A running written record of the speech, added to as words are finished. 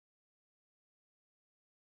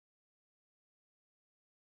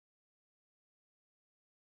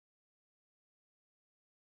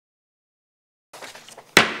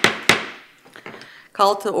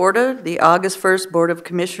Call to order the August 1st Board of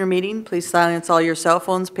Commissioner meeting. Please silence all your cell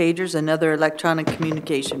phones, pagers, and other electronic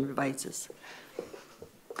communication devices.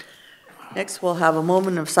 Next, we'll have a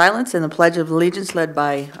moment of silence and the Pledge of Allegiance led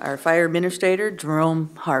by our Fire Administrator,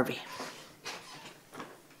 Jerome Harvey.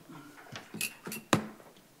 Thank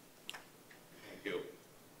you.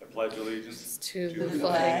 I pledge allegiance to the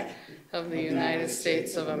flag of the United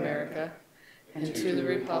States of America and to the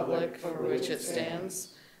republic for which it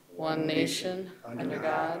stands, one nation, under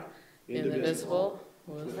God, indivisible,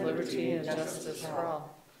 with liberty and justice for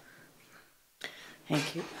all.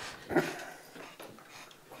 Thank you.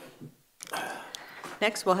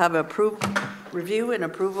 Next, we'll have a review and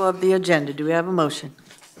approval of the agenda. Do we have a motion?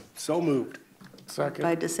 So moved. Second.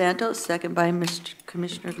 By DeSanto, second by Mr.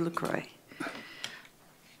 Commissioner LaCroix.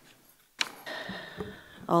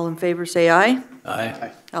 All in favor say aye.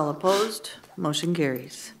 Aye. All opposed, motion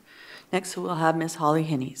carries. Next, we'll have Ms. Holly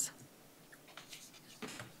Hennies.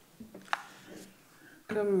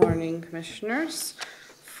 Good morning, Commissioners.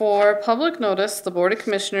 For public notice, the Board of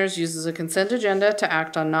Commissioners uses a consent agenda to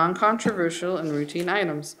act on non-controversial and routine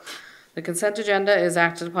items. The consent agenda is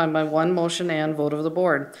acted upon by one motion and vote of the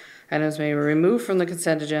Board. Items may be removed from the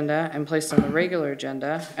consent agenda and placed on the regular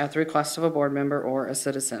agenda at the request of a board member or a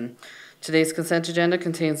citizen. Today's consent agenda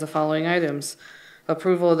contains the following items: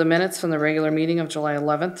 approval of the minutes from the regular meeting of July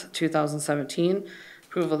 11th, 2017,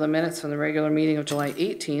 approval of the minutes from the regular meeting of July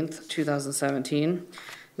 18th, 2017.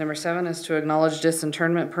 Number 7 is to acknowledge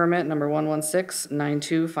disinterment permit number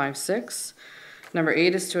 1169256. Number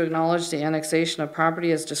 8 is to acknowledge the annexation of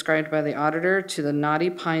property as described by the auditor to the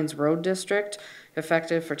Knotty Pines Road District,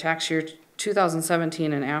 effective for tax year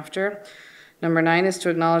 2017 and after. Number 9 is to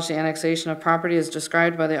acknowledge the annexation of property as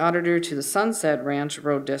described by the auditor to the Sunset Ranch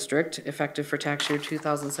Road District, effective for tax year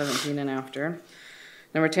 2017 and after.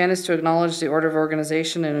 Number 10 is to acknowledge the order of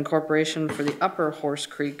organization and incorporation for the Upper Horse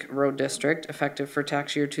Creek Road District, effective for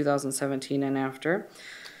tax year 2017 and after.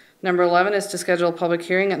 Number 11 is to schedule a public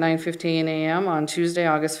hearing at 9:15 a.m. on Tuesday,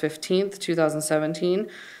 August 15th, 2017,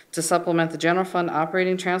 to supplement the general fund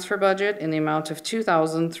operating transfer budget in the amount of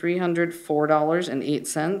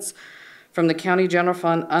 $2,304.08 from the county general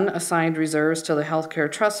fund unassigned reserves to the healthcare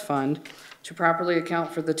trust fund to properly account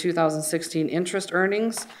for the 2016 interest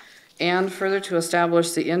earnings, and further to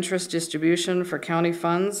establish the interest distribution for county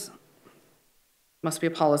funds, must be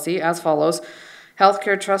a policy, as follows.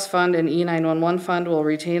 Healthcare Trust Fund and E911 Fund will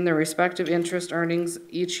retain their respective interest earnings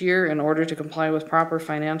each year in order to comply with proper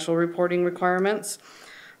financial reporting requirements.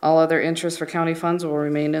 All other interests for county funds will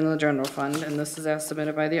remain in the general fund, and this is as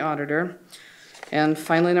submitted by the auditor. And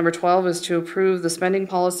finally, number 12 is to approve the spending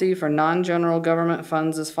policy for non-general government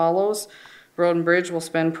funds as follows. Road and Bridge will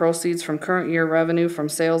spend proceeds from current year revenue from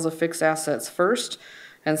sales of fixed assets first,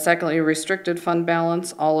 and secondly, restricted fund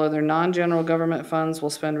balance. All other non-general government funds will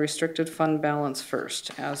spend restricted fund balance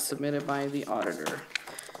first, as submitted by the auditor.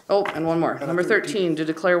 Oh, and one more. Number 13, to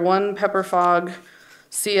declare one Pepper Fog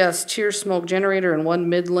CS tier smoke generator and one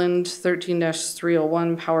Midland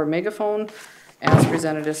 13-301 power megaphone as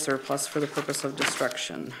presented as surplus for the purpose of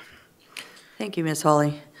destruction. Thank you, Ms.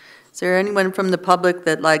 Holly. Is there anyone from the public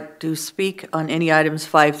that'd like to speak on any items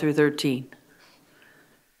 5 through 13?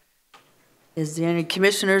 Is there any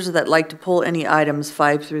commissioners that'd like to pull any items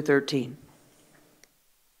 5 through 13?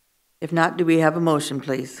 If not, do we have a motion,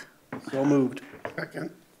 please? So moved. Second.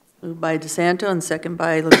 Moved by DeSanto and second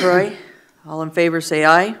by LaCroix. All in favor say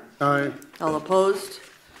aye. Aye. All opposed?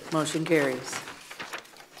 Motion carries.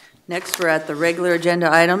 Next, we're at the regular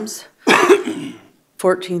agenda items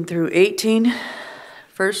 14 through 18.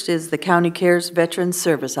 First is the County Cares Veterans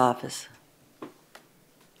Service Office.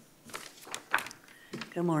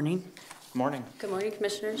 Good morning. Good morning. Good morning,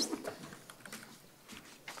 Commissioners.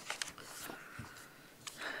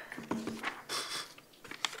 All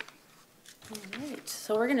right,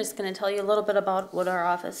 so we're just going to tell you a little bit about what our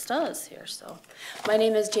office does here. So, my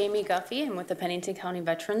name is Jamie Guffey. I'm with the Pennington County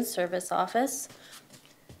Veterans Service Office.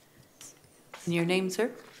 And your name,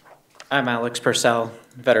 sir? I'm Alex Purcell,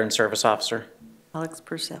 Veteran Service Officer. Alex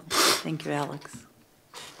Purcell. Thank you, Alex.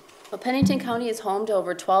 Well, Pennington County is home to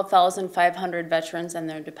over 12,500 veterans and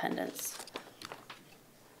their dependents.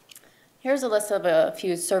 Here's a list of a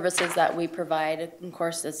few services that we provide. Of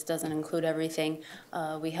course, this doesn't include everything.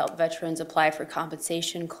 We help veterans apply for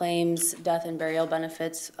compensation claims, death and burial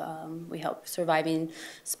benefits. We help surviving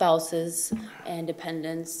spouses and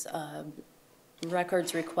dependents,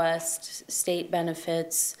 records requests, state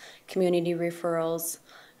benefits, community referrals,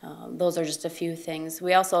 Those are just a few things.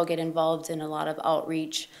 We also get involved in a lot of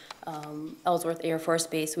outreach. Ellsworth Air Force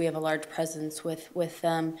Base, we have a large presence with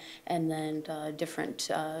them, and then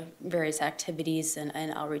different various activities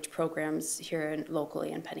and outreach programs here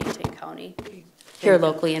locally in Pennington County. Here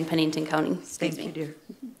locally in Pennington County, excuse me. Thank you, dear.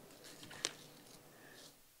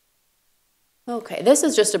 Okay, this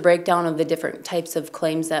is just a breakdown of the different types of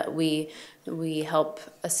claims that we help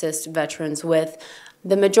assist veterans with.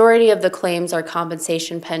 The majority of the claims are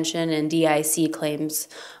compensation, pension, and DIC claims.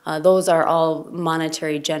 Those are all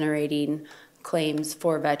monetary generating claims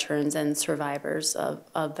for veterans and survivors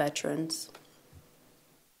of veterans.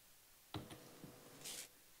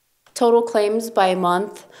 Total claims by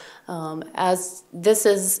month, this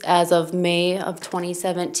is as of May of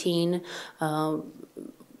 2017.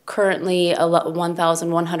 Currently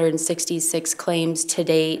 1,166 claims to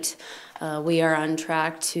date. We are on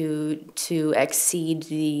track to exceed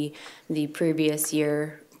the previous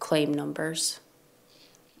year claim numbers.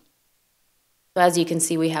 So as you can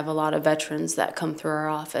see, we have a lot of veterans that come through our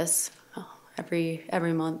office every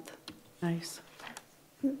month. Nice.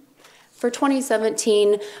 For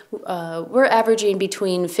 2017, we're averaging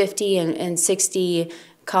between 50 and 60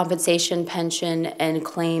 compensation, pension, and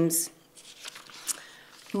claims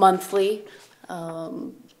monthly.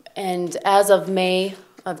 And as of May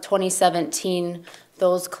of 2017,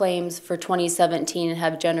 those claims for 2017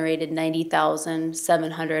 have generated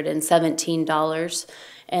 $90,717,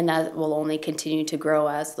 and that will only continue to grow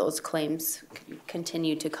as those claims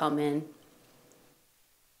continue to come in.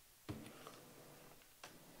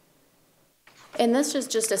 And this is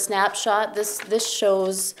just a snapshot. This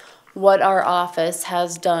shows what our office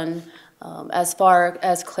has done as far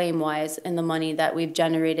as claim-wise and the money that we've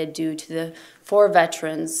generated due to for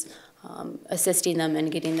veterans, assisting them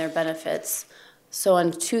in getting their benefits. So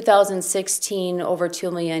in 2016, over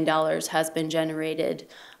 $2 million has been generated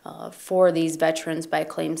for these veterans by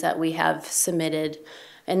claims that we have submitted.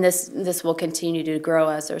 And this will continue to grow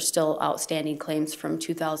as there's still outstanding claims from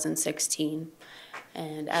 2016.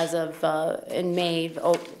 And as of in May,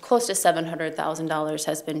 close to $700,000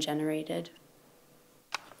 has been generated.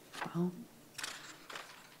 Well,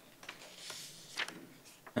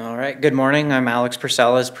 All right, good morning. I'm Alex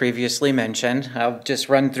Purcell, as previously mentioned. I'll just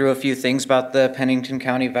run through a few things about the Pennington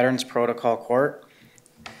County Veterans Protocol Court.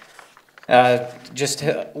 Just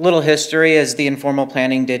a little history, as the informal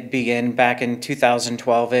planning did begin back in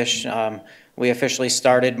 2012-ish. We officially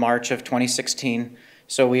started March of 2016,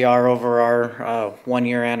 so we are over our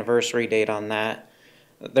 1-year anniversary date on that.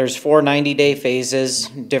 There's 4 90-day phases.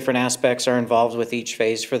 Different aspects are involved with each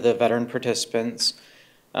phase for the veteran participants.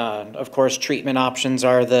 Of course, treatment options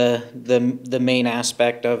are the main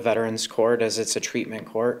aspect of Veterans Court, as it's a treatment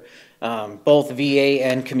court. Both VA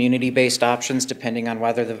and community-based options, depending on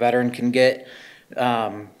whether the veteran can get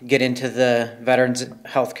into the Veterans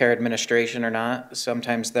Healthcare Administration or not.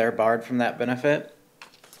 Sometimes they're barred from that benefit.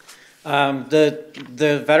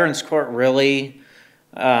 The Veterans Court really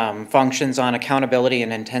functions on accountability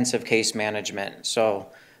and intensive case management. So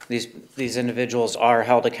these individuals are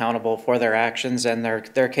held accountable for their actions, and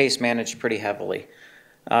their case managed pretty heavily.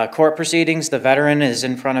 Court proceedings, the veteran is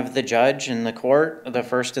in front of the judge in the court the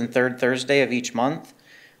first and third Thursday of each month.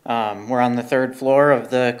 We're on the 3rd floor of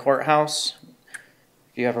the courthouse.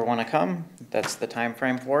 If you ever want to come, that's the time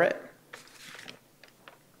frame for it.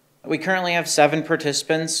 We currently have 7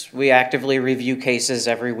 participants. We actively review cases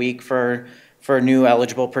every week for new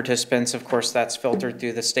eligible participants. Of course, that's filtered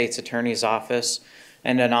through the state's attorney's office,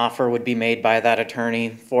 and an offer would be made by that attorney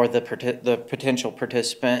for the potential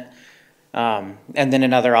participant. And then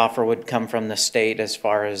another offer would come from the state as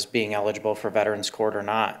far as being eligible for Veterans Court or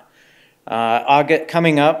not.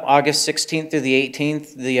 Coming up, August 16th through the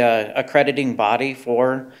 18th, the accrediting body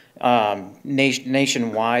for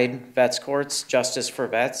nationwide Vets Courts, Justice for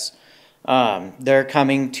Vets, they're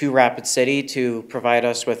coming to Rapid City to provide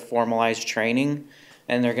us with formalized training,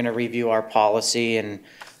 and they're going to review our policy and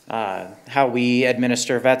how we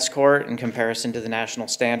administer Vets Court in comparison to the national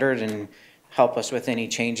standard, and help us with any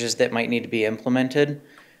changes that might need to be implemented.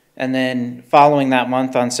 And then following that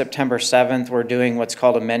month, on September 7th, we're doing what's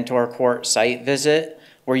called a mentor court site visit,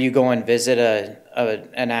 where you go and visit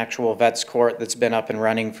an actual Vets Court that's been up and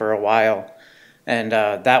running for a while. And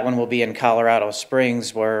that one will be in Colorado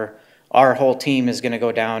Springs, where our whole team is going to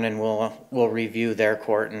go down and we'll review their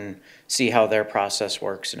court and see how their process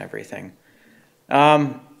works and everything.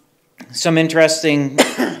 Some interesting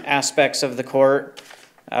aspects of the court.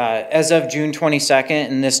 As of June 22nd,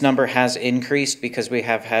 and this number has increased because we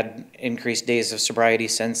have had increased days of sobriety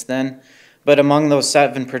since then, but among those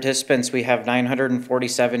 7 participants, we have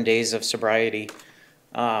 947 days of sobriety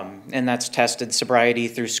And that's tested sobriety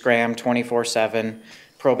through SCRAM 24/7,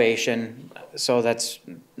 probation. So that's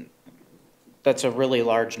a really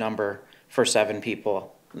large number for 7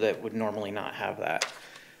 people that would normally not have that.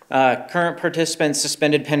 Current participants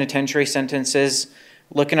suspended penitentiary sentences,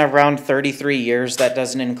 looking at around 33 years. That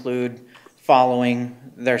doesn't include following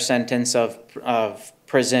their sentence of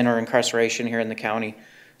prison or incarceration here in the county.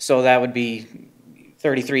 So that would be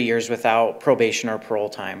 33 years without probation or parole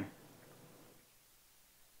time.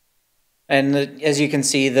 And as you can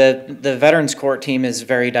see, the Veterans Court team is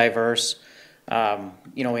very diverse.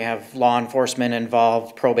 You know, we have law enforcement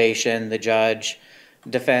involved, probation, the judge,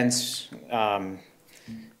 defense.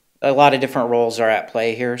 A lot of different roles are at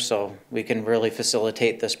play here, so we can really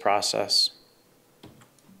facilitate this process.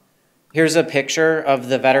 Here's a picture of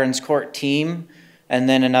the Veterans Court team, and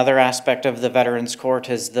then another aspect of the Veterans Court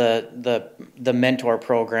is the mentor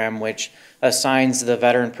program, which assigns the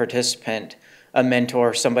veteran participant a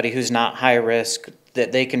mentor, somebody who's not high risk,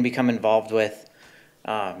 that they can become involved with.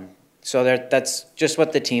 So that's just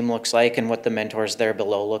what the team looks like and what the mentors there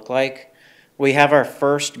below look like. We have our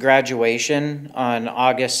first graduation on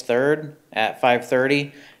August 3rd at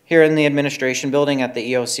 5:30 here in the administration building at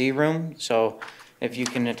the EOC room. So if you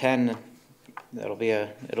can attend, it'll be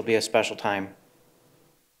a special time.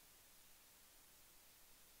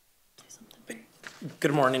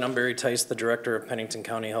 Good morning, I'm Barry Tice, the Director of Pennington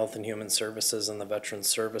County Health and Human Services in the Veterans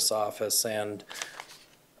Service Office. And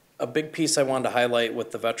a big piece I wanted to highlight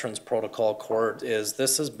with the Veterans Protocol Court is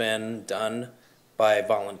this has been done by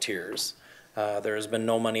volunteers. There has been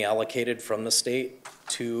no money allocated from the state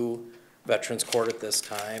to Veterans Court at this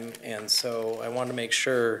time. And so I want to make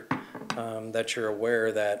sure that you're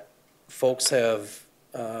aware that folks have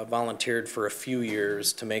volunteered for a few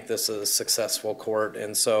years to make this a successful court.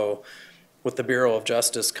 And so with the Bureau of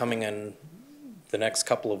Justice coming in the next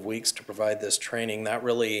couple of weeks to provide this training, that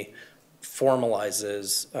really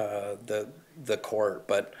formalizes the court.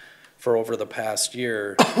 But for over the past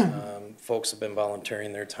year, folks have been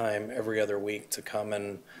volunteering their time every other week to come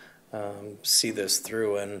and see this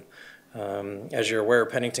through. And as you're aware,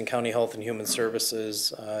 Pennington County Health and Human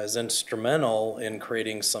Services is instrumental in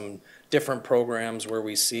creating some different programs where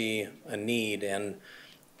we see a need. And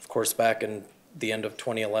of course, back in the end of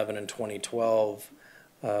 2011 and 2012,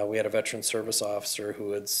 we had a veteran service officer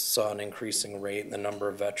who had saw an increasing rate in the number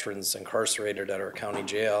of veterans incarcerated at our county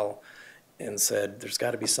jail and said, there's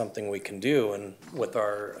got to be something we can do. And with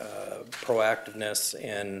our proactiveness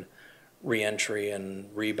in reentry and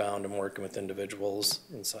rebound and working with individuals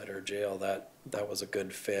inside our jail, that was a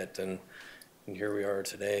good fit. And here we are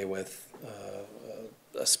today with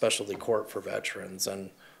a specialty court for veterans.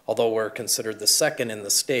 And although we're considered the second in the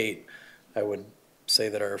state, I would say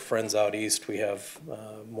that our friends out east, we have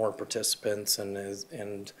more participants,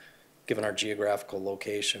 and given our geographical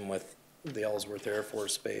location with the Ellsworth Air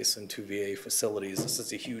Force Base and 2 VA facilities, this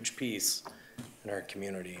is a huge piece in our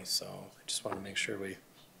community. So I just want to make sure we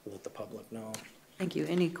let the public know. Thank you.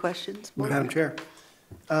 Any questions? Board? Madam Chair,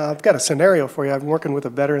 I've got a scenario for you. I'm working with a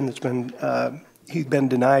veteran that's been, he's been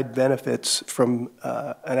denied benefits from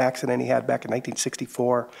an accident he had back in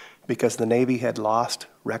 1964 because the Navy had lost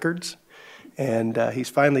records. And he's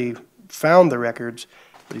finally found the records,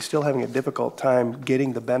 but he's still having a difficult time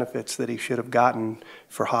getting the benefits that he should have gotten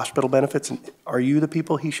for hospital benefits. And are you the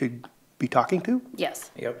people he should be talking to?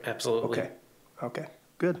 Yes. Yep, absolutely. Okay, okay,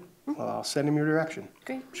 good. Well, I'll send him your direction.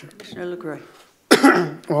 Great. Commissioner LaCroix.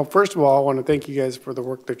 Well, first of all, I want to thank you guys for the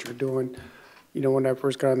work that you're doing. You know, when I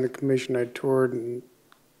first got on the commission, I toured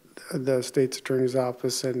the state's attorney's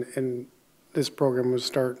office, and this program was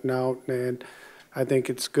starting out, and I think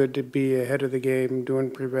it's good to be ahead of the game,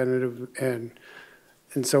 doing preventative and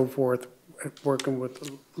so forth, working with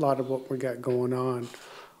a lot of what we got going on.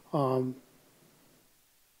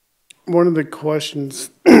 One of the questions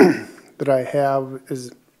that I have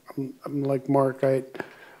is, I'm like Mark,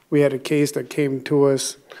 we had a case that came to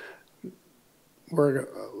us where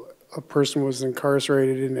a person was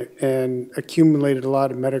incarcerated and accumulated a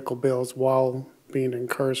lot of medical bills while being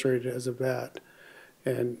incarcerated as a vet.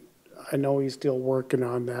 And I know he's still working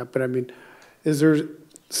on that, but I mean, is there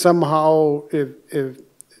somehow, if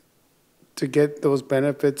to get those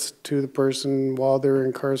benefits to the person while they're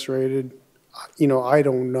incarcerated? You know, I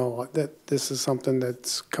don't know. That this is something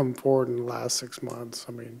that's come forward in the last 6 months.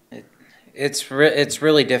 I mean, It's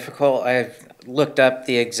really difficult. I've looked up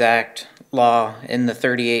the exact law in the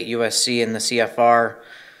 38 USC and the CFR,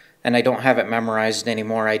 and I don't have it memorized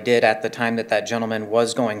anymore. I did at the time that gentleman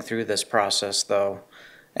was going through this process, though.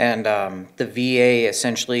 And the VA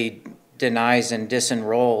essentially denies and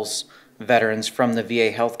disenrolls veterans from the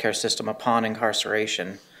VA healthcare system upon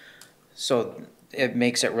incarceration. So it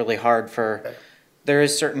makes it really hard for, there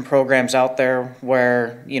is certain programs out there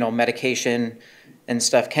where, you know, medication and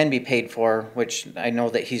stuff can be paid for, which I know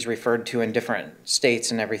that he's referred to in different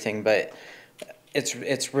states and everything, but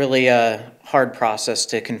it's really a hard process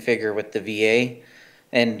to configure with the VA.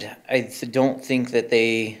 And I don't think that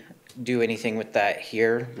they do anything with that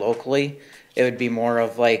here locally. It would be more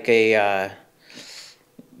of like a,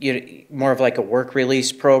 more of like a work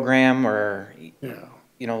release program, or,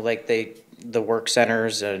 you know, like the work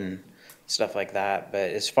centers and stuff like that.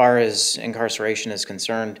 But as far as incarceration is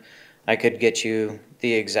concerned, I could get you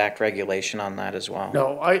the exact regulation on that as well.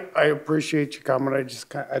 No, I appreciate your comment.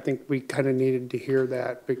 I think we kind of needed to hear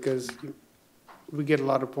that because we get a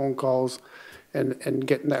lot of phone calls and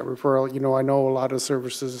getting that referral. You know, I know a lot of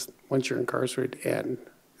services, once you're incarcerated, end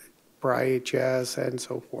for IHS and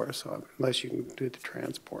so forth, so unless you can do the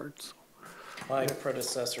transport. So. My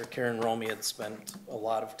predecessor, Karen Romey, had spent a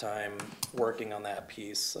lot of time working on that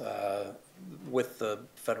piece with the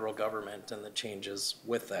federal government and the changes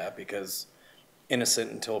with that, because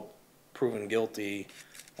innocent until proven guilty,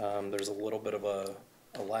 there's a little bit of a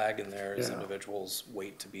lag in there as individuals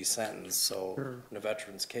wait to be sentenced. So in a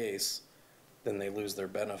veteran's case, then they lose their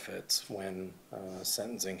benefits when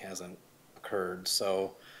sentencing hasn't occurred.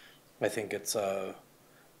 So I think it's a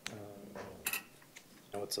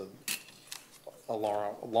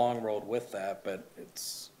long road with that, but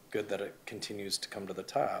it's good that it continues to come to the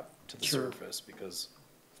top, to the surface, because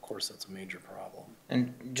of course that's a major problem.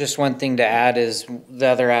 And just one thing to add is the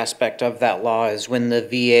other aspect of that law is when the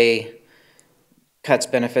VA cuts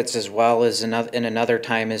benefits as well as in another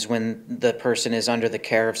time is when the person is under the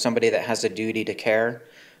care of somebody that has a duty to care,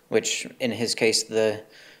 which in his case the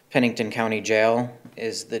Pennington County Jail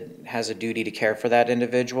has a duty to care for that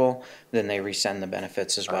individual, then they rescind the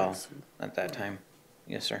benefits as well at that time.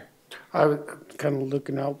 Yes, sir. I was kind of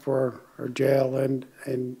looking out for our jail and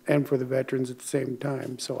for the veterans at the same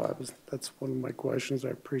time. So that's one of my questions. I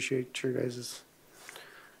appreciate your guys'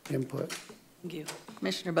 input. Thank you.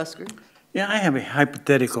 Commissioner Busker? Yeah, I have a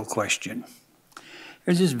hypothetical question.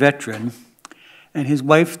 There's this veteran, and his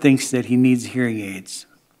wife thinks that he needs hearing aids.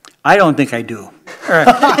 I don't think I do. He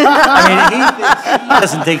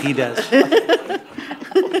doesn't think he does.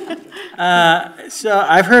 So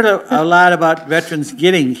I've heard a lot about veterans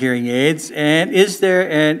getting hearing aids, and is there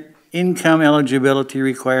an income eligibility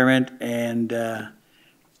requirement, and are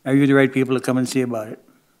you the right people to come and see about it?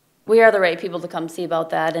 We are the right people to come see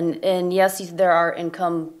about that, and yes, there are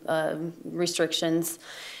income restrictions.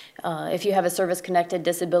 If you have a service-connected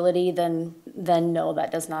disability, then no,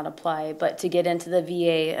 that does not apply. But to get into the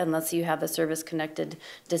VA, unless you have a service-connected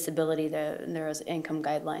disability, there is income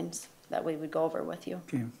guidelines that we would go over with you.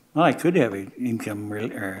 Okay. Well, I could have an income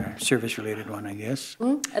or service-related one, I guess.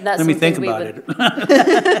 And that's Let me think something about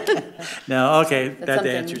it. No, okay, that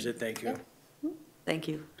answers it. Thank you. Yeah. Thank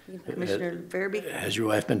you. Commissioner Verby? Has your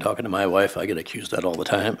wife been talking to my wife? I get accused of that all the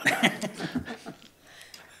time.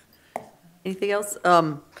 Anything else?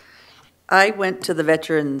 I went to the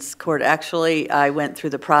Veterans Court. Actually, I went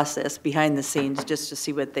through the process behind the scenes just to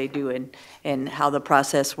see what they do and how the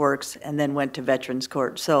process works, and then went to Veterans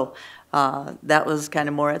Court. So that was kind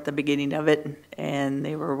of more at the beginning of it, and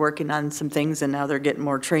they were working on some things, and now they're getting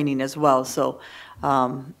more training as well. So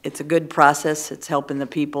it's a good process. It's helping the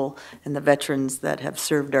people and the veterans that have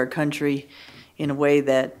served our country in a way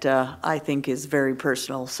that I think is very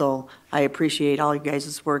personal. So I appreciate all you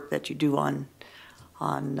guys' work that you do on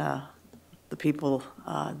the people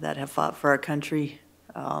that have fought for our country,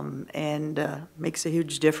 and makes a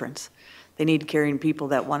huge difference. They need caring people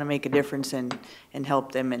that want to make a difference and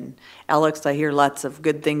help them. And Alex, I hear lots of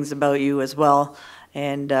good things about you as well.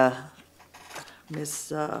 And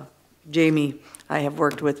Miss Jamie, I have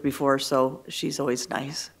worked with before, so she's always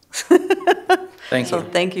nice. Thank you. So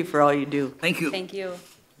thank you for all you do. Thank you. Thank you. All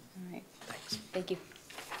right. Thanks. Thank you.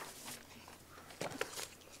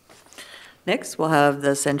 Next, we'll have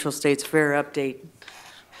the Central States Fair update.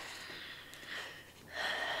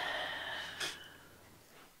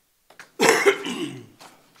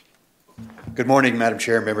 Good morning, Madam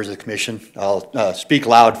Chair, members of the commission. I'll speak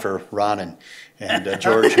loud for Ron and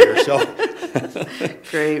George here. So,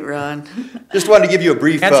 Great, Ron. just wanted to give you a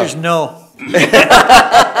brief. Answer's no.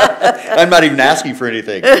 I'm not even asking for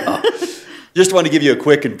anything. Just want to give you a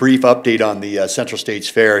quick and brief update on the Central States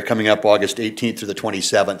Fair coming up August 18th through the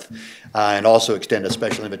 27th, and also extend a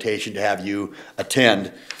special invitation to have you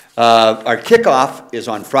attend. Our kickoff is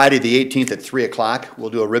on Friday the 18th at 3 o'clock. We'll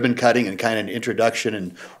do a ribbon cutting and kind of an introduction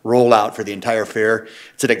and rollout for the entire fair.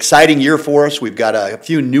 It's an exciting year for us. We've got a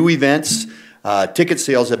few new events Ticket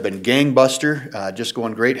sales have been gangbuster, just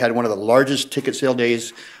going great. Had one of the largest ticket sale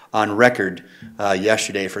days on record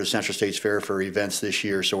yesterday for the Central States Fair for events this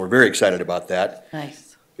year, so we're very excited about that.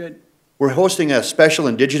 Nice. Good. We're hosting a special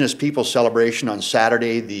Indigenous People celebration on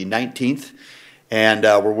Saturday, the 19th, and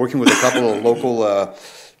we're working with a couple of local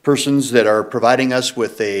persons that are providing us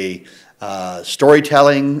with a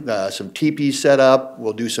storytelling, some teepees set up.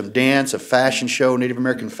 We'll do some dance, a fashion show, Native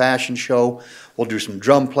American fashion show. We'll do some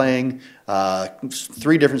drum playing.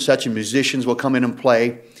 3 different sets of musicians will come in and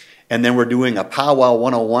play. And then we're doing a Powwow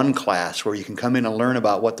 101 class where you can come in and learn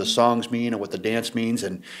about what the songs mean and what the dance means.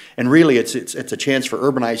 And really, it's a chance for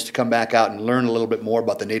urbanites to come back out and learn a little bit more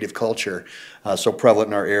about the Native culture so prevalent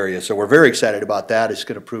in our area. So we're very excited about that. It's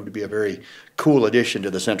going to prove to be a very cool addition to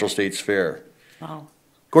the Central States Fair. Wow.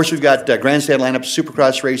 Of course, we've got grandstand lineup,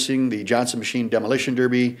 Supercross racing, the Johnson Machine Demolition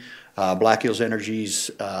Derby, Black Hills Energy's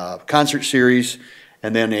concert series,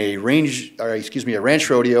 and then a ranch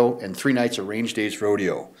rodeo and 3 nights of Range Days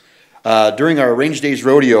rodeo. During our Range Days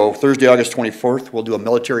rodeo, Thursday, August 24th, we'll do a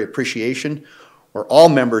military appreciation where all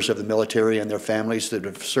members of the military and their families that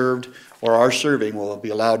have served or are serving will be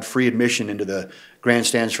allowed free admission into the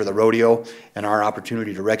grandstands for the rodeo and our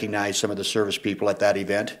opportunity to recognize some of the service people at that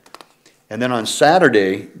event. And then on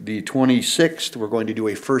Saturday, the 26th, we're going to do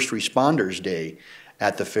a First Responders Day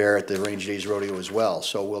at the fair at the Range Days Rodeo as well.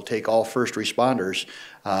 So we'll take all first responders.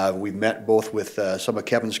 We've met both with some of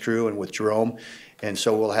Kevin's crew and with Jerome. And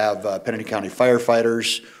so we'll have Pennington County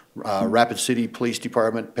firefighters, Rapid City Police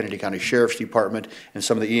Department, Pennington County Sheriff's Department, and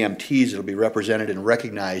some of the EMTs that will be represented and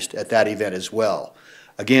recognized at that event as well.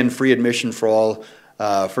 Again, free admission for all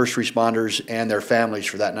first responders and their families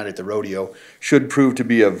for that night at the rodeo. Should prove to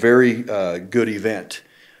be a very good event.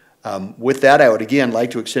 With that, I would again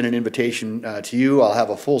like to extend an invitation to you. I'll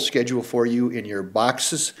have a full schedule for you in your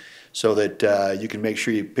boxes so that you can make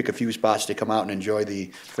sure you pick a few spots to come out and enjoy the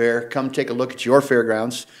fair. Come take a look at your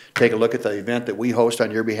fairgrounds. Take a look at the event that we host on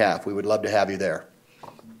your behalf. We would love to have you there.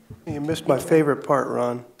 You missed my favorite part,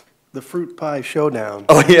 Ron, the fruit pie showdown.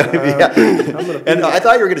 Oh, yeah, yeah. And I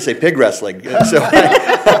thought you were going to say pig wrestling. So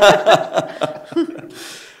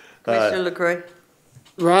Commissioner LaCroix?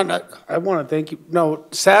 Ron, I want to thank you. No,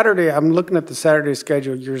 Saturday, I'm looking at the Saturday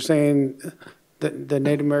schedule. You're saying the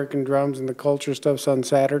Native American drums and the culture stuff's on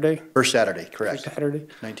Saturday? First Saturday, correct. Saturday?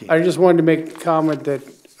 19th. I just wanted to make a comment that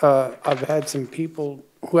I've had some people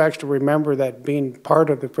who actually remember that being part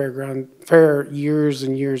of the fair years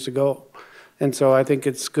and years ago. And so I think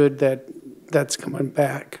it's good that that's coming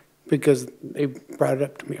back because they brought it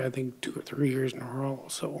up to me, I think, 2 or 3 years in a row,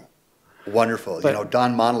 so. Wonderful. You know,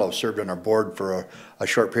 Don Monlow served on our board for a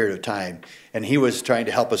short period of time, and he was trying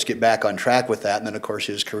to help us get back on track with that. And then, of course,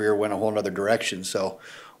 his career went a whole other direction. So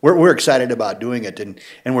we're excited about doing it, and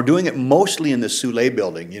we're doing it mostly in the Soule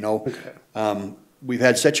building. You know, we've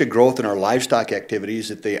had such a growth in our livestock activities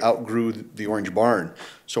that they outgrew the Orange Barn.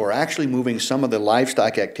 So we're actually moving some of the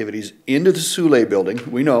livestock activities into the Soule building.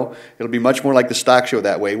 We know it'll be much more like the stock show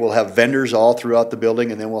that way. We'll have vendors all throughout the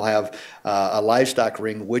building, and then we'll have a livestock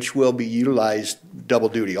ring, which will be utilized double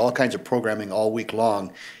duty. All kinds of programming all week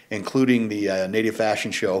long, including the Native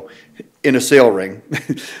Fashion Show in a sale ring.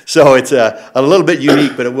 So it's a little bit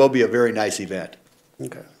unique, but it will be a very nice event.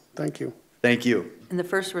 Okay, thank you. Thank you. And the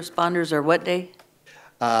first responders are what day?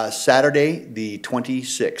 Saturday, the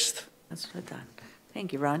 26th. That's what I thought.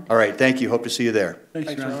 Thank you, Ron. All right, thank you. Hope to see you there.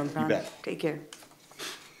 Thanks, Ron. Ron, bet. take care.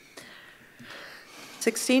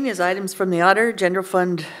 16 is items from the auditor, General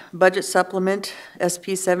Fund Budget Supplement,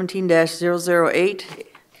 SP 17-008.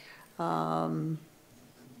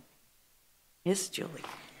 Yes, Julie.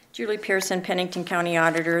 Julie Pearson, Pennington County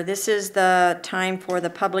Auditor. This is the time for the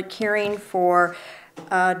public hearing for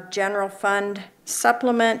general fund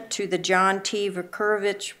supplement to the John T.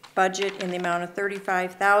 Vukurovich budget in the amount of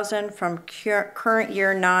 $35,000 from current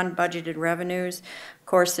year non-budgeted revenues. Of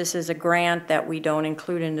course, this is a grant that we don't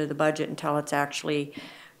include into the budget until it's actually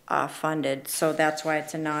funded, so that's why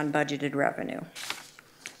it's a non-budgeted revenue.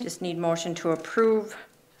 Just need motion to approve.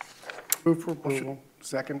 Move for approval.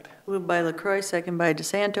 Second. Moved by LaCroix, second by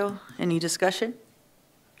DeSanto. Any discussion?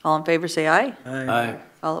 All in favor, say aye. Aye.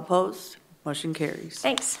 All opposed? Motion carries.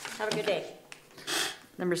 Thanks. Have a good day.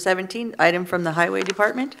 Number 17, item from the Highway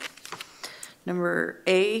Department. Number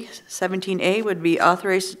 17A would be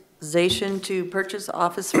authorization to purchase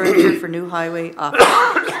office furniture for new highway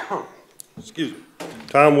office. Excuse me.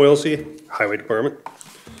 Tom Wilsey, Highway Department.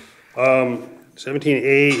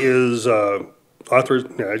 17A is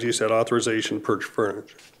as you said, authorization to purchase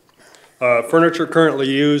furniture. Furniture currently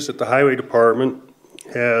used at the Highway Department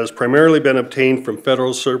has primarily been obtained from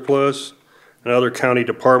federal surplus and other county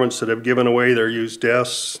departments that have given away their used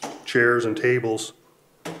desks, chairs, and tables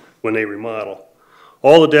when they remodel.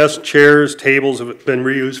 All the desks, chairs, tables have been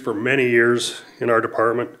reused for many years in our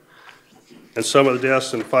department, and some of the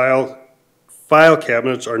desks and file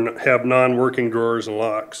cabinets have non-working drawers and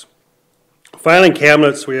locks. Filing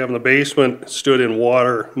cabinets we have in the basement stood in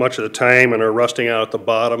water much of the time and are rusting out at the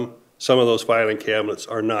bottom. Some of those filing cabinets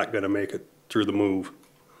are not going to make it through the move.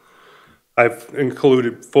 I've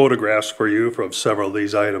included photographs for you from several of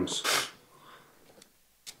these items.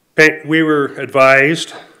 We were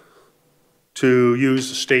advised to use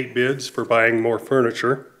the state bids for buying more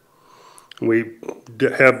furniture. We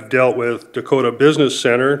have dealt with Dakota Business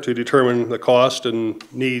Center to determine the cost and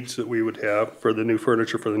needs that we would have for the new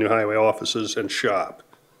furniture for the new highway offices and shop.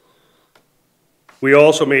 We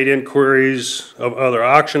also made inquiries of other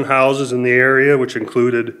auction houses in the area, which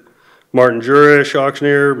included Martin Jurish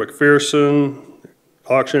Auctioneer, McPherson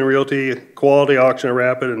Auction and Realty, Quality Auction of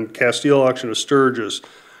Rapid, and Castile Auction of Sturgis.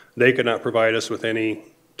 They could not provide us with any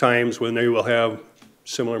times when they will have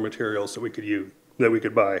similar materials that we could use, that we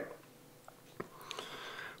could buy.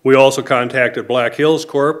 We also contacted Black Hills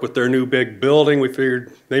Corp. With their new big building. We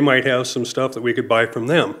figured they might have some stuff that we could buy from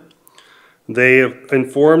them. They have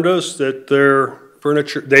informed us that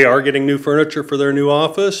they are getting new furniture for their new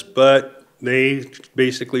office, but they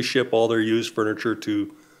basically ship all their used furniture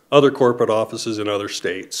to other corporate offices in other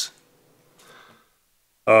states.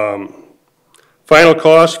 Final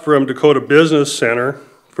cost from Dakota Business Center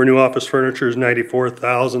for new office furniture is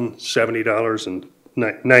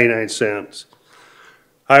 $94,070.99.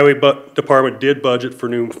 Highway Department did budget for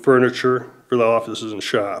new furniture for the offices and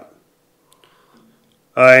shop.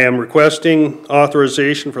 I am requesting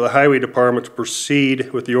authorization for the Highway Department to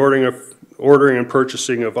proceed with the ordering and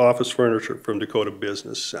purchasing of office furniture from Dakota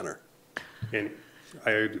Business Center. And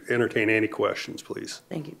I entertain any questions, please.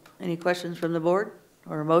 Thank you. Any questions from the board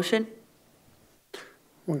or a motion?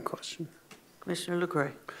 One question. Commissioner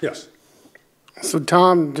LaCroix. Yes. So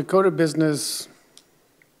Tom, Dakota Business,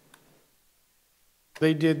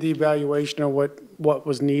 they did the evaluation of what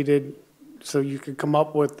was needed so you could come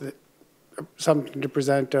up with something to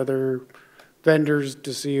present to other vendors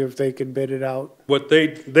to see if they could bid it out? What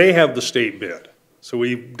they have the state bid, so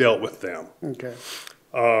we dealt with them. Okay.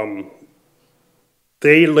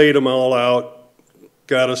 They laid them all out,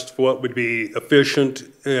 got us what would be efficient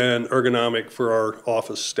and ergonomic for our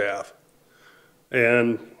office staff.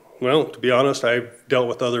 And, well, to be honest, I've dealt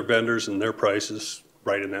with other vendors and their prices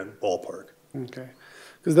right in that ballpark. Okay.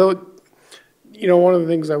 Because though, you know, one of the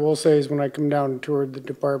things I will say is when I come down and tour the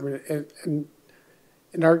department, and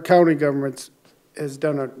our county government has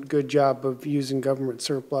done a good job of using government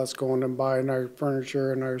surplus, going and buying our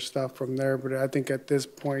furniture and our stuff from there. But I think at this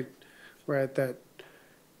point, we're at that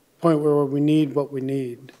point where we need what we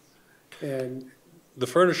need. And the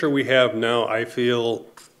furniture we have now, I feel,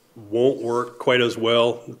 won't work quite as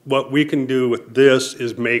well. What we can do with this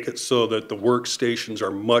is make it so that the workstations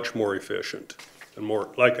are much more efficient and more,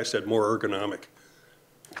 like I said, more ergonomic.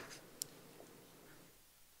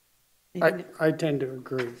 I tend to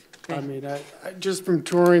agree. Okay. I mean, I just from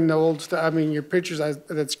touring the old stuff, I mean, your pictures,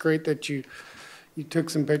 that's great that you took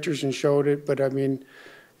some pictures and showed it, but I mean,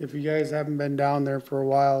 if you guys haven't been down there for a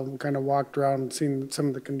while and kind of walked around and seen some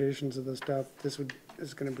of the conditions of the stuff, is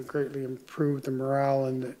going to greatly improve the morale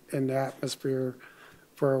and the atmosphere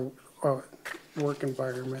for a work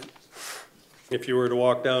environment. If you were to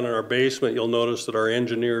walk down in our basement, you'll notice that our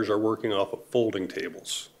engineers are working off of folding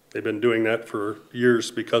tables. They've been doing that for years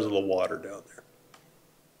because of the water down there.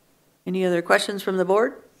 Any other questions from the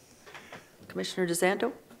board? Commissioner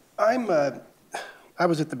DeSanto? I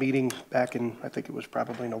was at the meeting back in, I think it was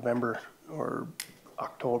probably November or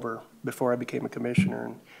October, before I became a commissioner.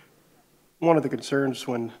 And one of the concerns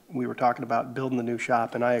when we were talking about building the new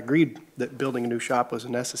shop, and I agreed that building a new shop was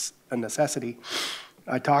a necessity,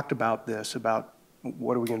 I talked about this, about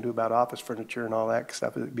what are we going to do about office furniture and all that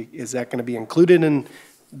stuff. Is that going to be included in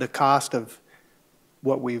the cost of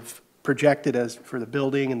what we've projected as for the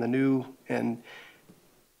building and the new? And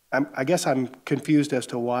I guess I'm confused as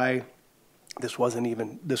to why this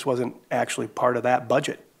wasn't actually part of that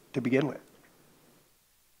budget to begin with.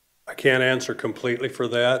 I can't answer completely for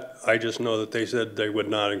that. I just know that they said they would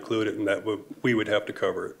not include it and that we would have to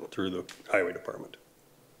cover it through the highway department.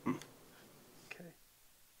 Okay.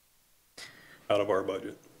 Out of our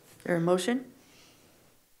budget. Is there a motion?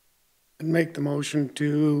 And make the motion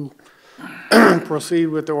to proceed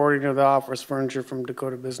with the ordering of the office furniture from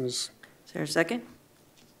Dakota Business. Is there a second?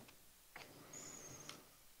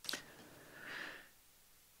 Is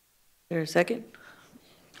there a second?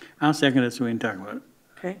 I'll second it so we can talk about it.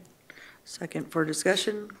 Okay. Second for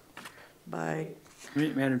discussion by,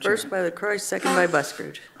 Madam Chair. first by LaCroix, second by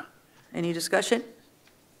Buskerud. Any discussion?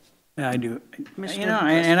 Yeah, I do. Commissioner You know,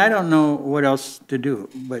 and I don't know what else to do,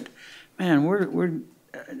 but, man, we're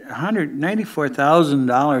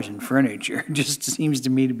 $194,000 in furniture. Just seems to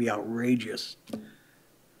me to be outrageous.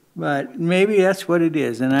 But maybe that's what it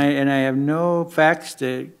is, and I have no facts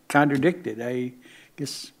to contradict it. I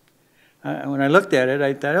guess, when I looked at it,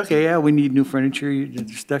 I thought, okay, yeah, we need new furniture. The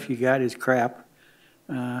stuff you got is crap.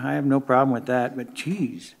 I have no problem with that, but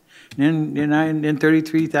geez. Then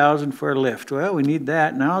 33,000 for a lift. Well, we need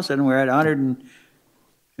that. Now all of a sudden we're at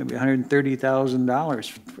maybe $130,000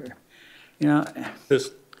 for, you know.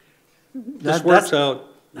 This That- works out,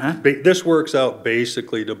 Huh? this works out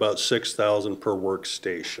basically to about 6,000 per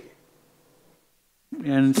workstation.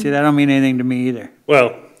 And see, that don't mean anything to me either.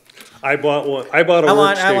 Well, I bought a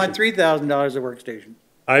workstation. I want $3,000 a workstation.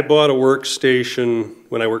 I bought a workstation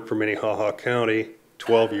when I worked for Minnehaha County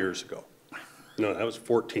 12 years ago. No, that was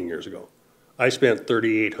 14 years ago. I spent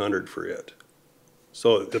 $3,800 for it.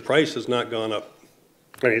 So the price has not gone up.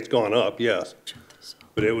 I mean, it's gone up, yes,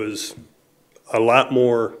 but it was a lot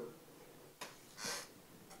more,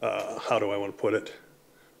 how do I want to put it?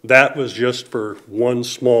 That was just for one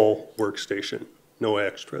small workstation, no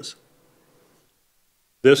extras.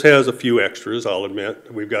 This has a few extras, I'll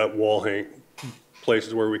admit. We've got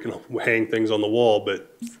places where we can hang things on the wall,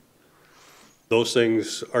 but those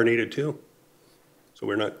things are needed too. So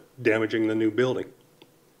we're not damaging the new building.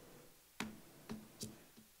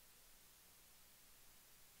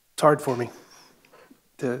 It's hard for me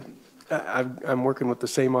to, I'm working with the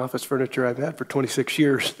same office furniture I've had for 26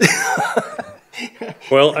 years.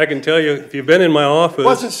 Well, I can tell you, if you've been in my office.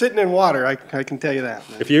 Wasn't sitting in water, I can tell you that.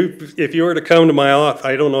 If you were to come to my office,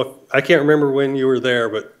 I don't know, I can't remember when you were there,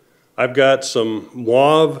 but I've got some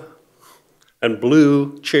mauve and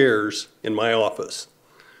blue chairs in my office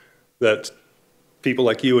that people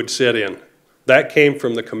like you would sit in. That came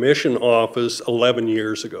from the commission office 11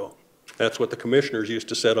 years ago. That's what the commissioners used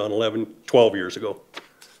to sit on 12 years ago.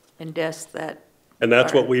 And desks that. And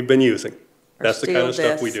that's what we've been using. are That's the kind of steel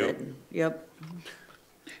stuff we desks do. and- Yep.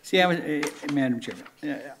 See, Madam Chairman,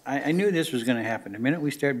 I knew this was gonna happen. The minute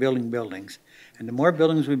we start building buildings, and the more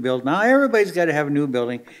buildings we build, now everybody's gotta have a new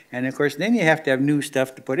building, and of course, then you have to have new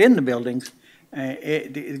stuff to put in the buildings.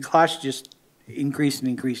 The costs just increase and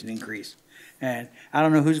increase and increase. And I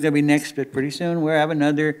don't know who's gonna be next, but pretty soon we'll have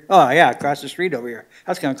another, oh yeah, across the street over here.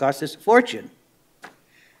 That's gonna cost us a fortune.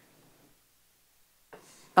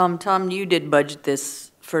 Tom, you did budget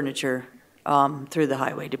this furniture through the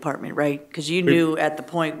highway department, right? Because you knew at the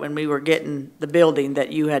point when we were getting the building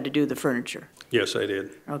that you had to do the furniture. Yes, I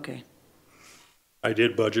did. Okay, I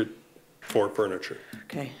did budget for furniture.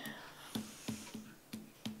 okay.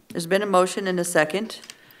 There's been a motion and a second.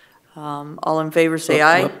 All in favor, say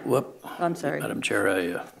aye. Whoop. I'm sorry. Madam Chair,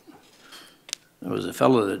 there was a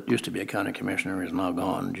fellow that used to be a county commissioner, he's now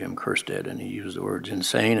gone, Jim Kerstead, and he used the words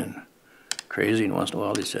insane and crazy, and once in a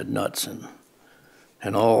while he said nuts,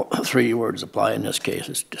 and all three words apply in this case.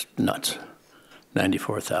 It's just nuts.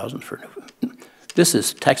 94,000 for new. This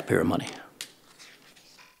is taxpayer money.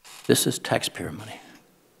 This is taxpayer money.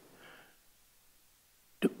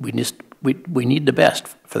 We need the best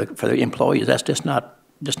for the employees. That's just not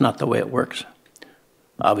the way it works.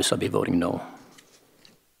 Obviously, I'll be voting no.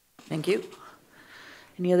 Thank you.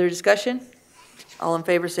 Any other discussion? All in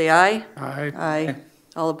favor, say aye. Aye. Aye.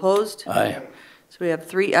 All opposed? Aye. So we have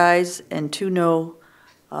 3 ayes and 2 no.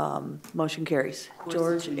 Motion carries.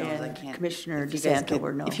 George Who knows? I and can't. Commissioner If you guys DeSanto could-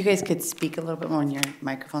 were no. If you guys could speak a little bit more in your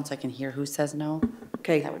microphone so I can hear who says no.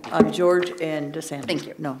 Okay, that would be George and DeSanto. Thank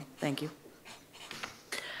you. No, thank you.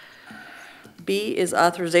 B is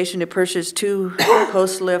authorization to purchase 2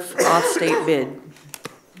 post-lift off-state bid.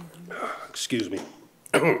 Excuse me.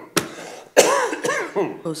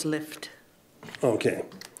 Post-lift. Okay.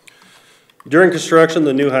 During construction,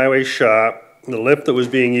 the new highway shop, the lift that was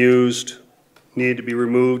being used needed to be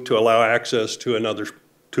removed to allow access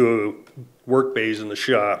to work bays in the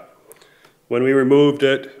shop. When we removed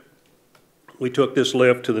it, we took this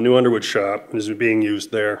lift to the new Underwood shop, and is being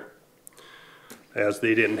used there, as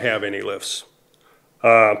they didn't have any lifts.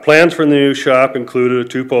 Plans for the new shop included a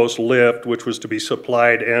 2-post lift, which was to be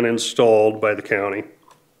supplied and installed by the county.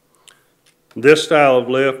 This style of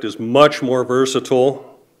lift is much more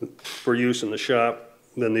versatile for use in the shop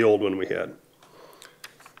than the old one we had.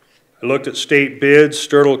 I looked at state bids.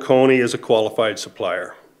 Sturgill Coney is a qualified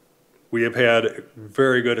supplier. We have had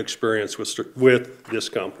very good experience with this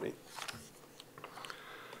company.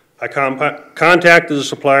 I contacted the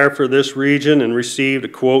supplier for this region and received a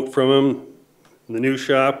quote from him. The new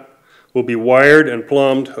shop will be wired and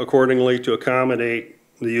plumbed accordingly to accommodate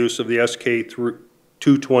the use of the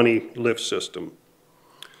SK220 lift system.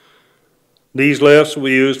 These lifts will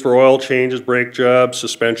be used for oil changes, brake jobs,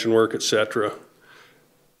 suspension work, etc.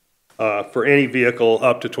 For any vehicle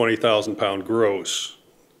up to 20,000 pound gross.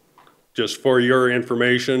 Just for your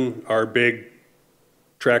information, our big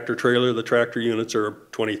tractor trailer, the tractor units are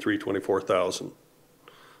 24,000.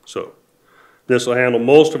 So this will handle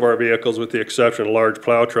most of our vehicles with the exception of large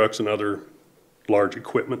plow trucks and other large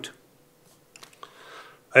equipment.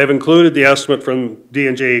 I have included the estimate from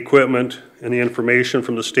D&J Equipment and the information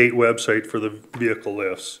from the state website for the vehicle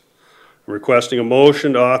lifts. I'm requesting a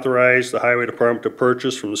motion to authorize the Highway Department to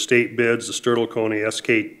purchase from the state bids the Sturtell-Coney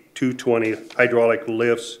SK220 hydraulic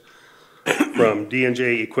lifts from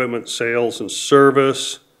D&J Equipment Sales and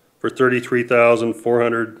Service for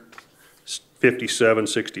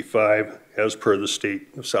 $33,457.65 as per the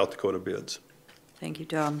state of South Dakota bids. Thank you,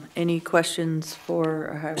 Tom. Any questions for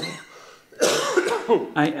our highway?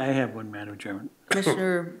 I have one, Madam Chairman.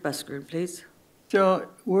 Commissioner Busker, please. So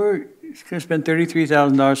we're gonna spend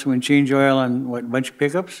 $33,000 so we can change oil on what, a bunch of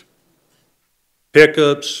pickups?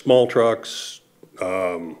 Pickups, small trucks,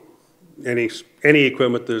 any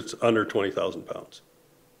equipment that's under 20,000 pounds.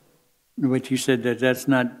 But you said that that's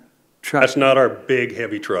not trucks. That's not our big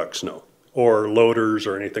heavy trucks, no, or loaders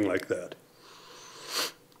or anything like that.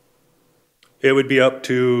 It would be up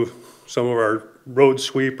to some of our road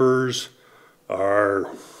sweepers,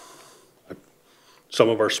 some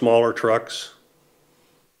of our smaller trucks.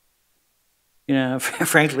 Yeah,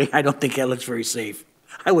 frankly, I don't think that looks very safe.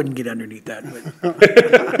 I wouldn't get underneath that, but.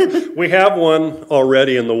 We have one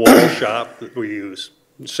already in the wall shop that we use,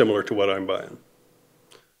 similar to what I'm buying.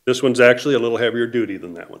 This one's actually a little heavier duty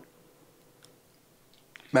than that one.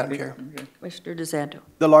 Madam Chair, Commissioner DeSanto.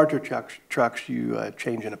 the larger trucks you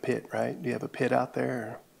change in a pit, right? Do you have a pit out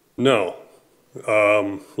there? No.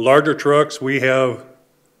 Larger trucks, we have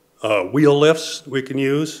wheel lifts we can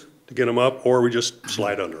use to get them up, or we just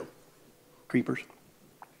slide under them. Creepers?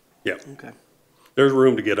 Yeah. Okay. There's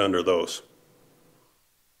room to get under those.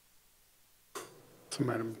 So,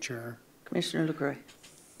 Madam Chair. Commissioner LaCroix.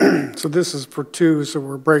 So this is for two, so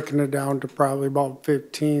we're breaking it down to probably about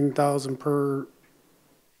 15,000 per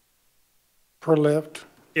lift.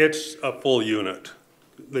 It's a full unit.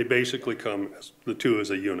 They basically come, the two as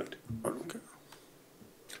a unit. Okay.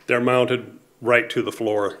 They're mounted right to the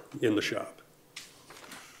floor in the shop.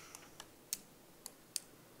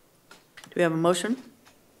 Do we have a motion?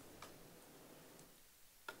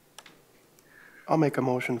 I'll make a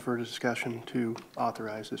motion for discussion to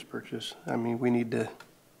authorize this purchase. I mean, we need to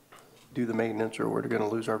do the maintenance or we're gonna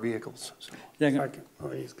lose our vehicles. So. Second. Oh,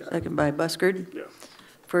 he's got it. Second by Buskard. Yeah.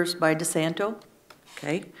 First by DeSanto.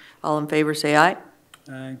 Okay. All in favor, say aye.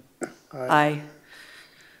 Aye. Aye.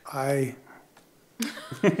 Aye.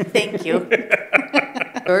 Thank you.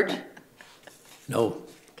 George? No.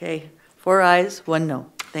 Okay. 4 ayes, 1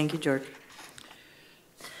 no. Thank you, George.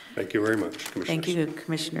 Thank you very much, Commissioners. Thank you,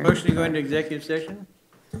 Commissioner. Motion to go into executive session?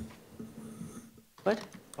 What?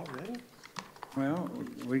 Already? Well,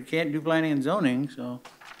 we can't do planning and zoning, so.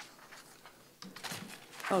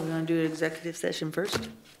 Oh, we want to do an executive session first?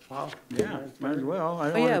 Wow. Yeah, might as well. I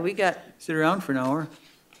Oh, don't yeah, wanna we got, sit around for an hour.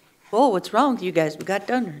 oh, what's wrong with you guys? We got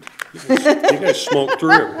done. You guys smoked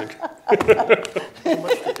through everything.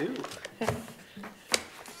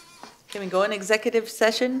 Can we go in executive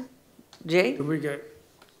session? Jay? Do we get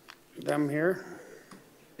them here?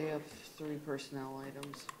 They have 3 personnel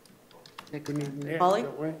items. Yeah, Holly?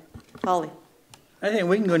 that way. Holly? I think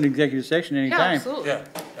we can go into executive session Yeah, anytime. absolutely.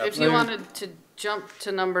 If you wanted to jump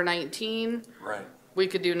to number 19. Right. We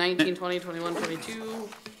could do 19, 20, 21, 22.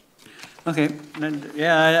 Okay, then,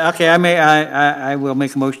 yeah, okay, I will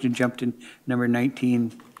make a motion to jump to number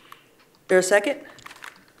 19. There a second?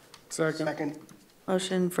 Second.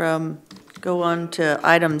 Motion from, go on to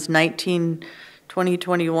items 19, 20,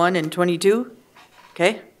 21, and 22.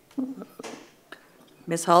 Okay?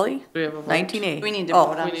 Miss Holly? Do we have a vote? 19A. We need to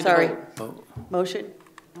vote on Oh, it. sorry. Vote. Motion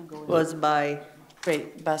was by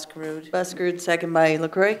Wait, Buskerud. Buskard, second by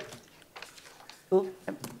LaCroix. Cool.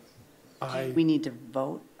 Aye. We need to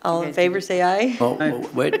vote. All You in guys favor, need- say aye. Oh,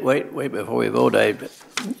 wait, before we vote,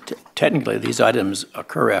 technically, these items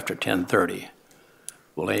occur after 10:30.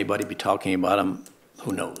 Will anybody be talking about them?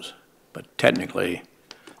 Who knows? But technically,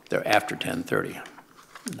 they're after 10:30,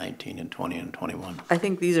 19 and 20 and 21. I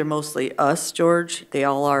think these are mostly us, George. They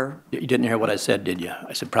all are. You didn't hear what I said, did you?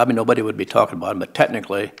 I said probably nobody would be talking about them, but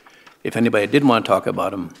technically, if anybody did want to talk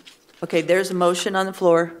about them, Okay, there's a motion on the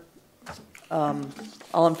floor.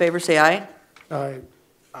 All in favor, say aye. Aye.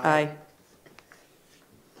 Aye.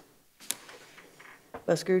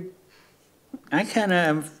 Buskard? I kind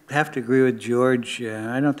of have to agree with George.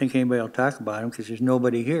 I don't think anybody will talk about him because there's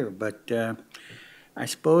nobody here. But I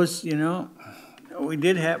suppose, you know, we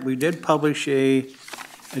did publish a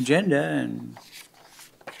agenda, and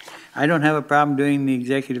I don't have a problem doing the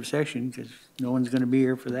executive session, because no one's gonna be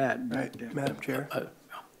here for that. but, Right, Madam Chair? How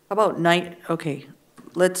about okay,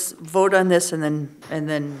 let's vote on this, and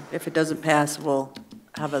then if it doesn't pass, we'll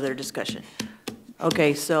have other discussion.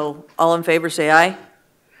 Okay, so all in favor, say aye.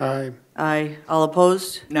 Aye. Aye. All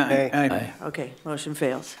opposed? No, Aye. Okay, motion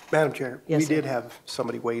fails. Madam Chair, Yes, we sir. did have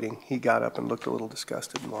somebody waiting. He got up and looked a little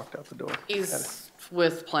disgusted and walked out the door. He's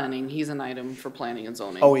with planning. He's an item for planning and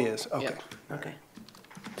zoning. Oh, he is, okay. Yep. Okay.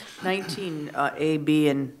 19, A, B,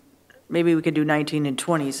 and maybe we could do 19 and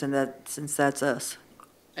 20, since that's us.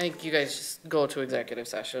 I think you guys just go to executive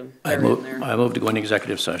session. I They're in move, there. I move to go into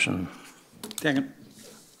executive session. second.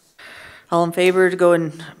 All in favor to go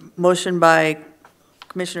in, motion by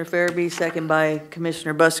Commissioner Farabee, second by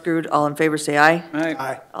Commissioner Buskerud. All in favor, say aye.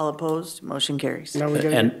 Aye. All opposed, motion carries. Now we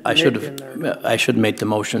gotta And get I should Nick in there. have, I should make the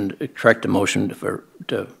motion, correct the motion for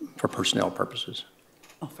personnel purposes.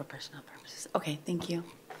 Oh, for personal purposes. Okay, thank you.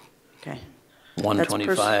 Okay.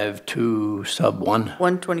 125 to sub 1.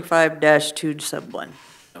 125-2 sub 1.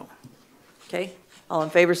 No. Okay, all in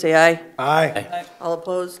favor, say aye. Aye. All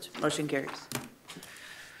opposed, motion carries.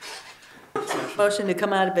 Motion to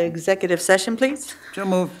come out of executive session, please. So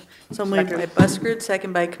move. So moved by Buskerud,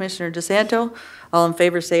 second by Commissioner DeSanto. All in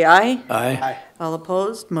favor, say aye. Aye. All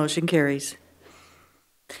opposed, motion carries.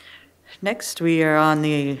 Next, we are on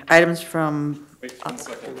the items from, Wait 1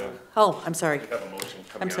 second, oh, I'm sorry. we have a motion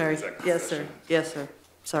coming I'm out of sorry. executive Yes, sir. session. Yes, sir.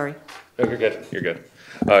 Sorry. No, you're good, you're good.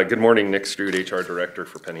 Good morning, Nick Strood, HR Director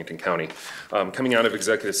for Pennington County. Coming out of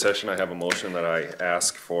executive session, I have a motion that I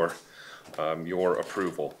ask for your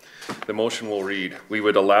approval. The motion will read, we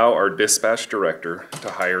would allow our dispatch director to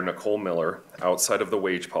hire Nicole Miller outside of the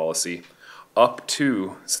wage policy up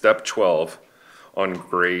to step 12 on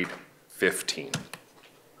grade 15.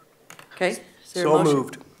 Okay. Is there a So motion?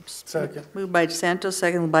 moved. Second. Moved by DeSanto,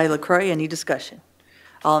 second by LaCroy. Any discussion?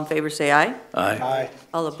 All in favor, say aye. Aye. Aye.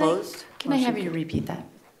 All opposed? Can I have you repeat that?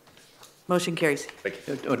 Motion carries.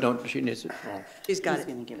 Oh, don't, she needs it. Oh. She's got Who's it.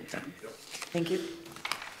 gonna give it to me? Thank you.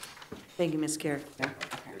 Thank you, Ms. Kara. Do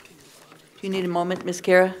you need a moment, Ms.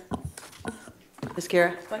 Kara? Ms.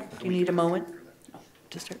 Kara, do you need a moment?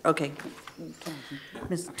 Just, okay.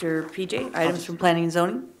 Mr. PJ, items from planning and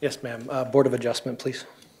zoning? Yes, ma'am. Board of Adjustment, please.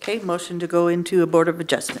 Okay, motion to go into a Board of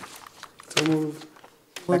Adjustment. So moved.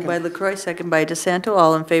 Moved by LaCroy, second by DeSanto.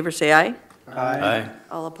 All in favor, say aye. Aye.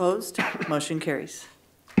 All opposed? Motion carries.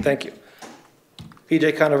 Thank you.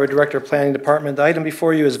 PJ Conover, Director of Planning Department. The item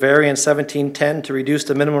before you is variance 1710 to reduce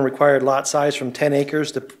the minimum required lot size from 10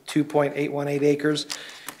 acres to 2.818 acres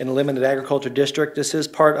in a limited agriculture district. This is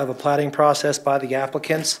part of a plating process by the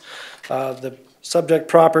applicants. The subject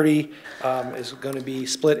property is going to be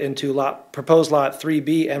split into proposed lot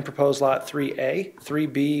 3B and proposed lot 3A.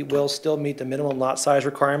 3B will still meet the minimum lot size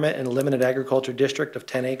requirement in a limited agriculture district of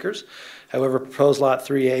 10 acres. However, proposed lot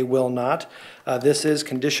 3A will not. This is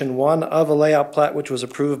condition 1 of a layout plat which was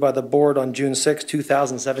approved by the board on June 6,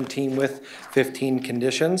 2017 with 15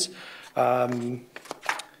 conditions.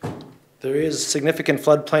 There is significant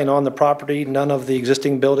floodplain on the property. None of the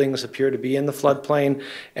existing buildings appear to be in the floodplain.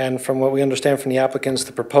 And from what we understand from the applicants,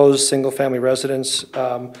 the proposed single-family residence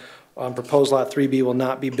on proposed lot 3B will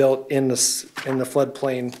not be built in the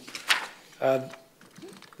floodplain.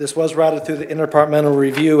 This was routed through the interdepartmental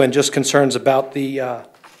review and just concerns about the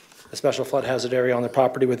special flood hazard area on the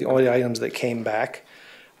property were the only items that came back.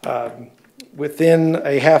 Within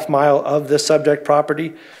a half mile of this subject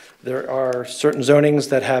property, there are certain zonings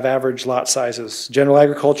that have average lot sizes. General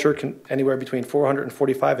agriculture can anywhere between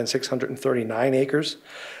 445 and 639 acres.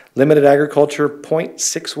 Limited agriculture,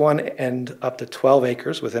 0.61 and up to 12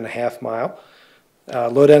 acres within a half mile.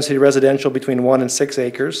 Low-density residential between 1 and 6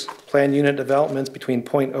 acres. Planned unit developments between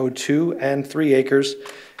 0.02 and 3 acres.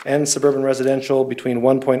 And suburban residential between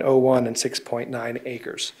 1.01 and 6.9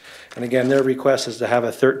 acres. And again, their request is to have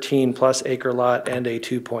a 13-plus acre lot and a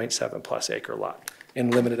 2.7-plus acre lot in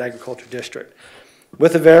limited agriculture district.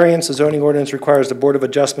 With the variance, the zoning ordinance requires the Board of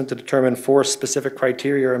Adjustment to determine 4 specific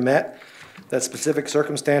criteria are met, that specific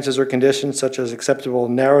circumstances or conditions such as acceptable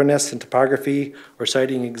narrowness and topography or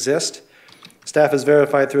siting exist. Staff has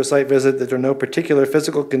verified through a site visit that there are no particular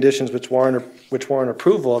physical conditions which warrant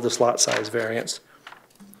approval of this lot size variance.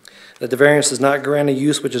 That the variance does not grant a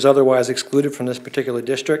use which is otherwise excluded from this particular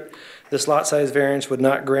district. This lot size variance would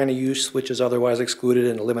not grant a use which is otherwise excluded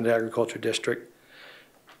in a limited agriculture district.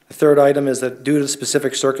 The third item is that due to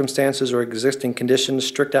specific circumstances or existing conditions,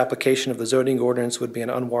 strict application of the zoning ordinance would be an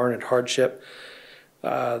unwarranted hardship.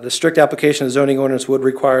 The strict application of zoning ordinance would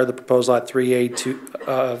require the proposed lot 3A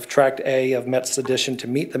of Tract A of Metz addition to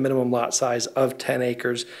meet the minimum lot size of 10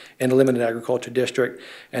 acres in a limited agriculture district,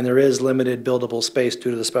 and there is limited buildable space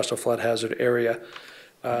due to the special flood hazard area.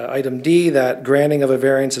 Item D, that granting of a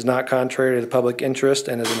variance is not contrary to the public interest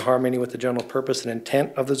and is in harmony with the general purpose and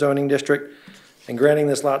intent of the zoning district. And granting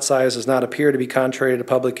this lot size does not appear to be contrary to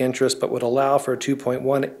public interest, but would allow for a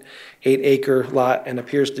 2.18 acre lot and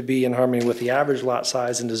appears to be in harmony with the average lot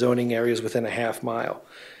size in the zoning areas within a half mile.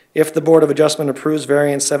 If the Board of Adjustment approves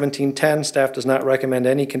variance 1710, staff does not recommend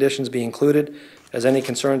any conditions be included, as any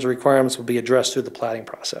concerns or requirements will be addressed through the plating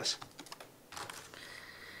process.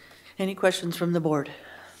 Any questions from the board?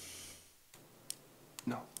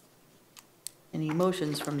 No. Any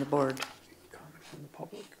motions from the board?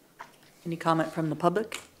 Any comment from the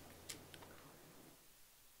public?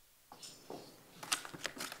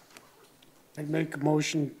 I'd make a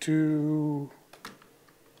motion to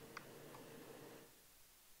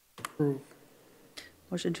approve.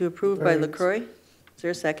 Motion to approve by LaCroy. Is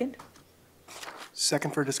there a second?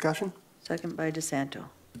 Second for discussion? Second by DeSanto.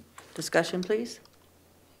 Discussion, please.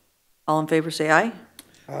 All in favor, say aye.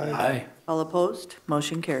 Aye. All opposed?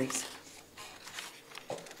 Motion carries.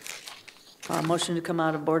 Motion to come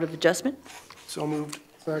out of Board of Adjustment So moved.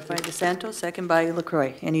 by DeSanto, second by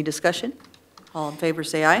LaCroy. Any discussion? All in favor,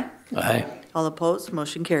 say aye. Aye. All opposed?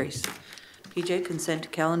 Motion carries. PJ,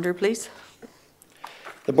 consent calendar, please.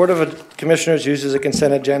 The Board of Commissioners uses a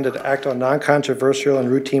consent agenda to act on non-controversial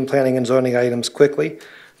and routine planning and zoning items quickly.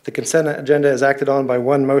 The consent agenda is acted on by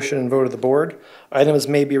one motion and vote of the board. Items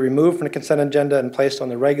may be removed from the consent agenda and placed on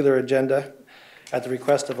the regular agenda at the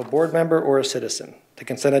request of a board member or a citizen. The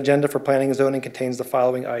consent agenda for planning and zoning contains the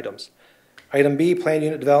following items. Item B, Plan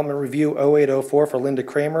Unit Development Review 0804 for Linda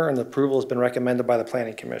Kramer, and the approval has been recommended by the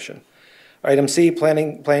Planning Commission. Item C,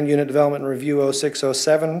 Plan Unit Development Review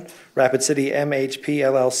 0607, Rapid City MHP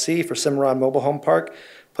LLC for Cimarron Mobile Home Park.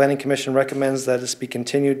 Planning Commission recommends that this be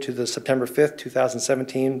continued to the September 5th,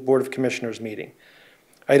 2017 Board of Commissioners meeting.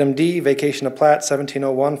 Item D, Vacation of Plat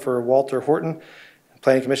 1701 for Walter Horton.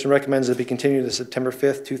 Planning Commission recommends it be continued to the September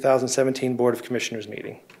 5th, 2017 Board of Commissioners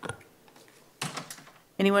meeting.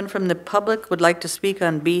 Anyone from the public would like to speak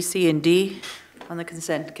on B, C, and D on the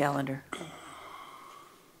consent calendar?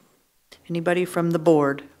 Anybody from the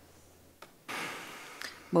board?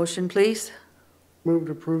 Motion, please. Move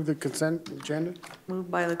to approve the consent agenda. Moved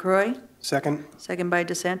by LaCroy, Second? second by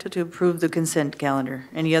DeSanto to approve the consent calendar.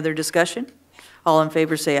 Any other discussion? All in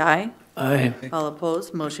favor, say aye. Aye. All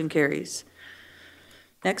opposed, motion carries.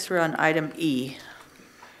 Next, we're on item E.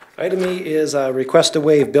 Item E is a request to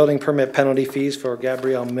waive building permit penalty fees for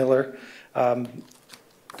Gabrielle Miller.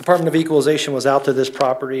 Department of Equalization was out to this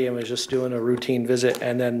property and was just doing a routine visit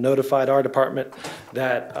and then notified our department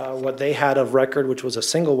that what they had of record, which was a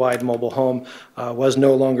single-wide mobile home, was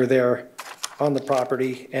no longer there on the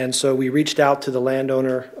property. And so we reached out to the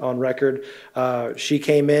landowner on record. She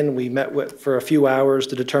came in, we met for a few hours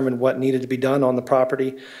to determine what needed to be done on the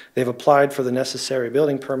property. They've applied for the necessary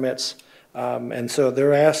building permits. And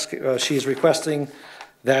so she's requesting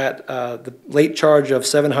that the late charge of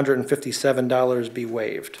 $757 be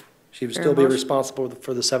waived. She would still be responsible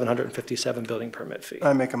for the $757 building permit fee.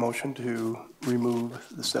 I make a motion to remove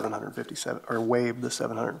the 757, or waive the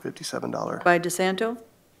 $757 By DeSanto,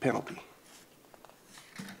 penalty.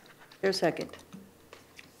 there's a second.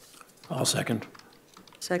 I'll second.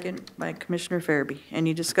 Second by Commissioner Farabee.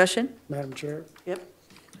 Any discussion? Madam Chair. Yep.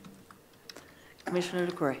 Commissioner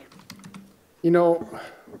LaCroy. You know,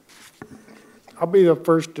 I'll be the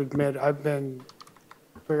first to admit I've been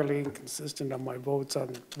fairly inconsistent on my votes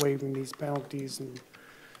on waiving these penalties and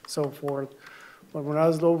so forth. But when I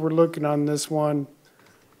was overlooking on this one,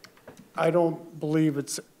 I don't believe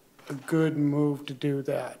it's a good move to do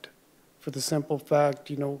that. For the simple fact,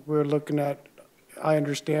 you know, we're looking at, I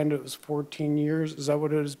understand it was 14 years. Is that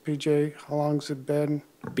what it is, PJ? How long's it been?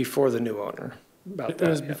 Before the new owner. About that, It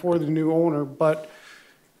was yeah. before the new owner, but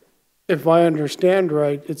if I understand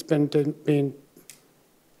right, it's been being,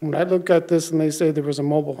 when I look at this and they say there was a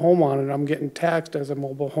mobile home on it, I'm getting taxed as a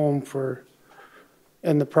mobile home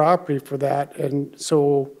and the property for that. And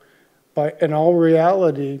so, in all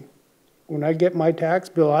reality, when I get my tax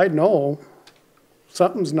bill, I know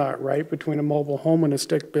something's not right between a mobile home and a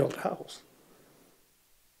stick-built house.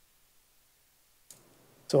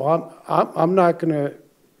 So I'm not gonna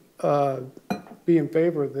be in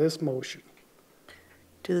favor of this motion.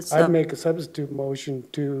 I'd make a substitute motion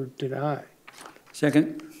to deny.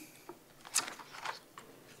 Second.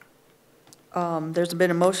 There's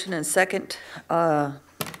been a motion and second, a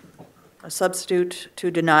substitute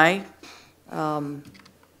to deny.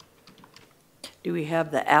 Do we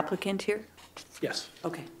have the applicant here? Yes.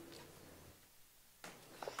 Okay.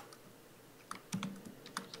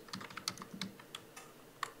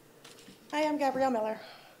 Hi, I'm Gabrielle Miller.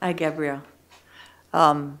 Hi, Gabrielle.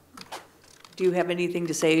 Do you have anything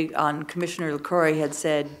to say on Commissioner LaCroix had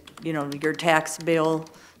said, you know, your tax bill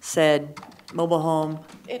said mobile home?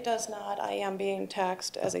 It does not. I am being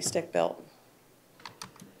taxed as a stick built.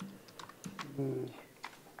 Can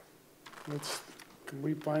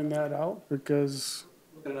we find that out? Because,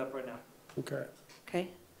 Looking it up right now. okay. Okay.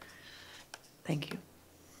 Thank you.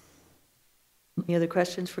 Any other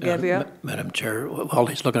questions for Gabrielle? Madam Chair, while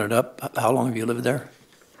he's looking it up, how long have you lived there?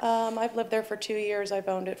 I've lived there for 2 years. I've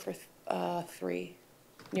owned it for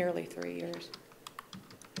nearly 3 years.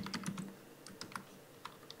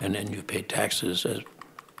 And then you paid taxes as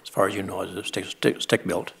far as you know, as a stick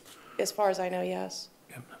built? As far as I know, yes.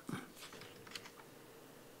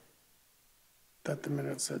 That the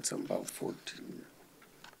minute said something about 14.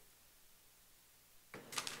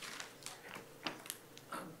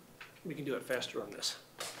 We can do it faster on this.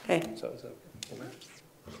 Okay, So,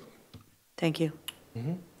 thank you.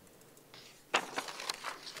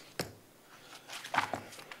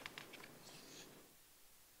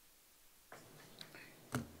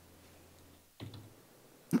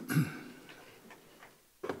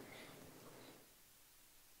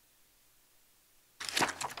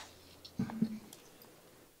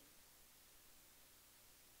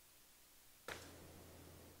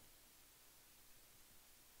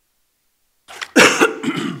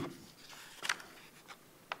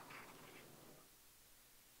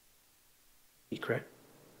 correct?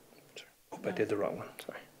 Hope I did the wrong one,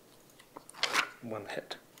 sorry. One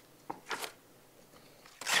hit.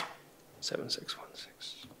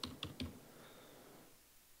 7616.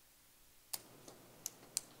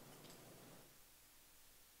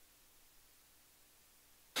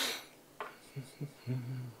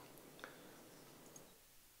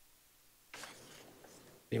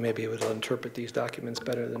 You may be able to interpret these documents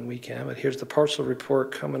better than we can, but here's the parcel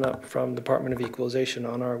report coming up from Department of Equalization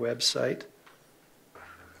on our website.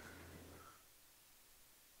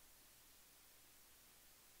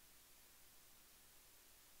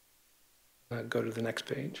 Go to the next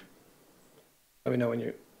page. Let me know when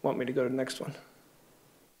you want me to go to the next one.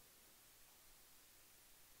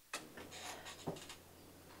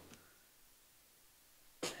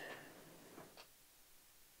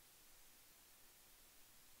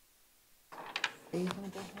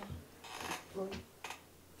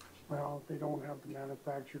 Well, they don't have the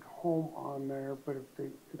manufactured home on there, but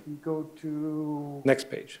if you go to, Next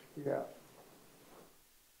page. yeah.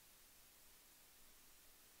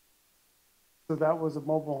 So that was a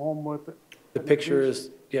mobile home with. The picture is,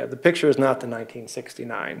 yeah, the picture is not the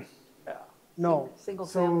 1969 No.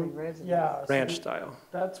 Single-family So, residence. yeah. so ranch style.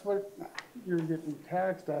 That's what you're getting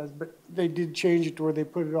taxed as, but they did change it to where they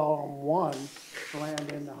put it all on one, the land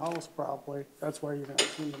and the house probably. That's why you're not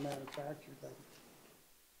seeing the manufactured thing.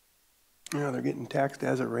 Yeah, they're getting taxed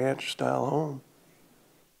as a ranch-style home.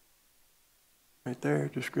 Right there,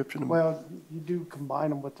 description of. Well, you do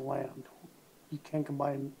combine them with the land. You can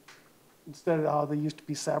combine, instead of how they used to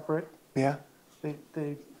be separate, Yeah,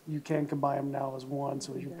 you can combine them now as one,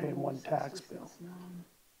 so you're paying one tax bill.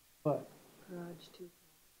 But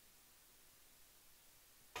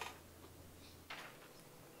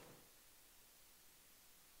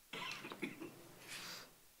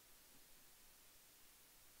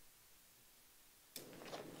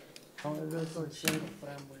oh, that's like single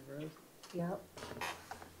family, right? Yep.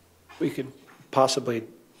 We could possibly,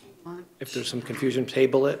 if there's some confusion,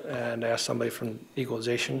 table it and ask somebody from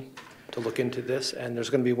Equalization to look into this. And there's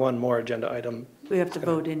going to be one more agenda item. We have to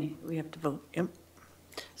vote yep.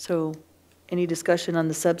 So, any discussion on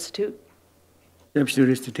the substitute? Substitute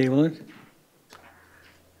is to table it?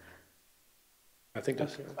 I think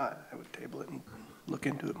that's, I would table it and look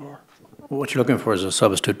into it more. What you're looking for is a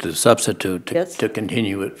substitute Yes. to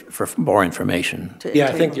continue it for more information. yeah,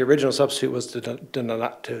 I think the original substitute was to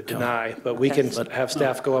deny, but we can have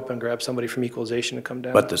staff go up and grab somebody from Equalization to come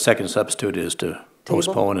down. But the second substitute is to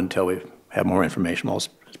postpone until we have more information. Well, it's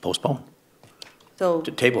postpone. So,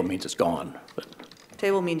 To table means it's gone, but.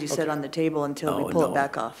 table means you sit on the table until we Oh, pull no. it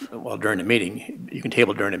back off. Well, during the meeting, you can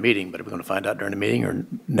table during the meeting, but are we going to find out during the meeting or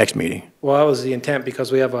next meeting? Well, that was the intent,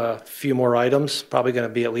 because we have a few more items, probably going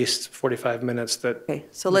to be at least 45 minutes that Okay,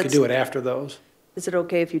 so we could let's, do it after those. is it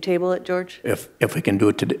okay if you table it, George? If we can do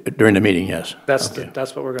it during the meeting, yes. That's Okay.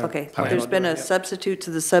 that's what we're going to Okay, plan there's on been doing, a yeah. substitute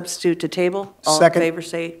to the substitute to table. All in Second. favor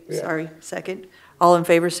say, second. All in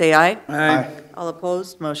favor say aye. Aye. All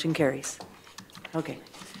opposed, motion carries. Okay.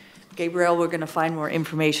 Gabrielle, we're going to find more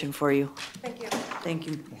information for you. Thank you. Thank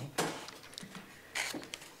you.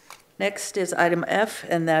 Next is item F,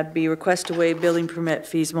 and that'd be request to waive building permit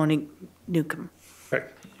fees, Monique Newcomb.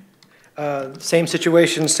 Same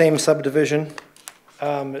situation, same subdivision.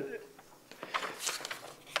 The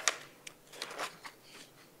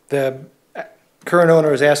current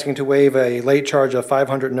owner is asking to waive a late charge of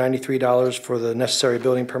 $593 for the necessary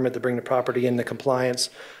building permit to bring the property into compliance.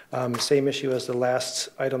 Same issue as the last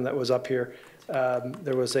item that was up here.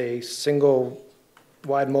 There was a single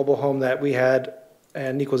wide mobile home that we had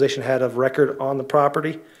and equalization had of record on the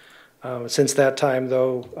property. Since that time,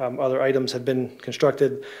 though, other items have been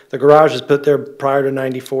constructed. The garage is put there prior to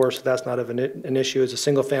 '94, so that's not an issue. It's a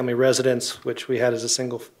single-family residence, which we had as a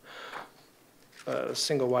single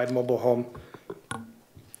wide mobile home.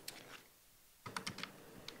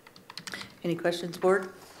 Any questions,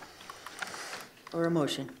 board? Or a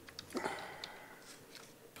motion?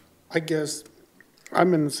 I guess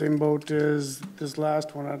I'm in the same boat as this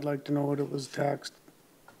last one. I'd like to know what it was taxed.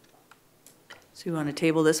 So you want to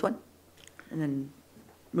table this one and then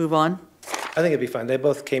move on? I think it'd be fine. They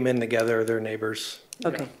both came in together, they're neighbors.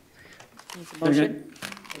 Okay. Motion?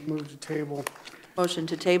 Move to table. Motion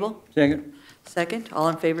to table? Second. Second. All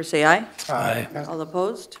in favor, say aye. Aye. All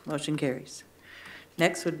opposed? Motion carries.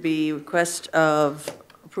 Next would be request of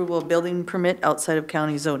approval of building permit outside of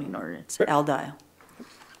county zoning ordinance. Al Dial.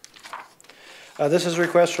 This is a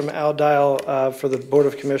request from Al Dial for the Board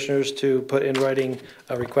of Commissioners to put in writing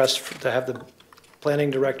a request to have the planning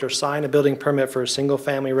director sign a building permit for a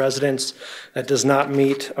single-family residence that does not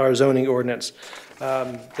meet our zoning ordinance.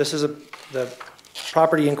 The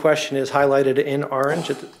property in question is highlighted in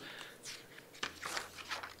orange.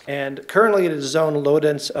 And currently it is zoned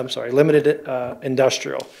limited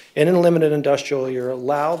industrial. In a limited industrial, you're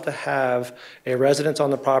allowed to have a residence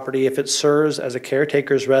on the property if it serves as a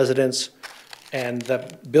caretaker's residence and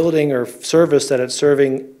the building or service that it's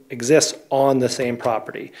serving exists on the same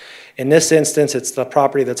property. In this instance, it's the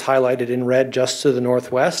property that's highlighted in red just to the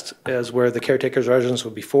northwest is where the caretaker's residence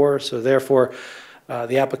would be for. So therefore,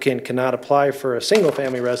 the applicant cannot apply for a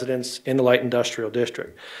single-family residence in the light industrial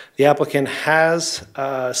district. The applicant has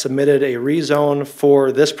submitted a rezone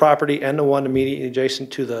for this property and the one immediately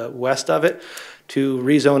adjacent to the west of it to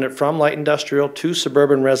rezone it from light industrial to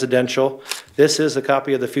suburban residential. This is a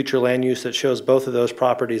copy of the future land use that shows both of those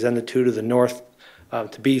properties and the two to the north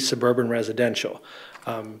to be suburban residential.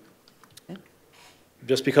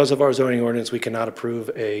 Just because of our zoning ordinance, we cannot approve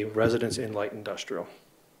a residence in light industrial.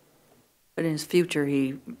 But in his future,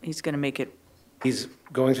 he's going to make it. He's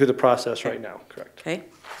going through the process right now, correct. Okay.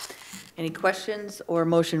 Any questions or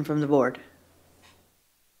motion from the board?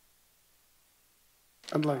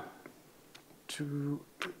 I'd like to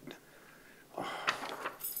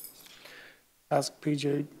ask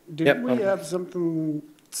PJ, didn't we have something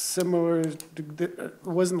similar? It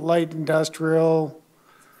wasn't light industrial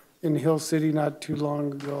in Hill City not too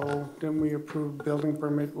long ago? Didn't we approve building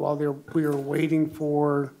permit while we were waiting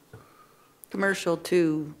for? Commercial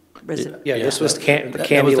to residential. Yeah, this was the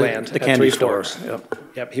Candyland. The candy stores.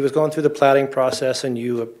 Yep, he was going through the plating process and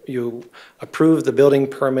you approved the building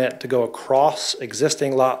permit to go across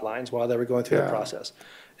existing lot lines while they were going through the process.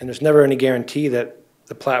 And there's never any guarantee that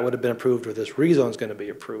the plat would have been approved or this rezone is going to be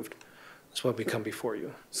approved. That's why we come before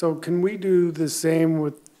you. So can we do the same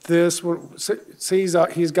with this one? Say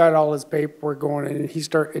he's got all his paperwork going and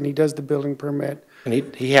he does the building permit.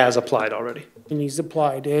 And he has applied already. And he's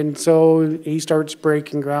applied, and so he starts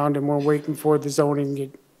breaking ground, and we're waiting for the zoning to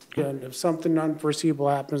get done. If something unforeseeable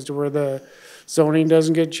happens to where the zoning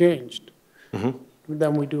doesn't get changed,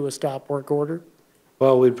 then we do a stop work order.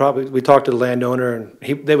 Well, we talked to the landowner, and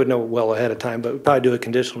they would know well ahead of time, but we'd probably do a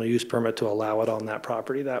conditional use permit to allow it on that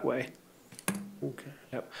property that way. Okay.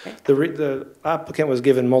 Yep. The applicant was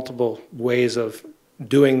given multiple ways of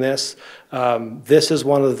doing this. This is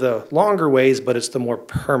one of the longer ways, but it's the more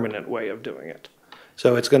permanent way of doing it.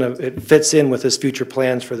 So it fits in with his future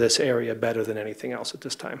plans for this area better than anything else at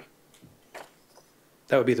this time.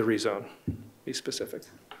 That would be the rezone, be specific.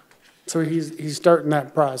 So he's starting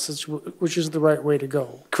that process, which is the right way to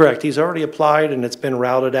go. Correct. He's already applied and it's been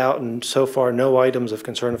routed out, and so far no items of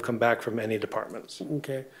concern have come back from any departments.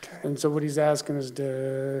 Okay. And so what he's asking is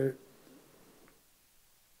to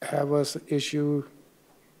have us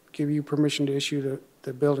give you permission to issue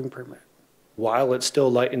the building permit. While it's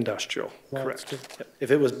still light industrial, correct.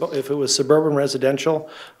 If it was suburban residential,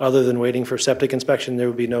 other than waiting for septic inspection, there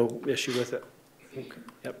would be no issue with it. Okay.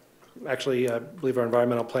 Yep. Actually, I believe our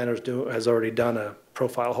environmental planners has already done a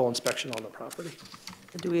profile hole inspection on the property.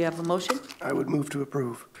 Do we have a motion? I would move to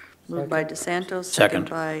approve. Moved by DeSantos, Second.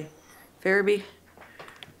 by Farabee.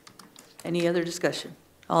 Any other discussion?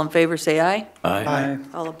 All in favor, say aye. Aye.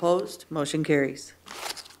 All opposed, motion carries.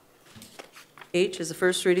 H is the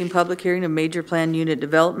first reading public hearing of major plan unit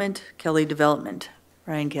development, Kelly Development.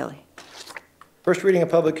 Ryan Kelly. First reading of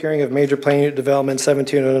public hearing of major plan unit development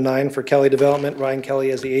 1709 for Kelly Development, Ryan Kelly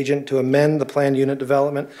as the agent to amend the plan unit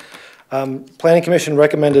development. Planning Commission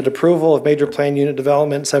recommended approval of major plan unit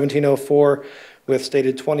development 1704 with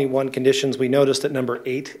stated 21 conditions. We noticed that number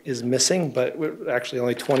 8 is missing, but we're actually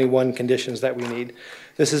only 21 conditions that we need.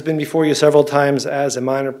 This has been before you several times as a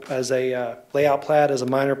layout plat, as a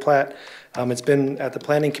minor plat. It's been at the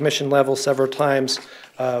Planning Commission level several times.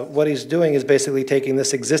 What he's doing is basically taking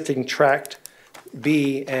this existing tract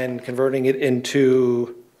B and converting it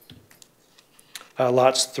into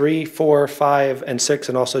lots 3, 4, 5, and 6,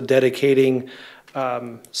 and also dedicating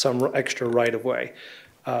some extra right-of-way.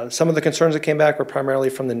 Some of the concerns that came back were primarily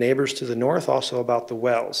from the neighbors to the north, also about the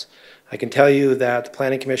wells. I can tell you that the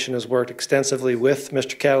Planning Commission has worked extensively with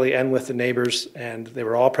Mr. Kelly and with the neighbors, and they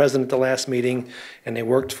were all present at the last meeting, and they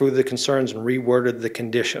worked through the concerns and reworded the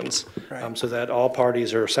conditions so that all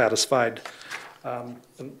parties are satisfied.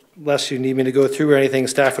 Unless you need me to go through or anything,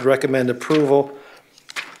 staff would recommend approval.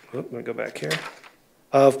 Let me go back here.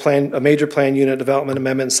 Of a major plan unit development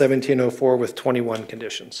amendment 1704 with 21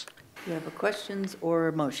 conditions. Do you have a questions or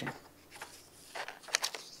a motion?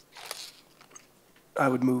 I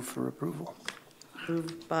would move for approval.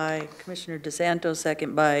 Moved by Commissioner DeSanto,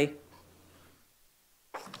 second by,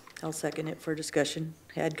 I'll second it for discussion,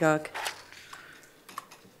 Hadcock.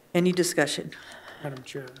 Any discussion? Madam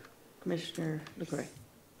Chair. Commissioner LaCroix.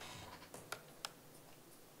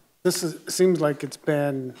 Seems like it's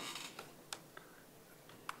been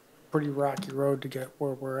a pretty rocky road to get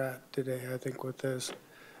where we're at today, I think, with this.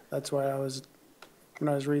 That's why when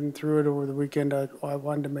I was reading through it over the weekend, I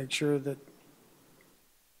wanted to make sure that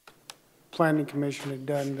Planning Commission had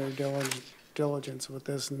done their diligence with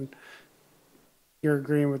this, and you're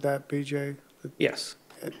agreeing with that, BJ? Yes.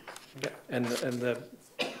 Yeah. And the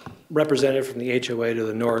representative from the HOA to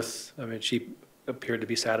the north, I mean, she appeared to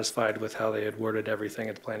be satisfied with how they had worded everything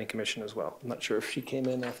at the Planning Commission as well. I'm not sure if she came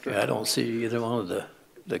in after. Yeah, I don't see either one of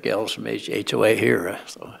the gals from HOA here,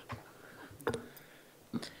 so.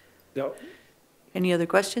 No. Any other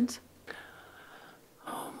questions?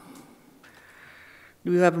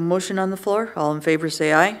 Do we have a motion on the floor? All in favor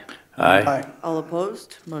say aye. Aye. Aye. All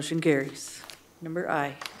opposed? Motion carries. Number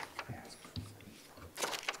I.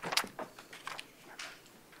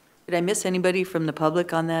 Did I miss anybody from the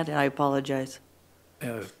public on that? I apologize.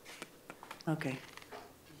 Okay.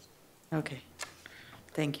 Okay.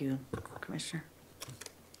 Thank you, Commissioner.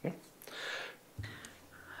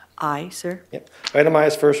 Aye, sir. Yep.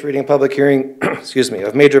 Itemized first reading public hearing, excuse me,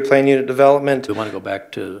 of major plan unit development. Do we want to go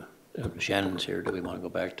back to, Shannon's here, do we want to go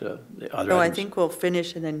back to the other No, I items? think we'll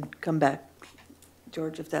finish and then come back.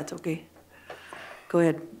 George, if that's okay. Go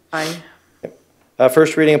ahead. Aye.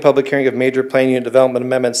 First reading and public hearing of major plan unit development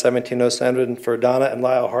amendment 1707 for Donna and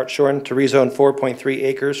Lyle Hartshorn to rezone 4.3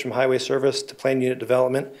 acres from highway service to plan unit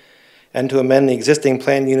development and to amend the existing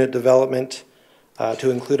plan unit development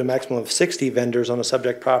to include a maximum of 60 vendors on a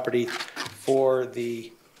subject property for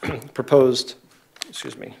the proposed,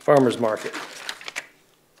 farmer's market.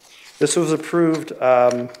 This was approved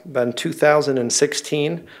in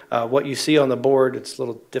 2016. What you see on the board, it's a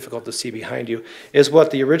little difficult to see behind you, is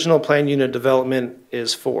what the original plan unit development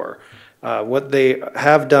is for. What they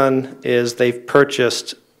have done is they've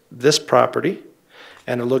purchased this property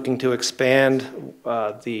and are looking to expand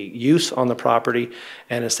the use on the property.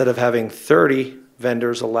 And instead of having 30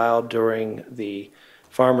 vendors allowed during the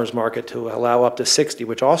farmer's market, to allow up to 60,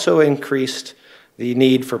 which also increased the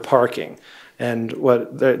need for parking. And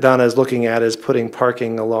what Donna is looking at is putting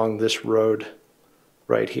parking along this road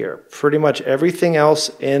right here. Pretty much everything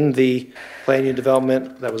else in the plan unit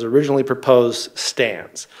development that was originally proposed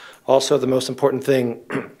stands. Also, the most important thing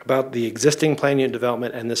about the existing plan unit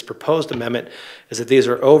development and this proposed amendment is that these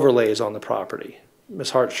are overlays on the property.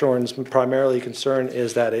 Ms. Hartshorn's primarily concern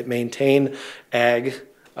is that it maintain ag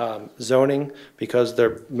zoning because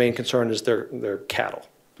their main concern is their cattle.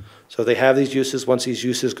 So they have these uses. Once these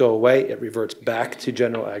uses go away, it reverts back to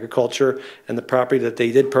general agriculture, and the property that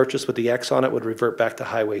they did purchase with the X on it would revert back to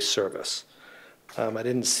highway service. I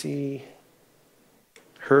didn't see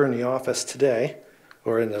her in the office today,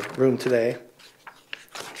 or in the room today.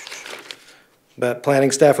 But planning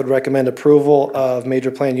staff would recommend approval of major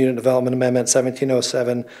plan unit development amendment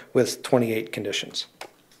 1707 with 28 conditions.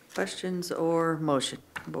 Questions or motion?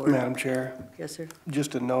 Board. Madam Chair, Yes, sir.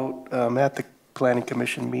 just a note, at the Planning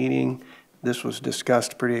Commission meeting, this was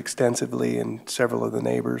discussed pretty extensively, and several of the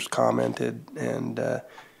neighbors commented and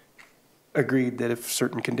agreed that if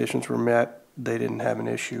certain conditions were met, they didn't have an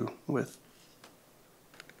issue with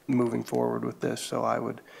moving forward with this. So I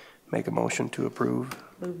would Make a motion to approve.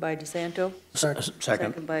 Moved by DeSanto. Second.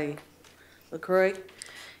 Second by LaCroy.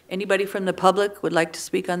 Anybody from the public would like to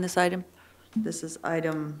speak on this item? This is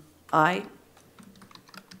item I.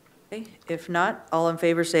 Okay, if not, all in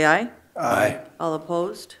favor say aye. Aye. All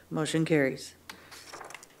opposed, motion carries.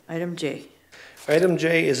 Item J. Item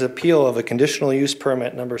J is appeal of a conditional use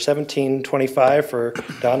permit number 1725 for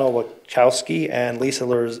Donald Wachowski and Lisa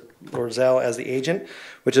Lorzell as the agent,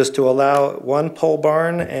 which is to allow 1 pole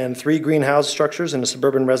barn and 3 greenhouse structures in a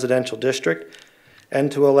suburban residential district,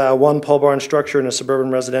 and to allow 1 pole barn structure in a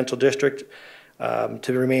suburban residential district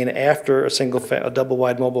to remain after a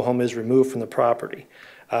double-wide mobile home is removed from the property.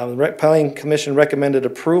 The Planning Commission recommended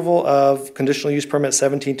approval of conditional use permit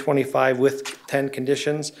 1725 with 10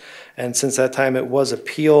 conditions, and since that time it was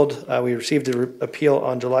appealed, we received an appeal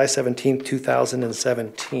on July 17,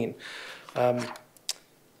 2017.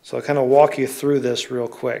 So I'll kind of walk you through this real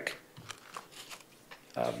quick.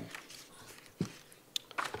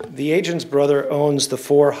 The agent's brother owns the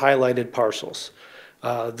 4 highlighted parcels.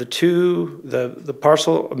 The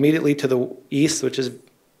parcel immediately to the east, which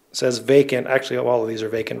says vacant, actually all of these are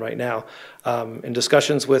vacant right now. In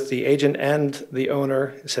discussions with the agent and the owner,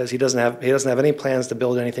 it says he doesn't have any plans to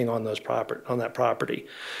build anything on that property.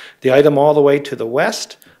 The item all the way to the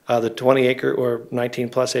west, the 20 acre or 19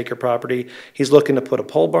 plus acre property, he's looking to put a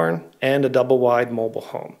pole barn and a double wide mobile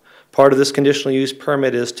home. Part of this conditional use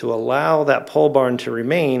permit is to allow that pole barn to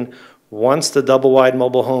remain once the double wide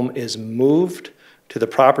mobile home is moved to the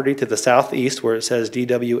property to the southeast where it says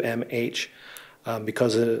DWMH.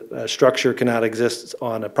 Because a structure cannot exist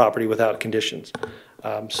on a property without conditions.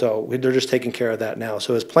 So they're just taking care of that now.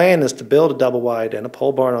 So his plan is to build a double wide and a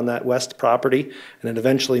pole barn on that west property and then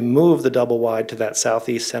eventually move the double wide to that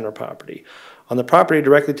southeast center property. On the property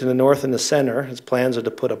directly to the north in the center, his plans are to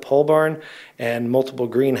put a pole barn and multiple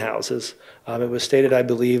greenhouses. It was stated, I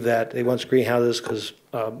believe, that he wants greenhouses because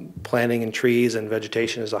planting and trees and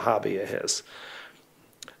vegetation is a hobby of his.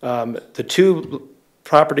 The 2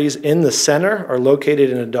 properties in the center are located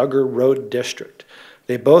in a Duggar Road district.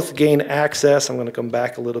 They both gain access. I'm going to come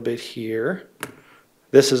back a little bit here.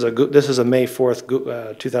 This is a May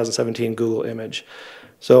 4th, 2017 Google image.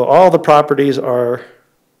 So all the properties are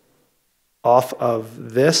off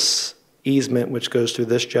of this easement, which goes through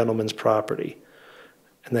this gentleman's property,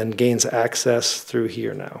 and then gains access through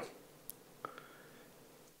here now.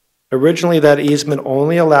 Originally, that easement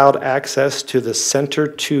only allowed access to the center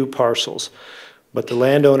 2 parcels. But the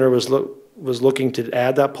landowner was looking to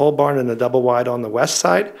add that pole barn and a double wide on the west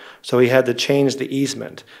side, so he had to change the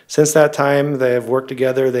easement. Since that time, they have worked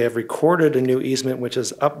together. They have recorded a new easement, which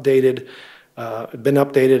has been updated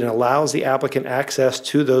and allows the applicant access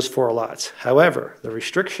to those 4 lots. However, the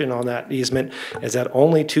restriction on that easement is that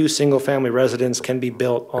only 2 single-family residences can be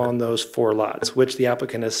built on those 4 lots, which the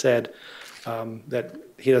applicant has said that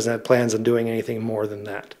he doesn't have plans on doing anything more than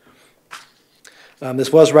that.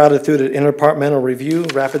 This was routed through the interdepartmental review.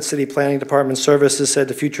 Rapid City Planning Department Services said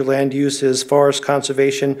the future land use is forest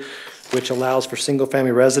conservation, which allows for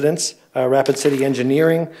single-family residence. Rapid City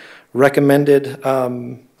Engineering recommended,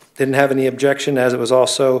 didn't have any objection, as it was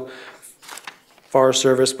also Forest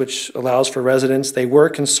Service, which allows for residence. They were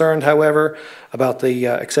concerned, however, about the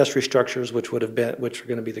accessory structures, which are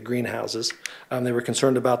going to be the greenhouses. They were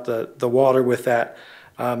concerned about the water with that.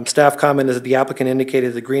 Staff commented that the applicant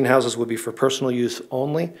indicated the greenhouses would be for personal use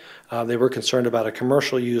only. They were concerned about a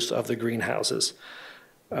commercial use of the greenhouses.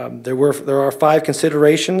 There are 5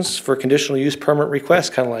 considerations for conditional use permit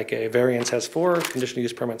requests, kind of like a variance has 4, conditional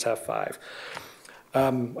use permits have 5.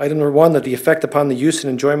 Item number 1, that the effect upon the use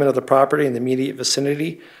and enjoyment of the property in the immediate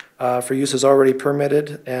vicinity for use is already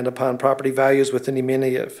permitted, and upon property values within the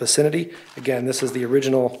immediate vicinity. Again, this is the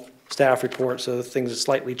original staff report, so things have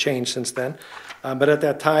slightly changed since then. But at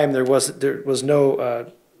that time, there was no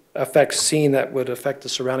effects seen that would affect the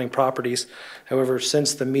surrounding properties. However,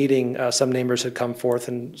 since the meeting, some neighbors had come forth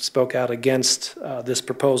and spoke out against this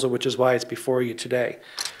proposal, which is why it's before you today.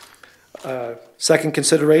 Second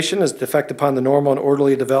consideration is the effect upon the normal and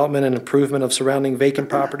orderly development and improvement of surrounding vacant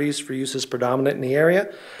properties for uses predominant in the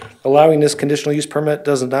area. Allowing this conditional use permit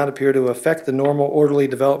does not appear to affect the normal orderly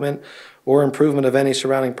development or improvement of any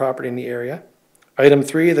surrounding property in the area. Item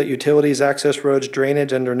 3, that utilities, access roads,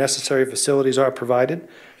 drainage, and/or necessary facilities are provided.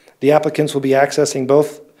 The applicants will be accessing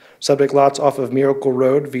both subject lots off of Miracle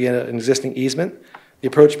Road via an existing easement. The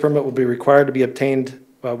approach permit will be required to be obtained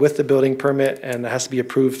with the building permit, and it has to be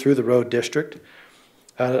approved through the road district.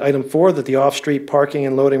 Item 4, that the off-street parking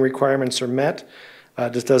and loading requirements are met.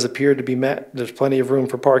 This does appear to be met. There's plenty of room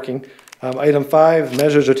for parking. Item 5,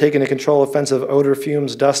 measures are taken to control offensive odor,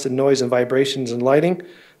 fumes, dust, and noise and vibrations and lighting.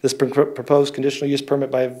 This proposed conditional use permit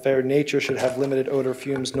by very nature should have limited odor,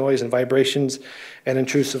 fumes, noise, and vibrations, and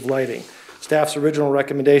intrusive lighting. Staff's original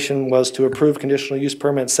recommendation was to approve conditional use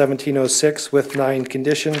permit 1706 with 9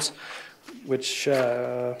 conditions, which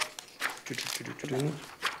was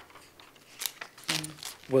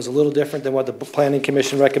a little different than what the Planning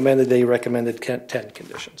Commission recommended. They recommended 10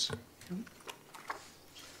 conditions.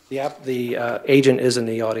 The agent is in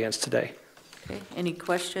the audience today. Okay, any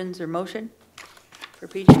questions or motion for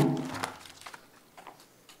PJ?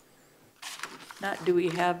 Not, do we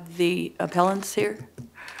have the appellants here?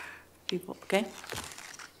 People, okay?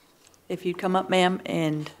 If you come up, ma'am,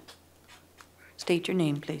 and state your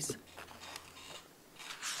name, please.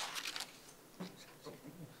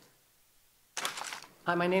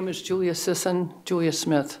 Hi, my name is Julia Sisson. Julia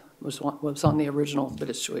Smith was on the original, but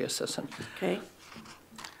it's Julia Sisson. Okay.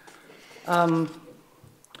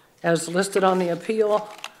 As listed on the appeal,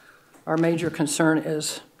 our major concern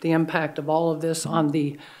is the impact of all of this on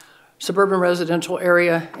the suburban residential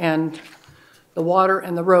area and the water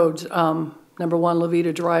and the roads. Number one,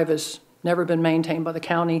 Levita Drive has never been maintained by the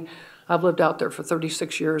county. I've lived out there for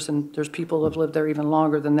 36 years, and there's people who have lived there even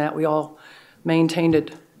longer than that. We all maintained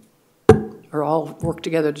it, or all worked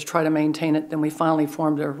together to try to maintain it. Then we finally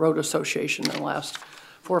formed a road association in the last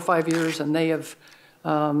 4 or 5 years, and they have,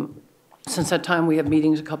 since that time, we have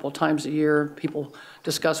meetings a couple of times a year. People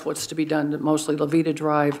discuss what's to be done, mostly Levita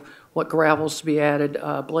Drive, what gravel's to be added,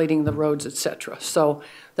 blading the roads, etc. So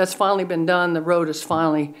that's finally been done. The road has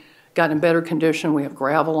finally gotten in better condition. We have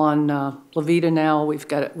gravel on Levita now. We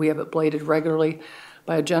have it bladed regularly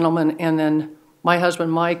by a gentleman, and then my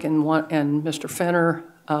husband Mike and Mr. Fenner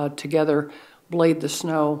together blade the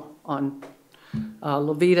snow on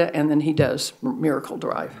Levita, and then he does Miracle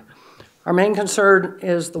Drive. Our main concern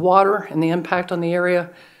is the water and the impact on the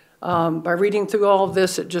area. By reading through all of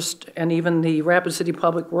this, and even the Rapid City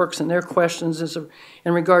Public Works and their questions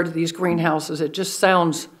in regard to these greenhouses, it just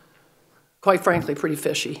sounds, quite frankly, pretty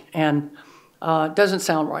fishy, and doesn't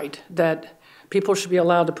sound right that people should be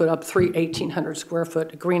allowed to put up 3 1,800 square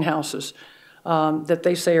foot greenhouses that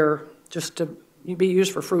they say are just to be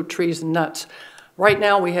used for fruit trees and nuts. Right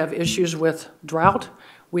now we have issues with drought.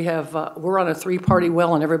 We're on a 3-party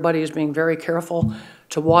well, and everybody is being very careful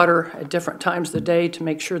to water at different times of the day to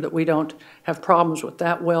make sure that we don't have problems with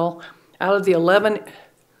that well. Out of the 11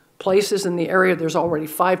 places in the area, there's already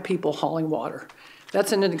 5 people hauling water.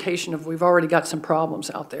 That's an indication of we've already got some problems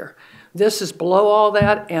out there. This is below all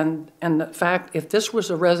that, and the fact, if this was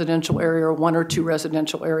a residential area or 1 or 2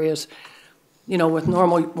 residential areas, you know, with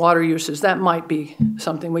normal water uses, that might be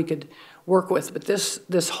something we could work with. But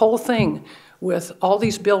this whole thing with all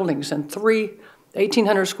these buildings and 3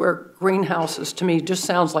 1,800 square greenhouses, to me, just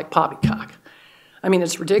sounds like poppycock. I mean,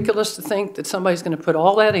 it's ridiculous to think that somebody's going to put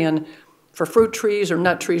all that in for fruit trees or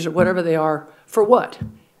nut trees or whatever they are. For what?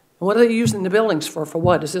 And what are they using the buildings for? For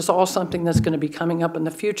what? Is this all something that's going to be coming up in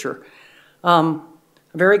the future? I'm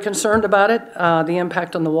very concerned about it. The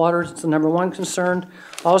impact on the water is the #1 concern.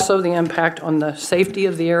 Also, the impact on the safety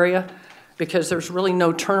of the area, because there's really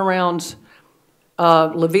no turnarounds.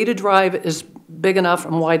 Levita Drive is big enough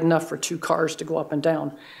and wide enough for 2 cars to go up and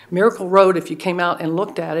down. Miracle Road, if you came out and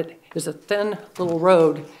looked at it, is a thin little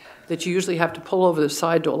road that you usually have to pull over the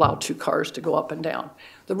side to allow 2 cars to go up and down.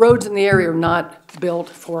 The roads in the area are not built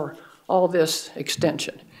for all this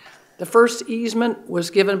extension. The first easement was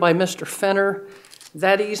given by Mr. Fenner.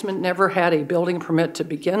 That easement never had a building permit to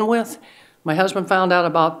begin with. My husband found out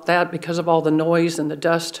about that because of all the noise and the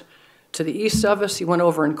dust to the east of us. He went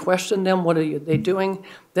over and questioned them, what are they doing?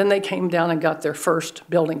 Then they came down and got their first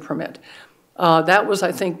building permit. That was,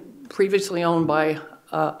 I think, previously owned by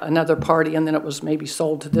another party, and then it was maybe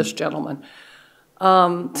sold to this gentleman.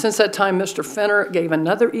 Since that time, Mr. Fenner gave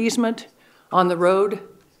another easement on the road,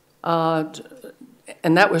 and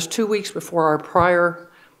that was 2 weeks before our prior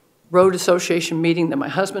road association meeting that my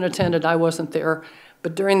husband attended. I wasn't there,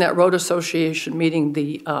 but during that road association meeting,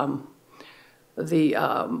 the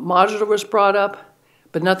modular was brought up,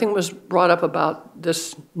 but nothing was brought up about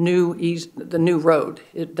this the new road.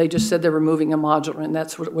 They just said they were moving a modular, and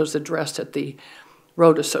that's what was addressed at the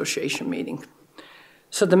road association meeting.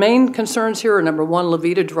 So the main concerns here are, #1,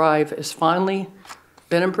 Levita Drive has finally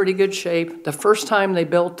been in pretty good shape. The first time they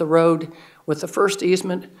built the road with the first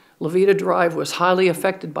easement, Levita Drive was highly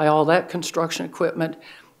affected by all that construction equipment.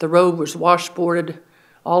 The road was washboarded.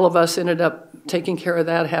 All of us ended up taking care of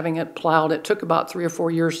that, having it plowed. It took about 3 or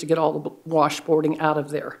 4 years to get all the washboarding out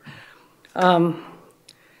of there.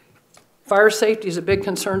 Fire safety is a big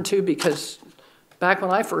concern too, because back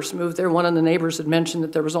when I first moved there, one of the neighbors had mentioned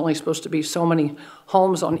that there was only supposed to be so many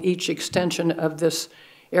homes on each extension of this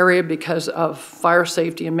area because of fire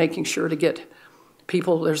safety and making sure to get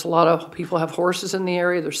people, there's a lot of people have horses in the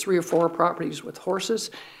area. There's 3 or 4 properties with horses.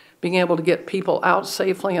 Being able to get people out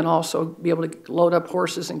safely and also be able to load up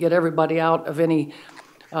horses and get everybody out of any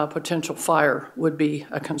potential fire would be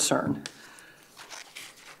a concern.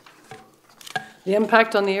 The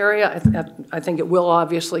impact on the area, I think it will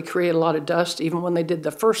obviously create a lot of dust. Even when they did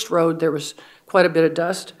the first road, there was quite a bit of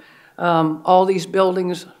dust. All these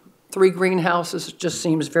buildings, 3 greenhouses, it just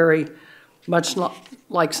seems very much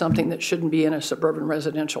like something that shouldn't be in a suburban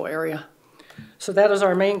residential area. So that is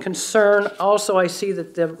our main concern. Also, I see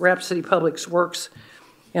that the Rapid City Public Works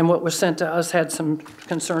and what was sent to us had some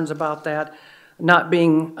concerns about that not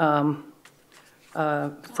being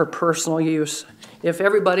for personal use. If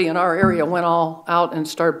everybody in our area went all out and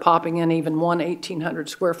started popping in even one 1,800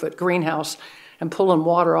 square foot greenhouse and pulling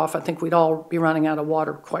water off, I think we'd all be running out of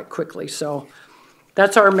water quite quickly. So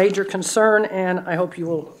that's our major concern, and I hope you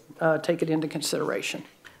will take it into consideration.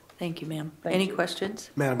 Thank you, ma'am. Any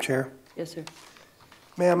questions? Madam Chair? Yes, sir.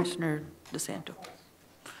 Ma'am, Commissioner DeSanto.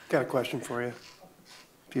 got a question for you,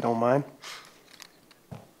 if you don't mind.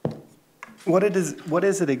 What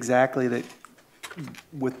is it exactly that,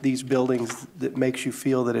 with these buildings, that makes you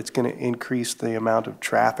feel that it's going to increase the amount of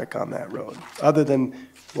traffic on that road? Other than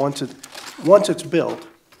once it's built,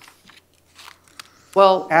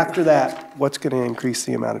 well, after that, what's going to increase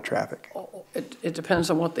the amount of traffic? It depends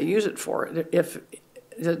on what they use it for. If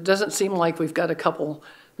it doesn't seem like we've got a couple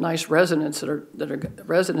nice residences that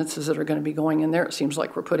are going to be going in there. It seems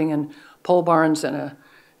like we're putting in pole barns and a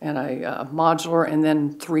modular and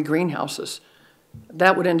then 3 greenhouses.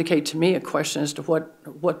 That would indicate to me a question as to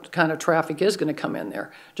what kind of traffic is going to come in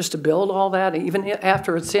there. Just to build all that, even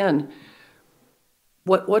after it's in,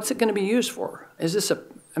 what's it going to be used for? Is this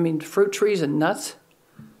fruit trees and nuts?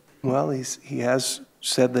 Well, he has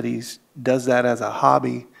said that he does that as a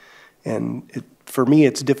hobby, and for me,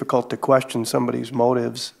 it's difficult to question somebody's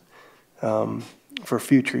motives for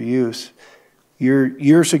future use.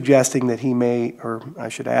 You're suggesting that he may, or I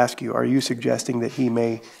should ask you, are you suggesting that he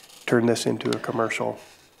may turn this into a commercial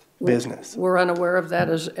business? We're unaware of that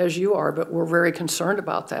as you are, but we're very concerned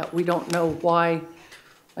about that. We don't know why.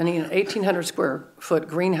 I mean, an 1,800 square foot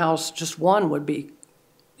greenhouse, just one would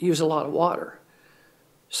use a lot of water.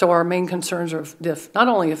 So our main concerns are not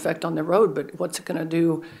only effect on the road, but what's it going to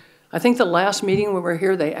do? I think the last meeting when we were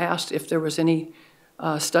here, they asked if there was any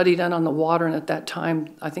study done on the water, and at that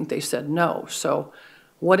time, I think they said no. So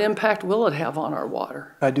what impact will it have on our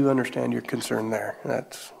water? I do understand your concern there.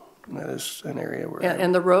 That is an area where...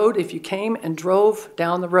 And the road, if you came and drove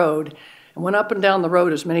down the road and went up and down the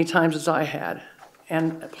road as many times as I had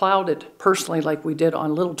and plowed it personally like we did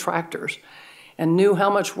on little tractors and knew how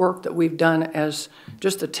much work that we've done as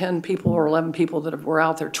just the 10 people or 11 people that were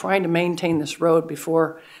out there trying to maintain this road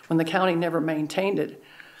before, when the county never maintained it.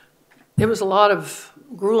 It was a lot of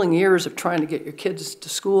grueling years of trying to get your kids to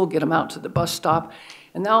school, get them out to the bus stop,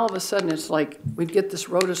 and now all of a sudden it's like we'd get this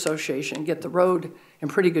road association, get the road in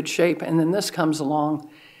pretty good shape, and then this comes along,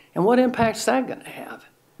 and what impact's that going to have?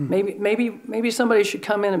 Maybe somebody should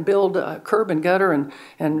come in and build a curb and gutter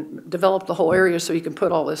and develop the whole area so you can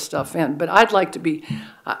put all this stuff in. But I'd like to be,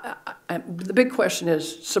 the big question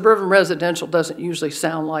is, suburban residential doesn't usually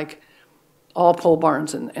sound like all pole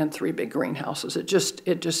barns and 3 big greenhouses. It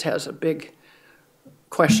just has a big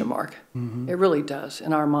question mark. Mm-hmm. It really does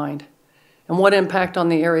in our mind. And what impact on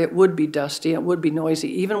the area? It would be dusty, it would be noisy.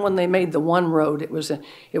 Even when they made the one road, it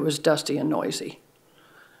was dusty and noisy.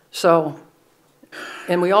 So,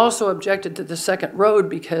 and we also objected to the second road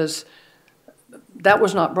because that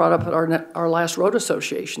was not brought up at our last road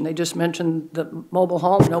association. They just mentioned the mobile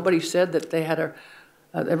home. Nobody said that they had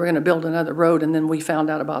they were going to build another road, and then we found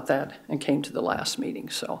out about that and came to the last meeting.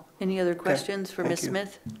 So, any other questions for Ms. you.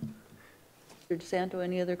 Smith? Mr. DeSanto,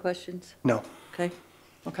 any other questions? No. Okay.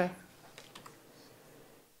 Okay.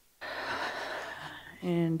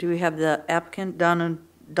 And do we have the applicant,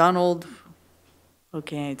 Donald,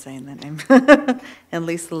 okay, I ain't saying that name, and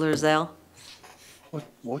Lisa Lorzell?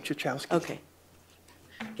 Wojciechowski. Okay.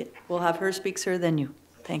 We'll have her speak, sir, then you.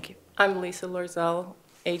 Thank you. I'm Lisa Lorzell,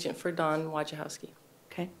 agent for Don Wojciechowski.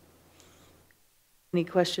 Okay. Any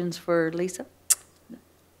questions for Lisa?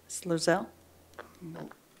 Ms. Lorzell?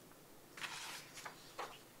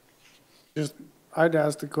 I'd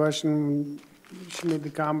ask the question, she made the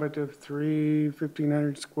comment of 3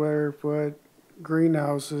 1,500 square foot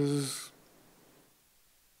greenhouses.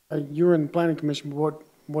 You were in the planning commission, but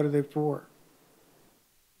what are they for?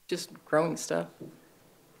 Just growing stuff.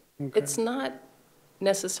 Okay. It's not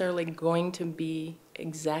necessarily going to be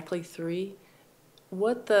exactly 3.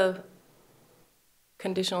 What the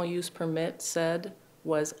conditional use permit said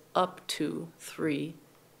was up to 3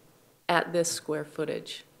 at this square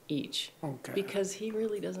footage each. Okay. Because he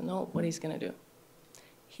really doesn't know what he's gonna do.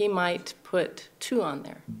 He might put 2 on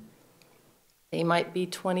there. They might be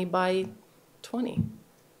 20 by 20.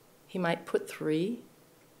 He might put 3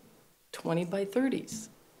 20 by 30s.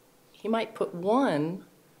 He might put 1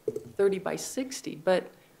 30 by 60,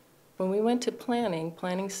 but when we went to planning,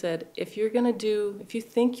 planning said, if you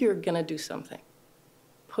think you're gonna do something,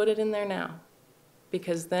 put it in there now,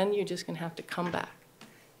 because then you're just gonna have to come back.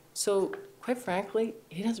 So quite frankly,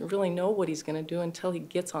 he doesn't really know what he's gonna do until he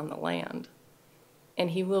gets on the land. And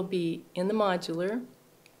he will be in the modular,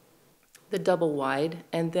 the double wide,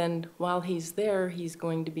 and then while he's there, he's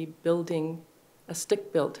going to be building a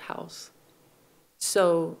stick-built house.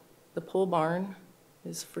 So the pole barn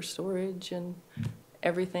is for storage and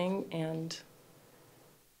everything, and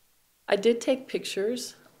I did take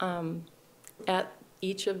pictures at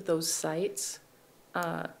each of those sites.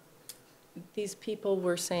 These people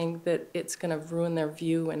were saying that it's going to ruin their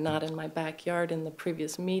view and not in my backyard in the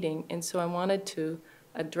previous meeting, and so I wanted to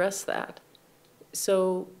address that.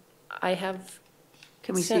 So I have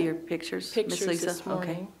Can we see your pictures, Ms. pictures Lisa? this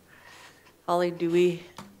morning. Okay. Holly, do we,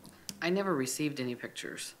 I never received any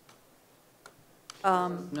pictures.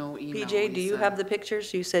 No email. PJ, do you have the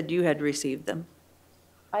pictures? You said you had received them.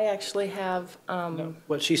 I actually have,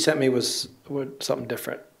 What she sent me was something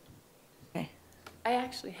different. I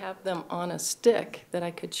actually have them on a stick that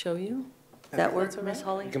I could show you. That work, Ms.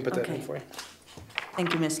 Holly? You can put that in Okay. for you.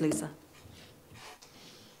 Thank you, Ms. Lisa.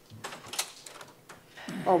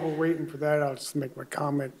 While we're waiting for that, I'll just make my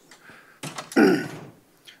comment.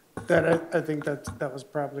 That I think that was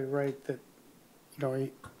probably right, that,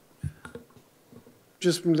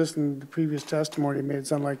 just from listening to the previous testimony, it made it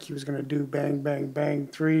sound like he was gonna do bang, bang, bang,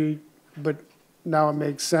 3, but now it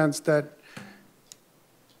makes sense that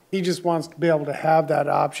he just wants to be able to have that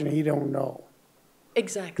option, he don't know.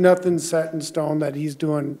 Exactly. Nothing's set in stone that he's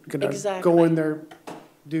gonna go Exactly. in there,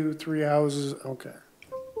 do 3 houses, okay.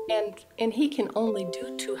 And he can only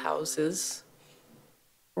do 2 houses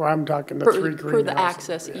Or I'm talking the per 3 per the greenhouses.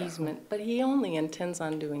 access easement, but he only intends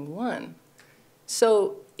on doing 1.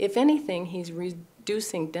 So if anything, he's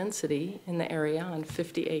reducing density in the area on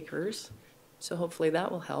 50 acres, so hopefully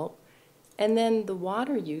that will help. And then the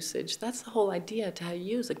water usage, that's the whole idea to how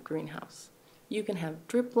you use a greenhouse. You can have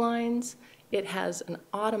drip lines, it has an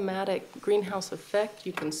automatic greenhouse effect,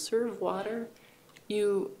 you can serve water,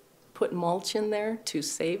 you put mulch in there to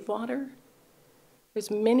save water. There's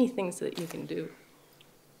many things that you can do.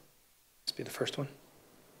 This be the first one?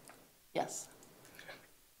 Yes.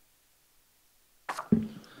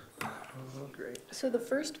 Oh, great. So the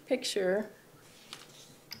first picture,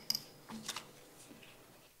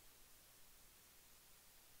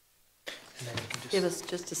 Give us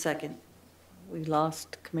just a second. We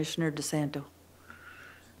lost Commissioner DeSanto.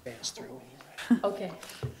 Advance through. okay.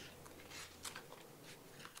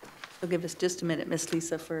 So give us just a minute, Miss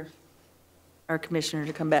Lisa, for our commissioner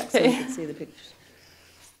to come back so we Okay. can see the pictures.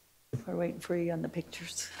 We're waiting for you on the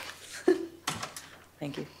pictures.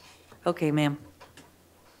 Thank you. Okay, ma'am.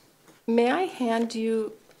 May I hand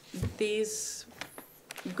you these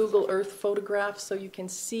Google Earth photographs so you can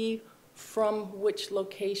see from which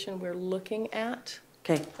location we're looking at?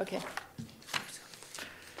 Okay. Okay.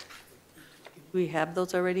 Do we have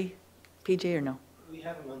those already, PJ, or no? We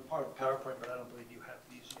have them on part of PowerPoint, but I don't believe you have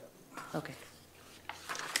these yet. Okay.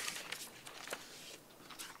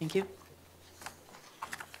 Thank you.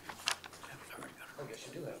 I guess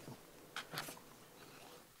you do have them.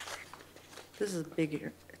 This is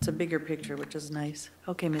bigger, it's a bigger picture, which is nice.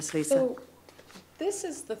 Okay, Miss Lisa. So this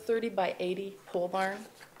is the 30 by 80 pole barn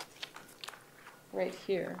right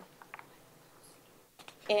here.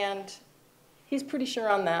 And he's pretty sure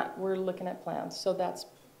on that. We're looking at plans, so that's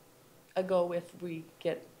a go if we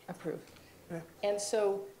get approved. Okay. And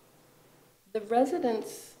so the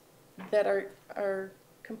residents that are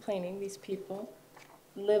complaining, these people,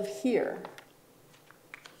 live here.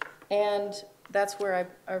 And that's where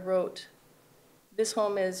I wrote, this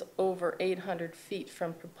home is over 800 feet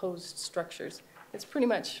from proposed structures. It's pretty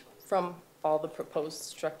much from all the proposed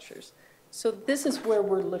structures. So this is where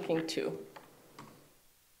we're looking to.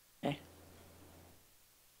 Okay.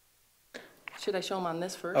 Should I show them on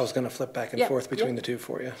this first? I was going to flip back and Yeah, forth between yeah. the two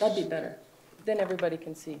for you. That'd be better. Then everybody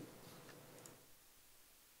can see.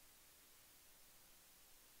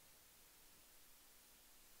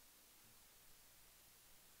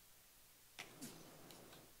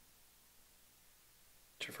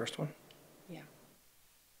 It's your first one? Yeah.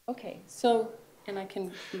 Okay, so, and I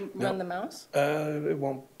can run the mouse? It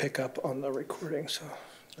won't pick up on the recording, so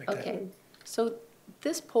like that. Okay, so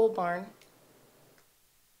this pole barn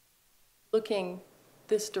looking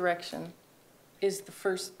this direction is the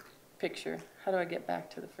first picture. How do I get back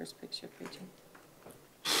to the first picture, PJ?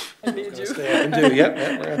 I need you. Stay up and do, yep,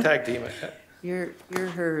 we're gonna tag team it. Yep. You're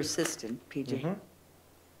her assistant, PJ.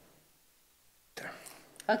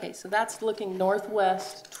 Okay, so that's looking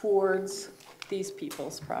northwest towards these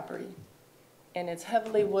people's property. And it's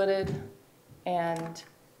heavily wooded, and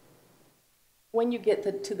when you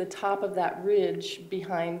get to the top of that ridge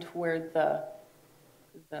behind where the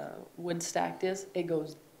wood stacked is, it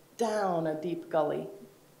goes down a deep gully,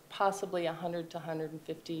 possibly 100 to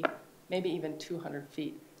 150, maybe even 200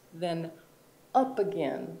 feet, then up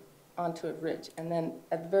again onto a ridge. And then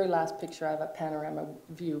at the very last picture, I have a panorama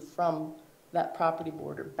view from that property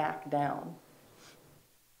border back down.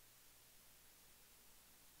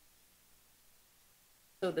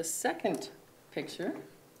 So the second picture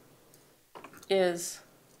is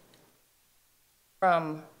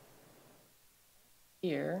from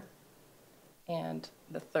here, and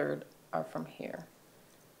the third are from here.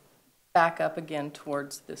 Back up again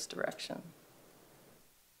towards this direction.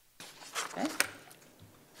 Okay?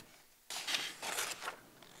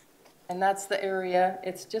 And that's the area.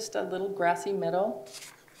 It's just a little grassy meadow.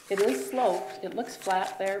 It is sloped. It looks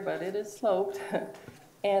flat there, but it is sloped.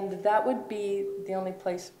 And that would be the only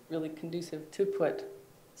place really conducive to put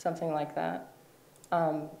something like that.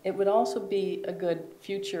 It would also be a good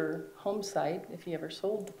future home site if you ever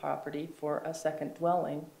sold the property for a second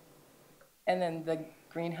dwelling. And then the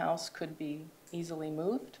greenhouse could be easily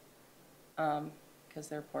moved because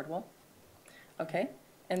they're portable. Okay,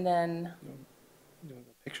 and then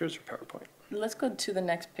Pictures or PowerPoint? let's go to the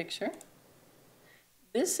next picture.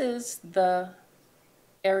 This is the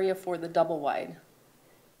area for the double wide.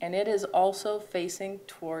 And it is also facing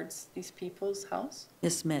towards these people's house.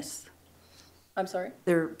 Miss Smith. I'm sorry?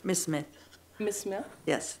 They're Miss Smith. Miss Smith?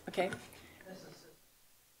 Yes. Okay.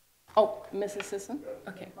 Oh, Mrs. Sisson?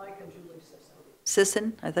 Okay.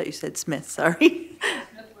 Sisson? I thought you said Smith, sorry.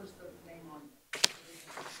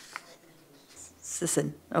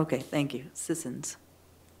 Sisson. Okay, thank you. Sissons.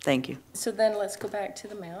 Thank you. So then let's go back to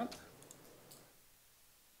the map.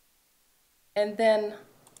 And then,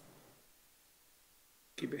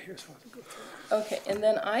 Keep it here so I can go through. okay, and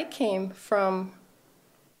then I came from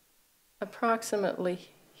approximately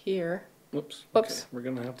here. Whoops. Whoops. Okay, we're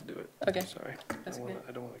gonna have to do it. Okay. Sorry. That's I okay.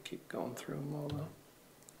 don't wanna keep going through them all though.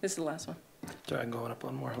 This is the last one. Sorry, I'm going up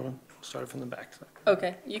one more. Hold on. Start from the back.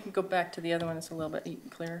 Okay, you can go back to the other one, it's a little bit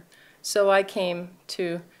clearer. So I came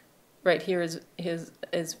to, right here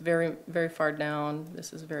is very, very far down,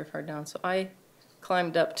 this is very far down. So I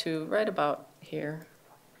climbed up to right about here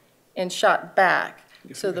and shot back.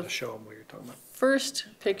 So the show them what you're talking about. first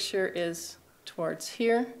picture is towards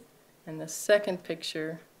here, and the second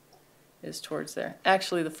picture is towards there.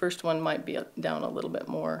 Actually, the first one might be down a little bit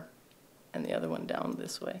more, and the other one down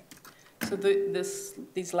this way. So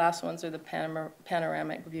these last ones are the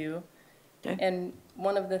panoramic view. Okay. And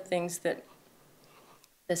one of the things that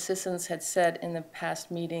the Sissons had said in the past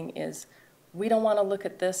meeting is, we don't want to look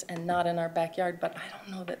at this and not in our backyard, but I don't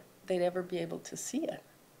know that they'd ever be able to see it.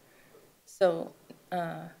 So,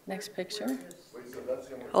 next picture.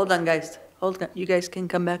 Hold on, guys. Hold on. You guys can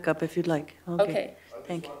come back up if you'd like. Okay.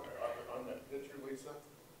 Thank you. On that picture, Lisa,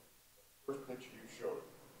 first picture you showed.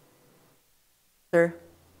 Sir?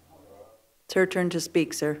 It's her turn to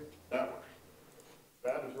speak, sir. That one.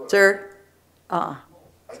 That is what. Sir? I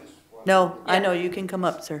just want. No, I know. You can come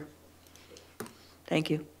up, sir. Thank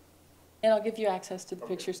you. And I'll give you access to the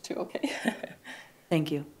pictures too, okay?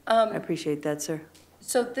 Thank you. I appreciate that, sir.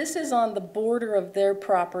 So this is on the border of their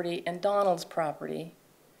property and Donald's property,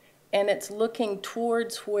 and it's looking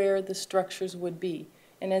towards where the structures would be.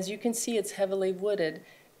 And as you can see, it's heavily wooded.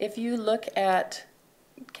 If you look at,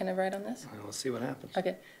 can I write on this? Well, let's see what happens.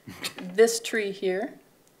 Okay. This tree here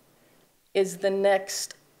is the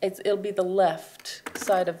next, it'll be the left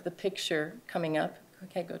side of the picture coming up.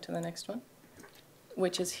 Okay, go to the next one,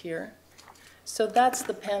 which is here. So that's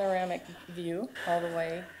the panoramic view all the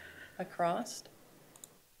way across.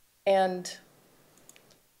 And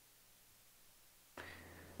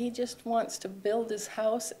he just wants to build his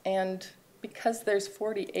house, and because there's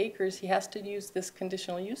 40 acres, he has to use this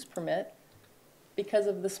conditional use permit. Because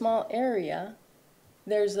of the small area,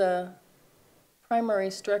 there's a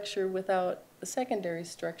primary structure without the secondary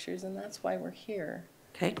structures, and that's why we're here.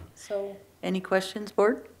 Okay. So, Any questions,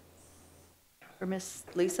 board? For Miss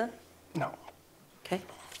Lisa? No. Okay.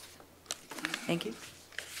 Thank you.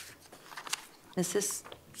 Mrs.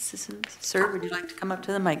 Sissons, sir, would you like to come up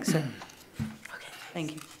to the mic, sir? Okay,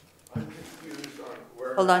 thank you. I'm confused on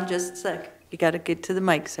where. Hold on just a sec. You got to get to the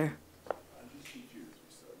mic, sir. I'm just confused.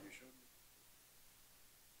 So you showed me.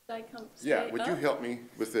 did I come, Yeah, would you help me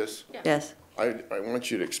with this? Yes. I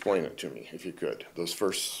want you to explain it to me, if you could, those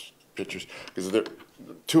first pictures, because there,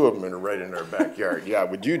 two of them are right in our backyard. Yeah,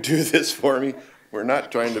 would you do this for me? We're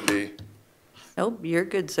not trying to be, Nope, you're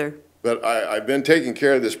good, sir. but I've been taking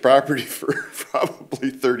care of this property for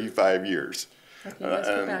probably 35 years. Okay, let's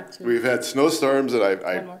go back And to. we've had snowstorms and One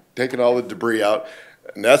I've more. taken all the debris out,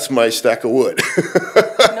 and that's my stack of wood.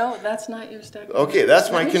 No, that's not your stack. Okay, that's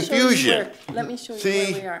my Let me show you confusion. let me show you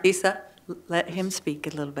See? where we are. Lisa, let him speak a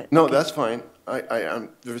little bit. No, that's fine.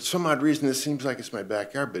 For some odd reason, this seems like it's my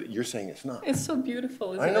backyard, but you're saying it's not. It's so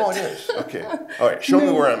beautiful, isn't it? I know it is. Okay. All right, show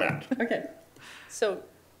me where I'm at. Okay, so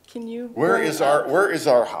can you? Where go is up? where is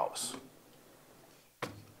our house?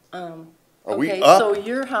 Are we Okay, up? so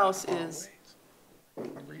your house is,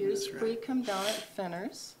 here's where you come down at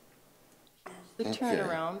Fenner's, the Okay.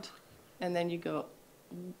 turnaround, and then you go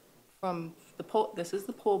from the pole, this is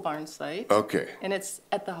the pole barn site. Okay. And it's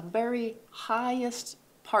at the very highest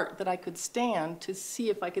part that I could stand to see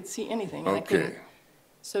if I could see anything. and I couldn't. Okay.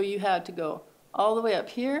 So you had to go all the way up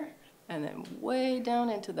here and then way down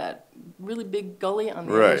into that really big gully on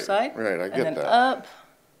the other Right, side. right, I get And then that. up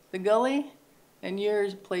the gully, and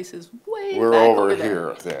your place is way We're back over there.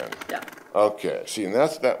 here then. Yeah. Okay, see, and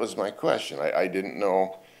that was my question. I didn't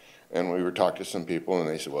know, and we were talking to some people, and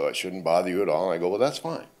they said, well, it shouldn't bother you at all. And I go, well, that's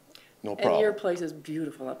fine, no And problem. your place is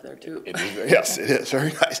beautiful up there too. It is, yes, it is,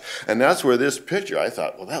 very nice. And that's where this picture, I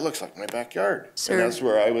thought, well, that looks like my backyard. Sir. And that's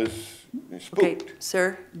where I was Okay, spooked.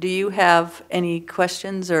 sir, do you have any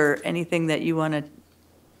questions or anything that you want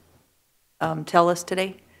to tell us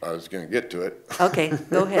today? I was gonna get to it. Okay,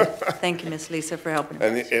 go ahead. Thank you, Miss Lisa, for helping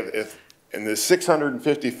And us. if, in this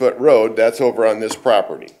 650-foot road, that's over on this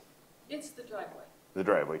property, It's the driveway. the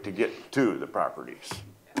driveway, to get to the properties.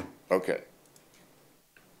 Okay.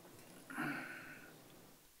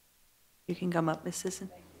 You can come up, Miss Sisson.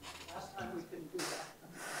 Last time we couldn't do that.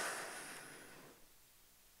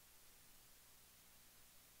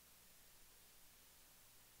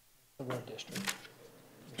 The road district.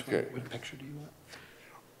 Okay. What picture do you want?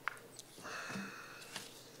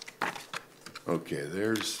 Okay,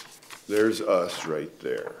 there's us right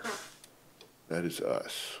there. That is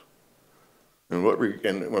us. And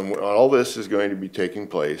when all this is going to be taking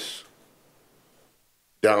place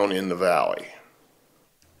down in the valley.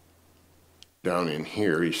 Down in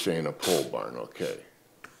here, he's saying a pole barn, okay.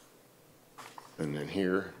 And then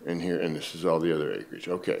here, and here, and this is all the other acreage,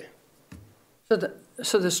 okay.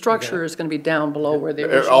 So the structure is going to be down below where the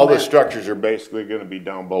original. All the land- structures are basically gonna be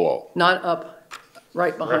down below. Not up,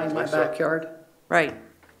 right behind my Right, sir. backyard. Right.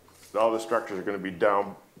 All the structures are gonna be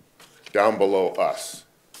down below us.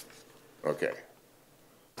 Okay,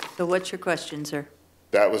 So what's your question, sir?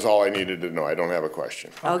 that was all I needed to know. I don't have a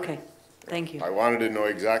question. Okay, thank you. I wanted to know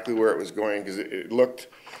exactly where it was going, because it looked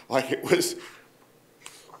like it was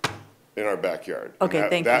in our backyard. And Okay,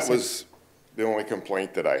 thank you, That sir. was the only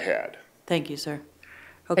complaint that I had. Thank you, sir.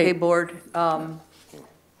 Okay, board,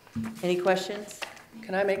 any questions?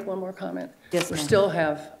 Can I make one more comment? Yes, We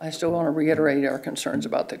ma'am. I still want to reiterate our concerns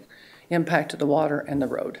about the impact of the water and the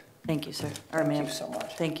road. Thank you, sir. Or ma'am. Thank you so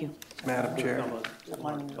much. Thank you. Madam Chair.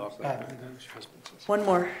 One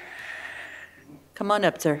more. Come on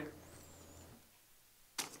up, sir.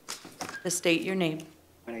 Just state your name.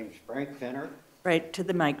 My name's Frank Fenner, Right to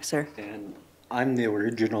the mic, sir. and I'm the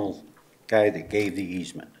original guy that gave the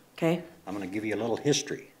easement. Okay? I'm gonna give you a little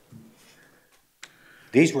history.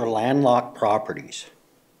 These were landlocked properties.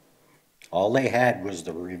 All they had was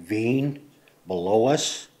the ravine below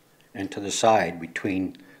us and to the side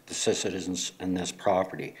between the citizens and this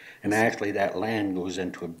property. And actually, that land goes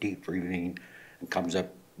into a deep ravine and comes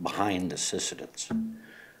up behind the citizens.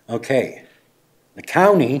 Okay, the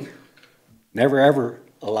county never ever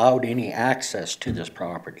allowed any access to this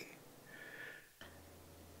property.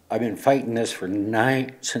 I've been fighting this for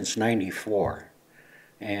since '94.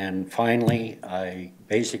 And finally, I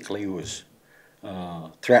basically was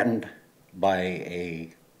threatened by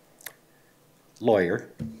a lawyer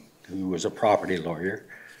who was a property lawyer.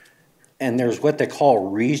 And there's what they call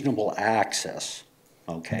reasonable access,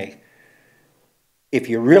 okay? If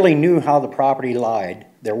you really knew how the property lied,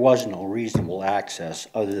 there was no reasonable access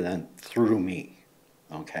other than through me,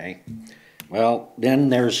 okay? Well, then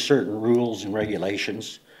there's certain rules and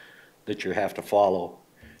regulations that you have to follow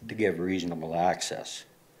to give reasonable access.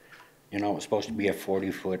 You know, it was supposed to be a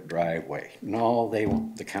 40-foot driveway. No,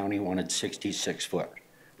 the county wanted 66-foot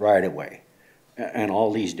right-of-way and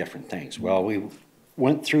all these different things. Well, we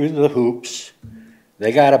went through the hoops.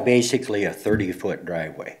 They got basically a 30-foot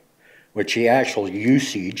driveway, which the actual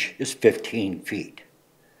usage is 15 feet.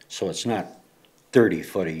 So it's not 30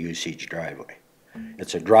 foot of usage driveway.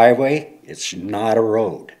 It's a driveway, it's not a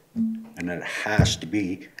road. And it has to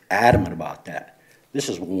be adamant about that. This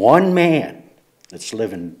is one man that's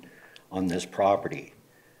living on this property.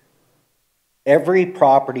 Every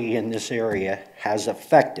property in this area has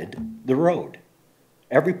affected the road.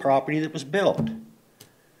 Every property that was built.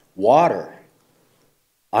 Water.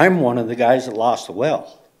 I'm one of the guys that lost the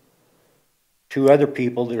well. 2 other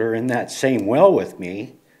people that are in that same well with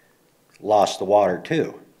me lost the water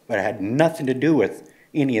too. But it had nothing to do with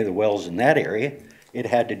any of the wells in that area. It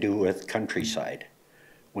had to do with Countryside.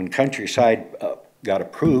 When Countryside got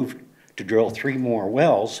approved to drill 3 more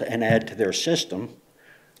wells and add to their system,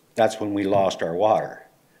 that's when we lost our water.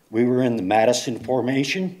 We were in the Madison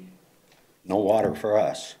Formation, no water for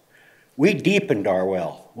us. We deepened our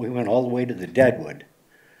well. We went all the way to the Deadwood.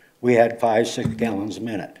 We had 5-6 gallons a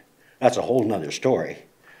minute. That's a whole nother story.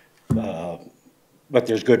 But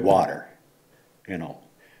there's good water, you know,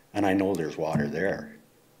 and I know there's water there.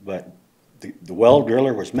 But the well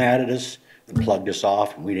driller was mad at us and plugged us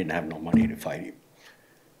off, and we didn't have no money to fight him.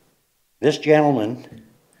 This gentleman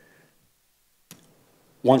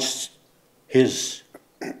wants his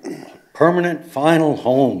permanent final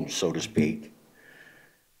home, so to speak.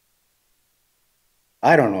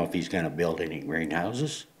 I don't know if he's going to build any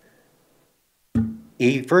greenhouses.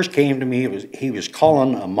 He first came to me, he was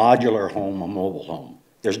calling a modular home a mobile home.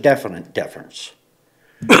 There's definite difference.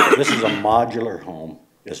 This is a modular home,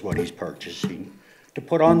 is what he's purchasing, to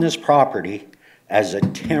put on this property as a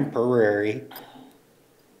temporary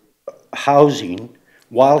housing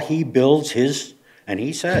while he builds his, and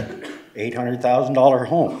he said, $800,000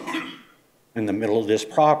 home in the middle of this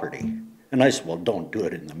property. And I said, well, don't do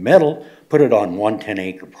it in the middle. Put it on one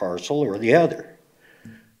 10-acre parcel or the other.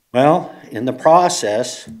 Well, in the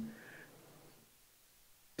process,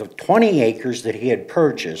 the 20 acres that he had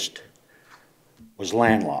purchased was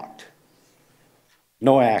landlocked.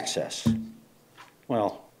 No access.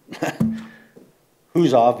 Well,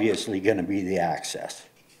 who's obviously going to be the access?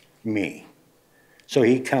 Me. So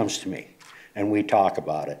he comes to me, and we talk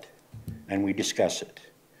about it, and we discuss it.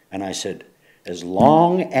 And I said, as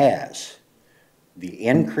long as the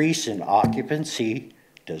increase in occupancy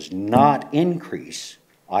does not increase,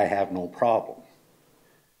 I have no problem.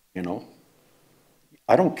 You know,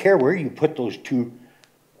 I don't care where you put those 2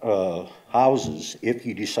 houses. If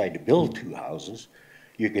you decide to build 2 houses,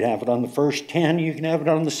 you can have it on the first 10, you can have it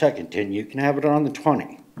on the second 10, you can have it on the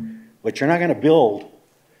 20. But you're not going to build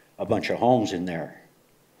a bunch of homes in there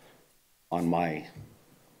on my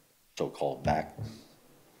so-called back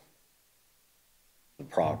the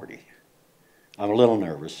property. I'm a little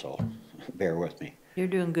nervous, so bear with me. You're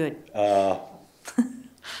doing good.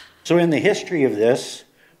 So in the history of this,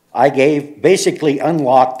 I basically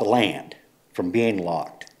unlocked the land from being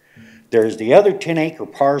locked. There's the other 10-acre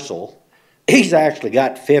parcel. He's actually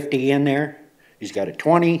got 50 in there. He's got a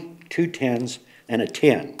 20, 2 10s, and a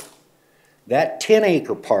 10. That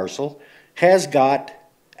 10-acre parcel has got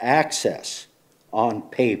access on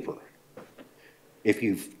paper. If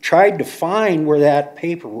you've tried to find where that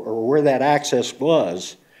paper or where that access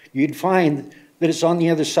was, you'd find that it's on the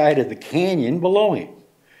other side of the canyon below him.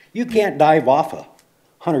 You can't dive off a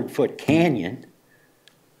 100-foot canyon.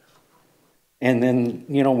 And then,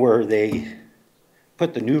 you know, where they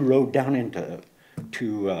put the new road down into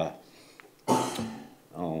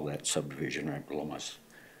that subdivision right below us.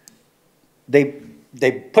 They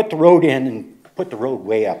put the road in and put the road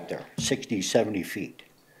way up there, 60, 70 feet.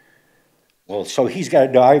 Well, so he's got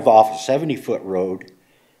to dive off a 70-foot road,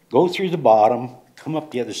 go through the bottom, come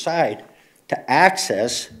up the other side to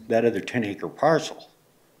access that other 10-acre parcel.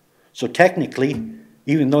 So technically,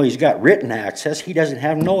 even though he's got written access, he doesn't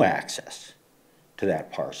have no access to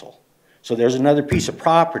that parcel. So there's another piece of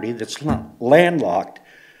property that's not landlocked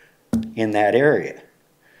in that area.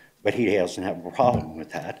 But he doesn't have a problem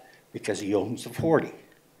with that because he owns the 40.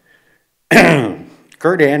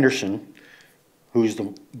 Kurt Anderson, who's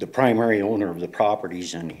the primary owner of the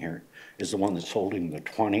properties in here, is the one that's holding the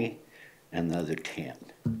 20 and the other 10.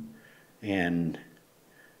 And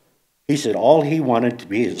he said all he wanted to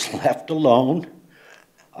be is left alone.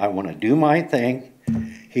 I want to do my thing.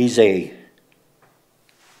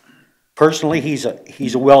 Personally, he's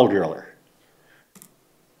a well driller.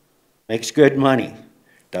 Makes good money.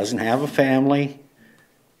 Doesn't have a family.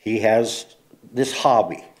 He has this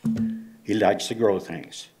hobby. He likes to grow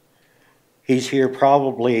things. He's here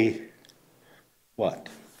probably, what,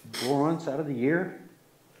 4 months out of the year?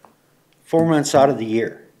 4 months out of the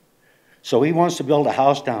year. So he wants to build a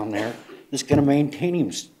house down there that's going to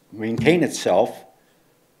maintain itself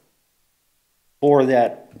for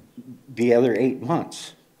the other 8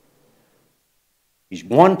 months. He's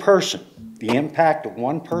one person. The impact of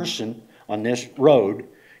one person on this road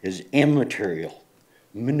is immaterial,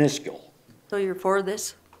 minuscule. So you're for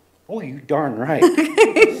this? Oh, you darn right.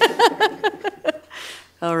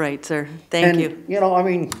 All right, sir. Thank you. And, you know, I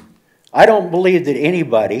mean, I don't believe that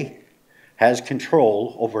anybody has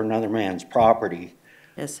control over another man's property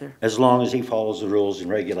Yes, sir. as long as he follows the rules and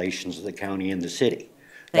regulations of the county and the city.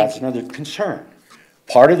 That's another concern.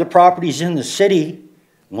 Part of the property's in the city,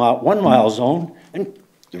 1 mile zone, and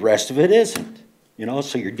the rest of it isn't. You know,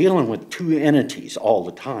 so you're dealing with two entities all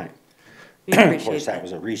the time. We Of appreciate course, that that.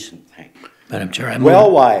 was a recent thing. Madam Chair, I move.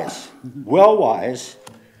 Well-wise,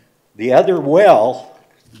 the other well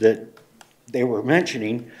that they were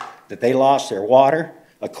mentioning, that they lost their water,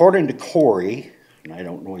 according to Corey, and I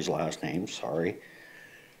don't know his last name, sorry,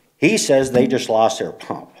 he says they just lost their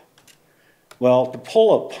pump. Well, to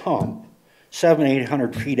pull a pump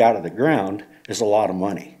 700-800 feet out of the ground is a lot of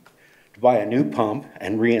money. To buy a new pump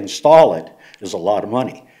and reinstall it is a lot of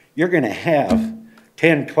money. You're gonna have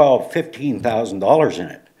 $10,000, $12,000, $15,000 in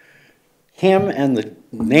it. Him and the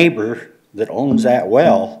neighbor that owns that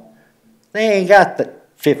well, they ain't got the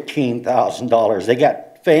 $15,000. They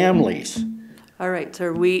got families. All right,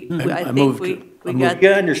 sir, I think moved we to- got. You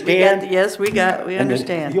understand? Yes, we And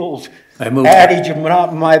understand. the old I move. adage of not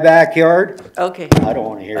in my backyard, Okay, I don't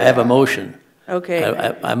wanna hear I have a that. motion.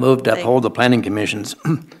 okay. I moved to uphold the planning commission's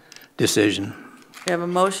decision. We have a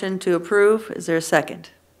motion to approve. Is there a second?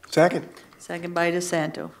 Second. Second by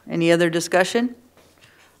DeSanto. Any other discussion?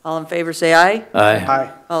 All in favor, say aye. Aye.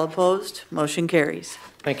 Aye. All opposed, motion carries.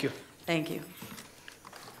 Thank you. Thank you.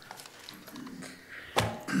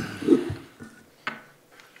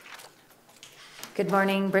 Good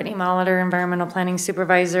morning, Brittany Molitor, Environmental Planning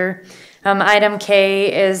Supervisor. Item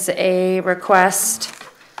K is a request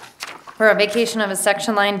for a vacation of a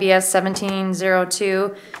section line BS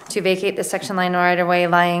 1702 to vacate the section line right-of-way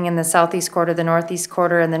lying in the southeast quarter, the northeast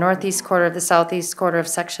quarter, and the northeast quarter of the southeast quarter of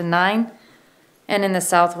Section 9, and in the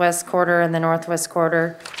southwest quarter and the northwest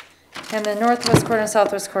quarter, and the northwest quarter and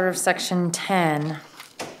southwest quarter of Section 10.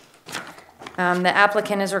 The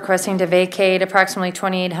applicant is requesting to vacate approximately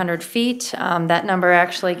 2,800 feet. That number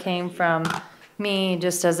actually came from me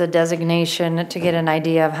just as a designation to get an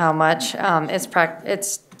idea of how much.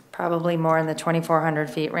 It's probably more in the 2,400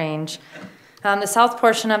 feet range. The south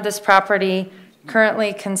portion of this property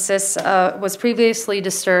currently was previously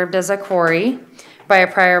disturbed as a quarry by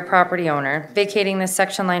a prior property owner. Vacating this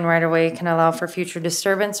section line right-of-way can allow for future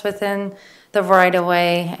disturbance within the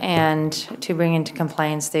right-of-way and to bring into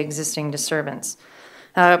compliance the existing disturbance.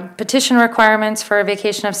 Petition requirements for a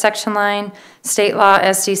vacation of section line. State law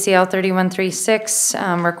SDCL 3136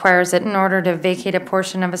 requires that in order to vacate a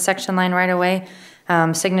portion of a section line right-of-way,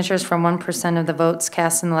 signatures from 1% of the votes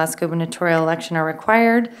cast in the last gubernatorial election are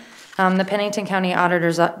required. The Pennington County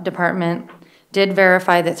Auditor's Department did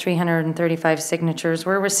verify that 335 signatures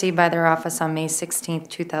were received by their office on May 16th,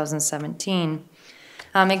 2017.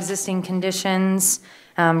 Existing conditions,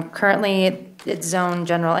 currently it's zoned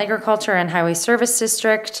general agriculture and highway service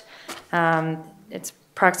district. It's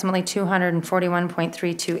approximately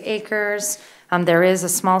 241.32 acres. There is a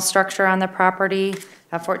small structure on the property,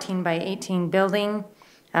 a 14 by 18 building.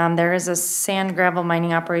 There is a sand gravel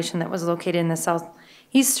mining operation that was located in the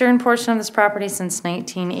southeastern portion of this property since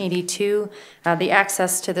 1982. The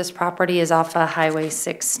access to this property is off of Highway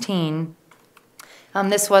 16.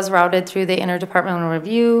 This was routed through the interdepartmental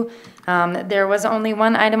review. There was only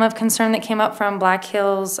one item of concern that came up from Black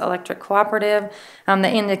Hills Electric Cooperative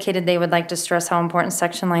that indicated they would like to stress how important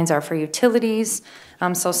section lines are for utilities.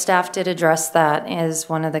 So staff did address that as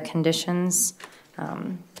one of the conditions.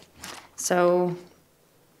 So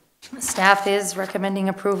staff is recommending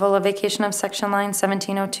approval of vacation of section line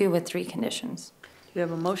 1702 with 3 conditions. Do you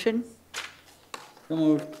have a motion? So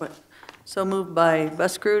moved. So moved by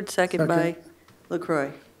Buskerud, second by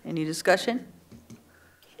LaCroy. Any discussion?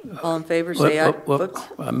 All in favor, say aye.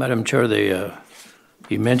 Madam Chair,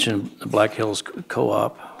 you mentioned the Black Hills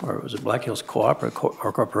Co-op, or was it Black Hills Co-op or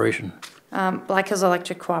Corporation? Black Hills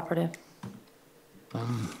Electric Cooperative.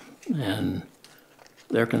 And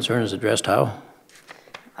their concern is addressed how?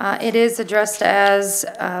 It is addressed as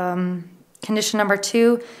condition number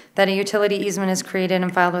 2, that a utility easement is created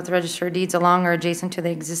and filed with the Register of Deeds along or adjacent to the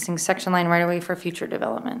existing section line right-of-way for future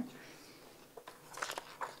development.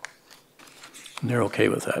 And they're okay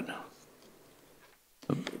with that?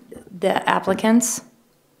 The applicants?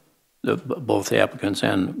 Both the applicants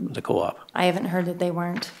and the co-op? I haven't heard that they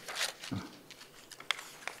weren't.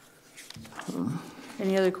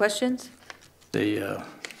 Any other questions?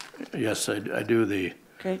 Yes, I do.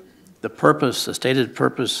 Okay. The purpose, the stated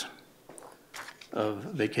purpose of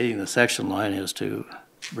vacating the section line is to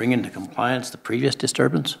bring into compliance the previous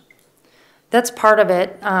disturbance? That's part of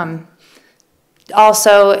it.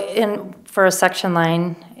 Also, for a section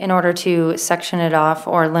line, in order to section it off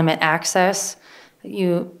or limit access,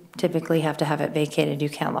 you typically have to have it vacated. You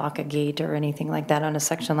can't lock a gate or anything like that on a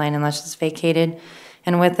section line unless it's vacated.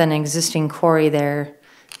 And with an existing quarry there,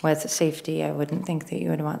 with safety, I wouldn't think that you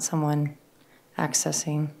would want someone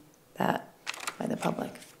accessing that by the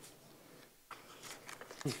public.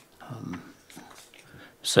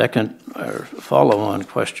 Second, or follow-on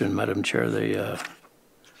question, Madam Chair, the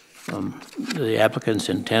applicants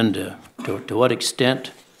intend to what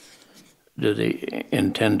extent do they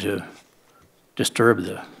intend to disturb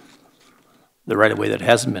the right-of-way that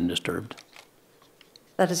hasn't been disturbed?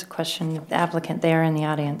 That is a question of the applicant there in the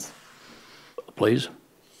audience. Please.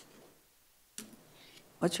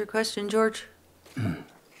 What's your question, George? Can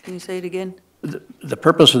you say it again? The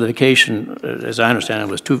purpose of the vacation, as I understand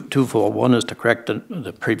it, was twofold. One is to correct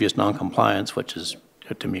the previous noncompliance, which is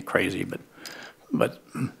to me crazy, but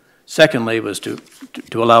secondly was to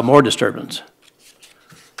allow more disturbance.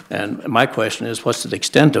 And my question is, what's the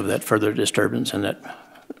extent of that further disturbance, and that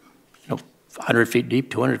 100 feet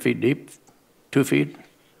deep, 200 feet deep, 2 feet?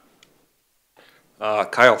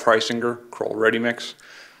 Kyle Freisinger, Kroll Ready Mix.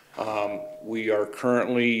 We are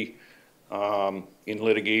currently in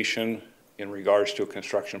litigation in regards to a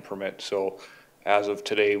construction permit. So as of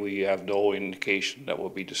today, we have no indication that we'll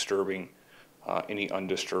be disturbing any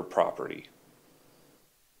undisturbed property.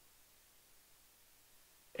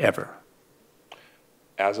 Ever?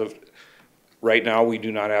 As of right now, we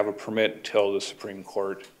do not have a permit until the Supreme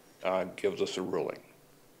Court gives us a ruling.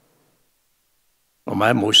 Well,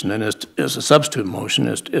 my motion then is a substitute motion,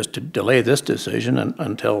 is to delay this decision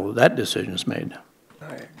until that decision is made.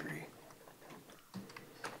 I agree.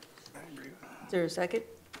 Is there a second?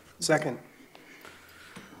 Second.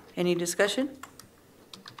 Any discussion?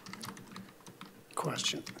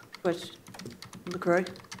 Question. Question. LaCroix?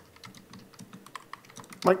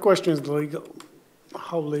 My question is legal.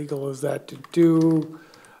 How legal is that to do?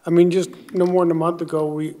 I mean, just no more than a month ago,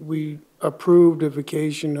 we approved a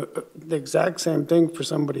vacation, the exact same thing for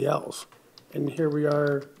somebody else. And here we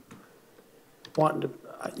are wanting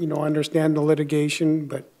to, understand the litigation,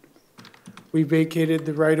 but we vacated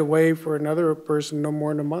the right of way for another person no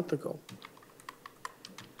more than a month ago.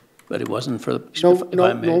 But it wasn't for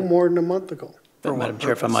No more than a month ago. Madam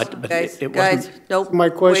Chair, if I might, but it Guys, wasn't. nope. My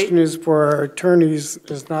question wait. is for our attorneys,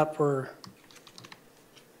 is not for.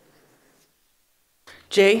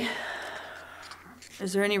 Jay,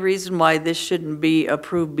 is there any reason why this shouldn't be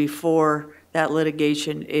approved before that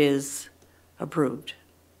litigation is approved?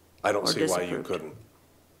 I don't or see why you disapproved? couldn't.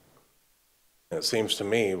 And it seems to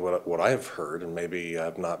me, what I've heard, and maybe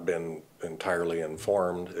I've not been entirely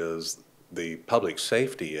informed, is the public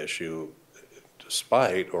safety issue,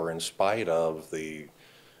 despite or in spite of the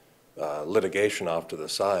litigation off to the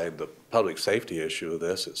side, the public safety issue of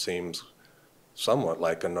this, it seems somewhat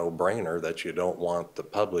like a no-brainer that you don't want the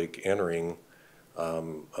public entering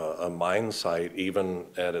a mine site even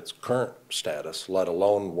at its current status, let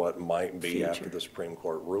alone what might be after the Supreme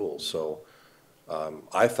Court rules. So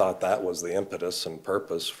I thought that was the impetus and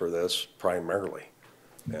purpose for this primarily,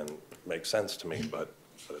 and it makes sense to me, but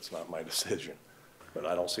it's not my decision. But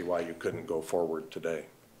I don't see why you couldn't go forward today.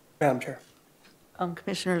 Madam Chair.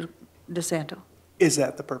 Commissioner DeSanto. Is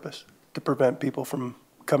that the purpose? To prevent people from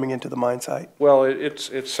coming into the mine site? Well, it's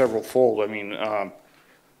several fold. I mean,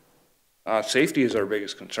 safety is our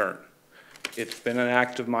biggest concern. It's been an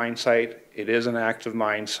active mine site. It is an active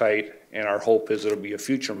mine site, and our hope is it'll be a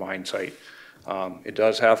future mine site. It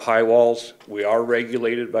does have high walls. We are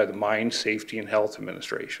regulated by the Mine Safety and Health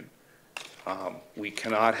Administration. We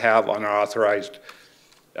cannot have unauthorized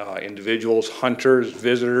individuals, hunters,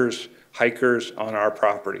 visitors, hikers on our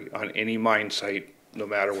property, on any mine site, no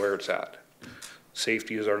matter where it's at.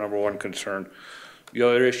 Safety is our #1 concern. The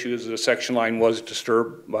other issue is the section line was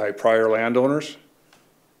disturbed by prior landowners.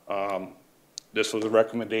 This was a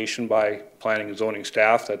recommendation by planning and zoning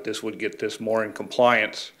staff that this would get this more in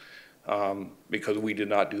compliance because we did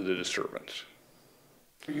not do the disturbance.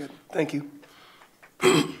 Very good. Thank you.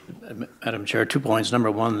 Madam Chair, 2 points.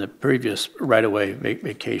 Number one, the previous right-of-way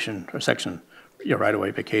vacation or section,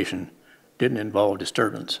 right-of-way vacation didn't involve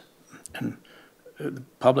disturbance. And the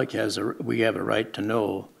public we have a right to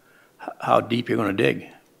know how deep you're going to dig.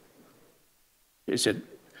 It said,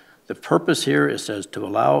 the purpose here, it says to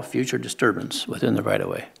allow future disturbance within the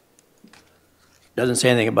right-of-way. Doesn't say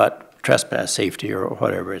anything about trespass safety or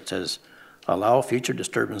whatever. It says allow future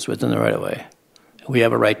disturbance within the right-of-way. We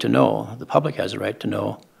have a right to know, the public has a right to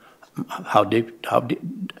know how deep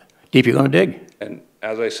deep you gonna dig? And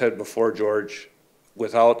as I said before, George,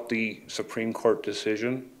 without the Supreme Court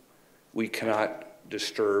decision, we cannot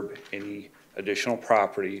disturb any additional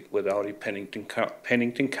property without a Pennington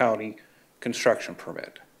County construction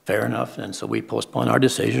permit. Fair enough, and so we postpone our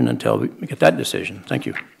decision until we get that decision. Thank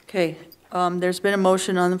you. Okay, there's been a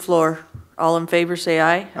motion on the floor. All in favor, say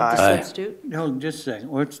aye. Of the Aye. substitute. Hold on just a second.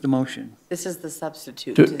 What's the motion? This is the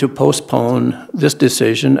substitute. To postpone this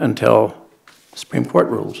decision until Supreme Court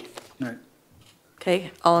rules. Okay,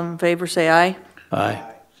 all in favor, say aye. Aye.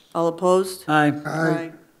 All opposed? Aye.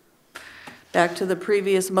 Aye. Back to the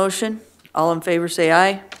previous motion. All in favor, say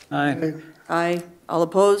aye. Aye. Aye. All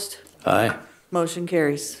opposed? Aye. Motion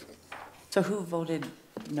carries. So who voted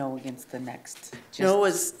no against the next? No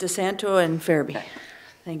was DeSanto and Farabee.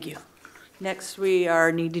 Thank you. Next, we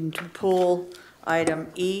are needing to pull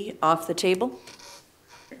item E off the table,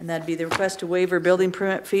 and that'd be the request to waiver building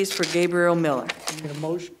permit fees for Gabriel Miller. Need a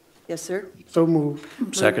motion? Yes, sir? So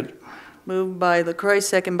moved. Second. Moved by LaCroix,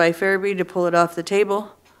 second by Farabee to pull it off the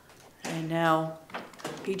table. And now,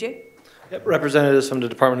 PJ? Yep, representatives from the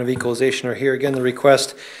Department of Equalization are here. Again, the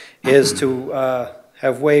request is to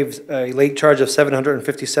have waived a late charge of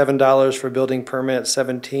 $757 for building permit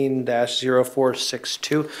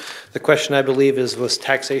 17-0462. The question, I believe, was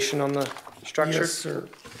taxation on the structure? Yes, sir.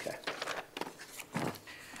 Okay.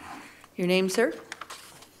 Your name, sir?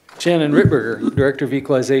 Shannon Rittberger, Director of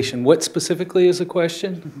Equalization. What specifically is the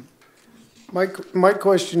question? My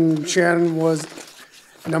question, Shannon, was,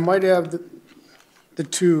 and I might have the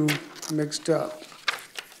two mixed up,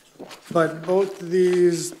 but both of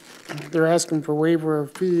these, they're asking for waiver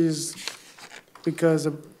of fees because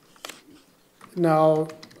of, now,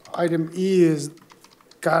 item E is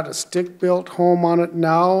got a stick-built home on it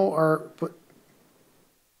now, or,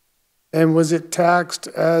 and was it taxed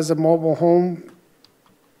as a mobile home?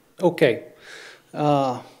 Okay.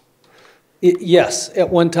 Yes, at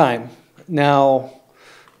one time. Now,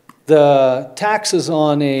 the taxes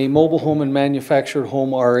on a mobile home and manufactured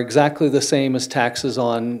home are exactly the same as taxes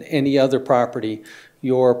on any other property.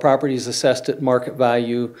 Your property is assessed at market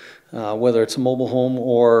value, whether it's a mobile home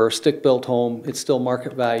or stick-built home, it's still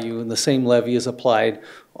market value, and the same levy is applied.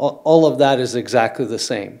 All of that is exactly the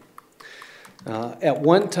same. At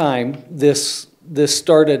one time, this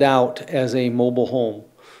started out as a mobile home.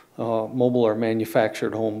 Mobile or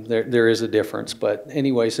manufactured home, there is a difference. But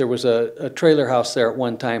anyways, there was a trailer house there at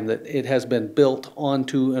one time that it has been built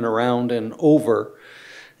onto and around and over.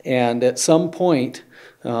 And at some point,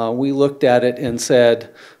 we looked at it and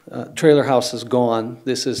said, trailer house is gone,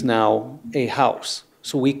 this is now a house.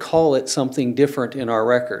 So we call it something different in our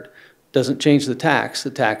record. Doesn't change the tax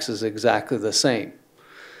is exactly the same.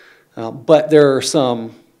 But there are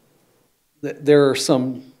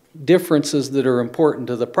some differences that are important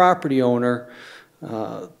to the property owner.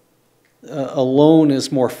 A loan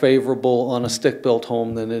is more favorable on a stick-built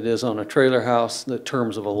home than it is on a trailer house. The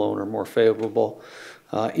terms of a loan are more favorable.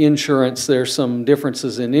 Insurance, there's some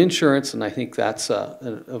differences in insurance, and I think that's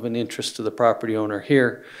of an interest to the property owner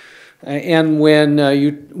here. And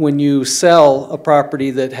when you sell a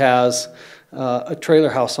property that has a trailer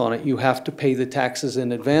house on it, you have to pay the taxes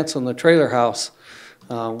in advance on the trailer house.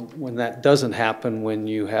 When that doesn't happen when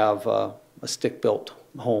you have a stick-built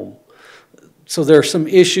home. So there are some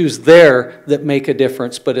issues there that make a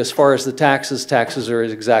difference, but as far as the taxes are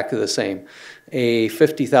exactly the same. A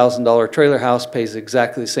 $50,000 trailer house pays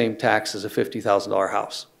exactly the same tax as a $50,000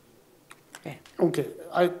 house. Okay,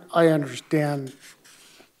 I understand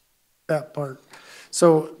that part.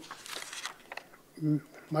 So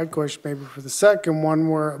my question maybe for the second one,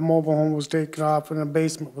 where a mobile home was taken off and a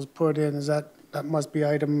basement was put in, is that must be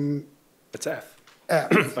item? It's F.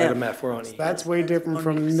 F. Item F, we're on E. That's way different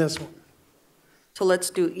from this one. So let's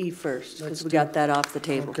do E first, because we got that off the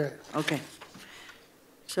table. Okay. Okay.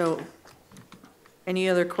 So, any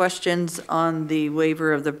other questions on the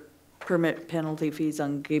waiver of the permit penalty fees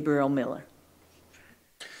on Gabriel Miller?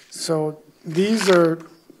 So these are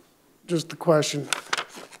just the question.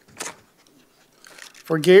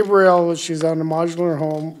 For Gabrielle, she's on a modular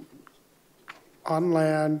home on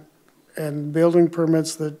land, and building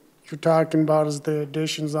permits that you're talking about is the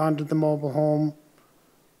additions onto the mobile home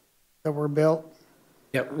that were built?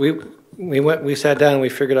 Yeah, we sat down and we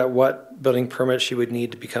figured out what building permits she would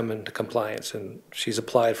need to become into compliance, and she's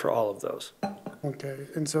applied for all of those. Okay,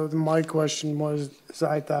 and so my question was, is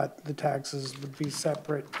I thought the taxes would be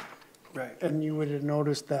separate. Right. And you would have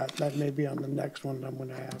noticed that. That may be on the next one I'm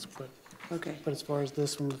gonna ask, but. Okay. But as far as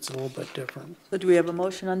this one, it's a little bit different. So do we have a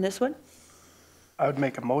motion on this one? I would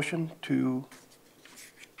make a motion to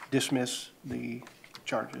dismiss the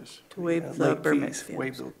charges. To waive the late permit fees, fees.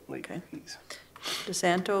 Waive the late fees.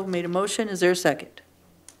 DeSanto made a motion. Is there a second?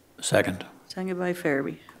 Second. Seconded by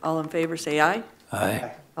Farabee. All in favor, say aye.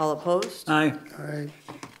 Aye. All opposed? Aye.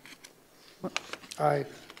 Aye.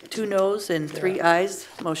 2 noes and 3 ayes,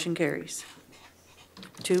 motion carries.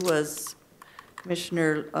 2 was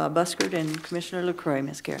Commissioner Buschard and Commissioner LaCroy,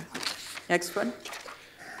 Ms. Kara. Next one.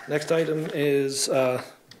 Next item is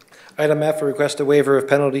item F, a request a waiver of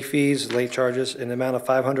penalty fees, late charges in the amount of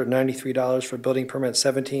 $593 for building permit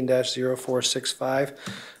 17-0465.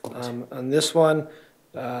 On this one,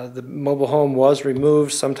 the mobile home was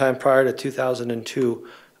removed sometime prior to 2002.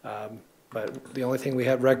 But the only thing we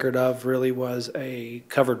had record of really was a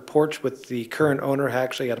covered porch, with the current owner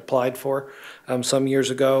actually had applied for some years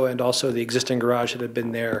ago, and also the existing garage that had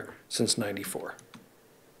been there since '94.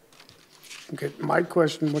 Okay, my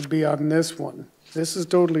question would be on this one. This is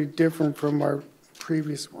totally different from our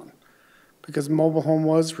previous one, because mobile home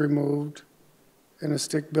was removed and a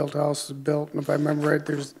stick-built house was built, and if I remember right,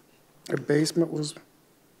 there's, a basement was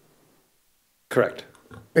Correct.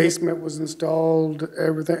 installed,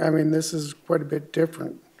 everything. I mean, this is quite a bit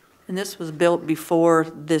different. And this was built before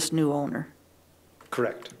this new owner.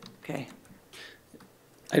 Correct. Okay.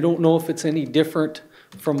 I don't know if it's any different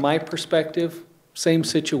from my perspective. Same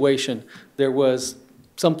situation. There was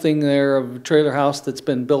something there of a trailer house that's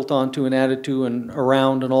been built onto and added to and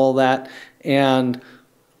around and all that, and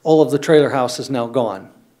all of the trailer house is now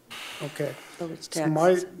gone. Okay. So it's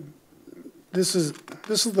So this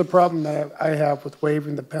is the problem that I have with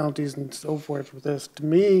waiving the penalties and so forth with this. To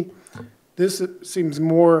me, this seems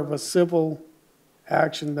more of a civil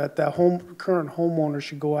action that the current homeowner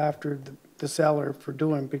should go after the seller for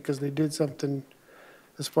doing, because they did something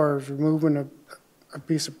as far as removing a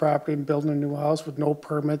piece of property and building a new house with no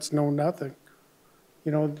permits, no nothing.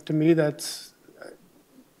 You know, to me, that's,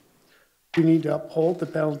 you need to uphold the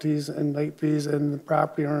penalties and late fees, and the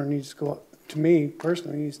property owner needs to go, to me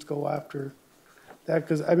personally, needs to go after that.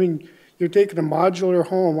 Because, I mean, you're taking a modular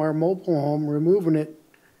home, our mobile home, removing it,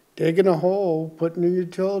 digging a hole, putting new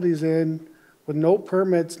utilities in with no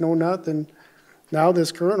permits, no nothing. Now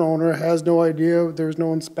this current owner has no idea, there's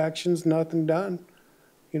no inspections, nothing done.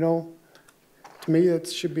 You know, to me,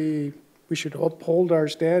 it should be, we should uphold our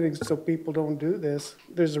standings so people don't do this.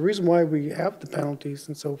 There's a reason why we have the penalties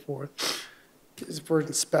and so forth, is for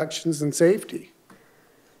inspections and safety.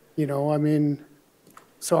 You know, I mean,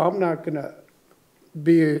 so I'm not gonna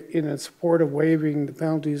be in a support of waiving the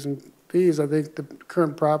penalties and fees. I think the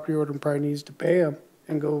current property owner probably needs to pay them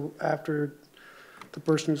and go after the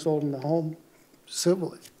person who sold them the home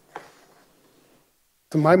civilly.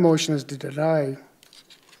 So my motion is to deny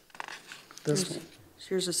this one.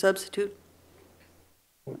 Here's a substitute.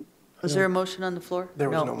 Was there a motion on the floor? There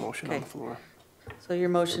was no motion on the floor. So your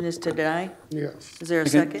motion is to deny? Yes. Is there a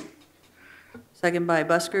second? Second by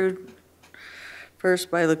Buschard, first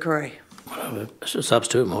by LaCroy. The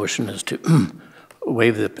substitute motion is to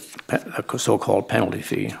waive the so-called penalty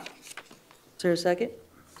fee. Is there a second?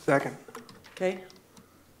 Second. Okay.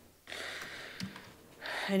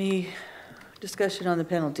 Any discussion on the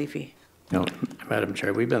penalty fee? You know, Madam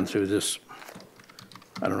Chair, we've been through this,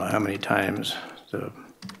 I don't know how many times. The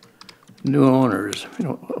new owners, you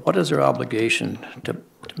know, what is their obligation to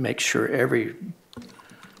make sure every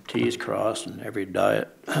T is crossed and every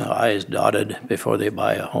I is dotted before they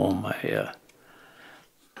buy a home?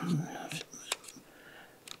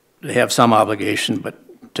 They have some obligation,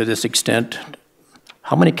 but to this extent,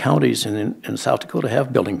 how many counties in South Dakota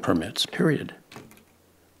have building permits, period?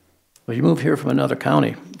 Well, you move here from another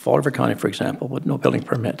county, Fall River County, for example, with no building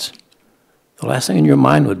permits. The last thing in your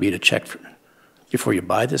mind would be to check before you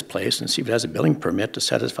buy this place and see if it has a building permit to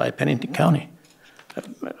satisfy Pennington County.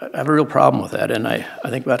 I have a real problem with that, and I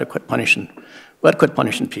think we ought to quit punishing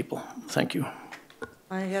people. Thank you.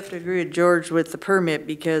 I have to agree with George with the permit,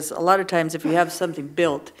 because a lot of times if you have something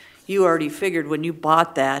built, you already figured when you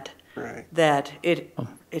bought that, that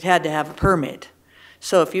it had to have a permit.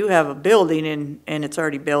 So if you have a building and it's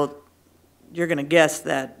already built, you're gonna guess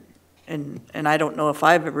that, and I don't know if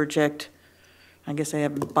I've ever checked, I guess I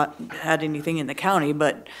haven't had anything in the county,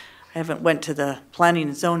 but I haven't went to the planning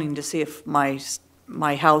and zoning to see if my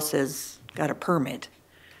house has got a permit.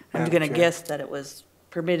 I'm gonna guess that it was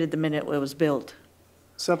permitted the minute it was built.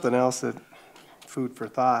 Something else that, food for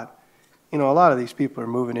thought, you know, a lot of these people are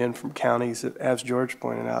moving in from counties that, as George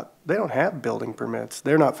pointed out, they don't have building permits.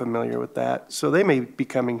 They're not familiar with that. So they may be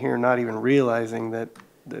coming here not even realizing that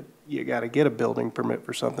you got to get a building permit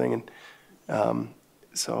for something. And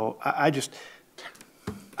so I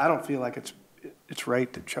don't feel like it's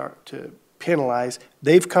right to penalize.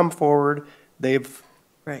 They've come forward. They've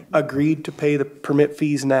agreed to pay the permit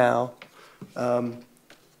fees now.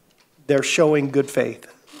 they're showing good faith,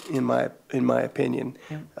 in my opinion,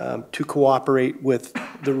 to cooperate with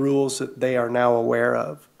the rules that they are now aware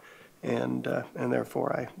of. And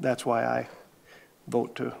therefore, that's why I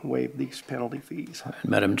vote to waive these penalty fees.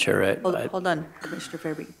 Madam Chair, Hold on, Commissioner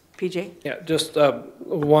Fairby. PJ? Yeah, just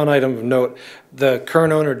one item of note. The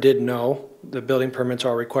current owner did know the building permits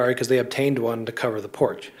are required because they obtained one to cover the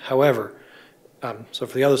porch. However, so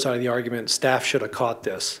for the other side of the argument, staff should have caught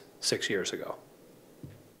this 6 years ago.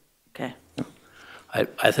 Okay.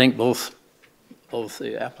 I think both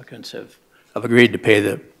the applicants have agreed to pay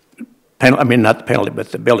the penalty, I mean, not the penalty,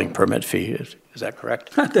 but the building permit fee. Is that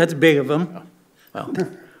correct? That's big of them. Well,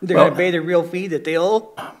 They're gonna pay the real fee that they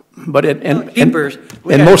owe? But Keepers,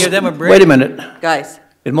 we in gotta most, give them a break. wait a minute. Guys.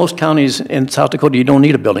 In most counties in South Dakota, you don't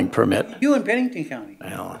need a building permit. You in Pennington County.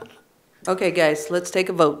 Okay, guys, let's take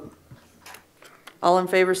a vote. All in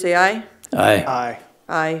favor, say aye. Aye. Aye.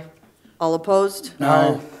 Aye. All opposed?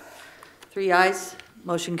 No. 3 ayes,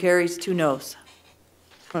 motion carries, 2 noes.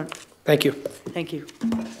 Thank you. Thank you.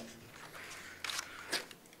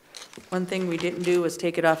 One thing we didn't do was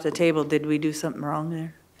take it off the table. Did we do something wrong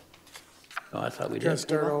there? Oh, I thought we did.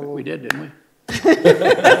 Just our own- We did, didn't we?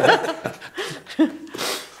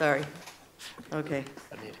 Sorry. Okay.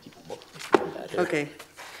 Okay.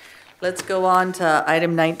 Let's go on to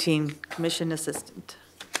item 19, Commission Assistant.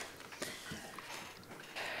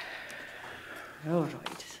 All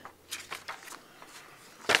right.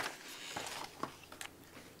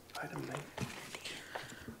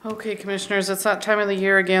 Okay, Commissioners, it's that time of the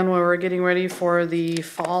year again where we're getting ready for the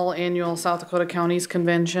fall annual South Dakota Counties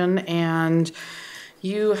Convention, and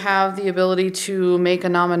you have the ability to make a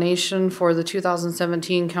nomination for the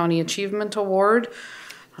 2017 County Achievement Award.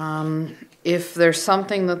 If there's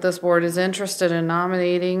something that this board is interested in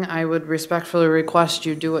nominating, I would respectfully request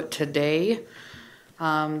you do it today.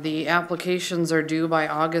 The applications are due by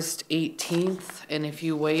August 18th, and if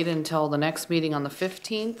you wait until the next meeting on the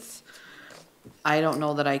 15th, I don't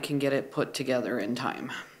know that I can get it put together in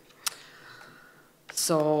time.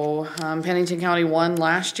 So, Pennington County won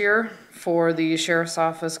last year for the Sheriff's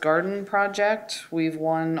Office Garden Project. We've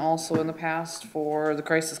won also in the past for the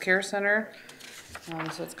Crisis Care Center.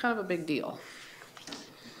 So it's kind of a big deal.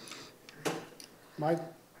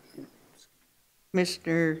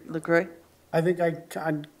 Mr. LaCroix? I think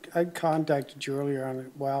I contacted you earlier on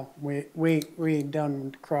it. Well, we ain't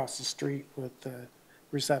done across the street with the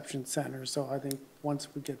reception center, so I think once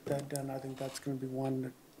we get that done, I think that's gonna be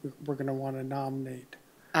one that we're gonna wanna nominate.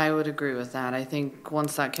 I would agree with that. I think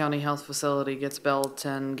once that county health facility gets built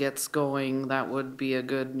and gets going, that would be a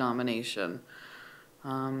good nomination.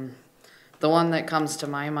 The one that comes to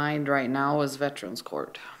my mind right now is Veterans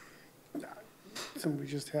Court. So we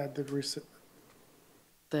just had the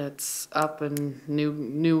That's up and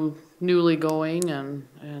newly going and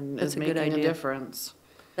That's is a good making a idea. difference.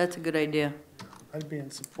 That's a good idea. I'd be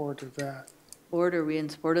in support of that. Board, are we in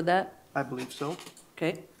support of that? I believe so.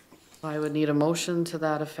 Okay. I would need a motion to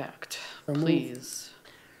that effect, So moved. please.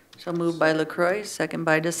 So moved by LaCroix, second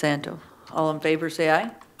by DeSanto. All in favor, say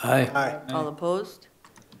aye. Aye. Aye. All opposed?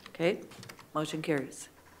 Okay, motion carries.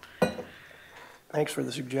 Thanks for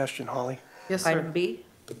the suggestion, Holly. Yes, sir. Item B?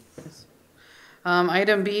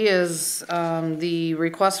 Item B is the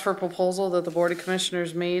request for proposal that the Board of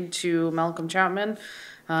Commissioners made to Malcolm Chapman.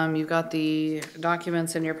 You've got the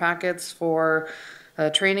documents in your packets for a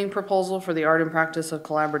training proposal for the art and practice of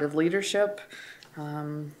collaborative leadership.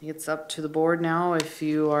 It's up to the board now if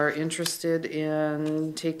you are interested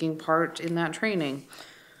in taking part in that training.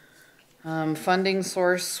 Funding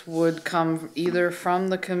source would come either from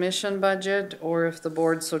the commission budget, or if the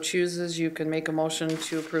board so chooses, you can make a motion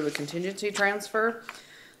to approve a contingency transfer,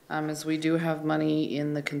 as we do have money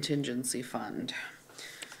in the contingency fund.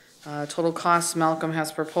 Total cost Malcolm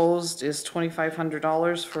has proposed is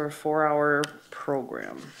 $2,500 for a 4-hour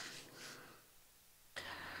program.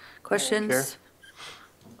 Questions?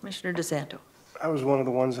 Commissioner DeSanto. I was one of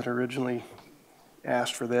the ones that originally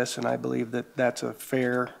asked for this, and I believe that that's a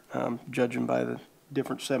fair, judging by the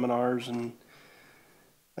different seminars and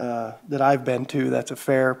that I've been to, that's a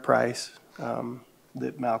fair price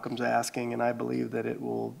that Malcolm's asking, and I believe that it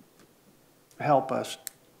will help us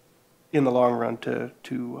in the long run to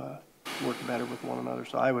work better with one another.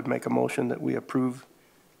 So I would make a motion that we approve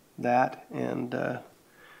that and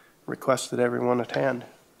request that everyone attend.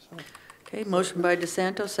 So. Okay, motion by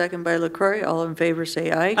DeSanto, second by LaCroix. All in favor,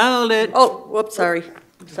 say aye. Hold it. Oh, whoops, sorry.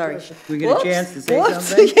 Sorry. We get a chance to say Whoops.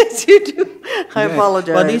 something? Yes, you do. I Okay.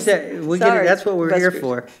 apologize. Well, these are, Sorry, that's what we're here Buskers.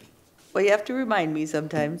 for. Well, you have to remind me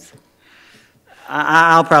sometimes.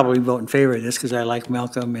 I'll probably vote in favor of this because I like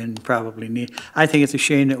Malcolm and probably need. I think it's a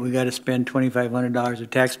shame that we got to spend $2,500 of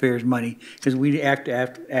taxpayers' money because we act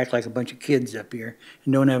like a bunch of kids up here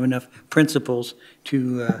and don't have enough principles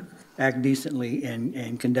to act decently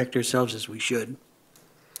and conduct ourselves as we should.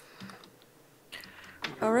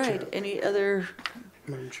 All right, any other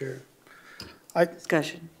Madam Chair.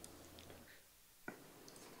 discussion?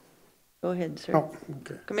 Go ahead, sir. Oh,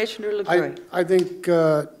 okay. Commissioner LaCroy. I think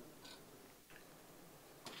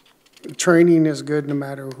training is good no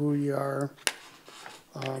matter who you are.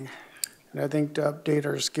 And I think to update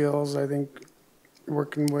our skills, I think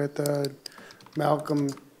working with Malcolm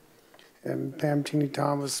and Pam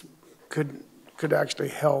Thomas could actually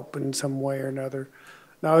help in some way or another.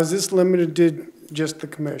 Now, is this limited to just the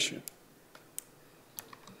commission?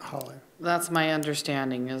 Holly? That's my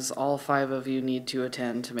understanding, is all 5 of you need to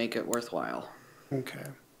attend to make it worthwhile. Okay.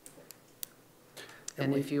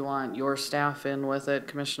 And if you want your staff in with it,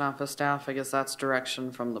 commission office staff, I guess that's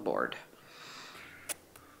direction from the board.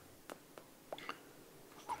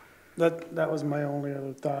 That was my only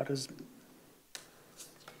other thought is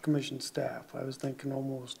commission staff. I was thinking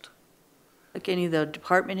almost. Like any of the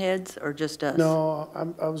department heads or just us? No,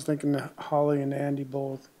 I was thinking Holly and Andy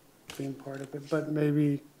both being part of it, but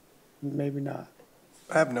maybe not.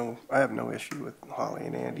 I have no issue with Holly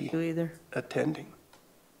and Andy You either? attending.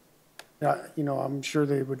 Yeah, you know, I'm sure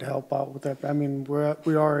they would help out with that. I mean,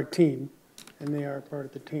 we are a team, and they are part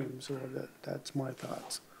of the team, so that's my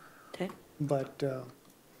thoughts. Okay. But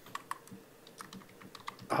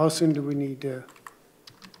how soon do we need to?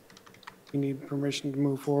 You need permission to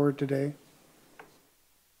move forward today?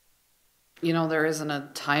 You know, there isn't a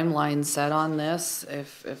timeline set on this.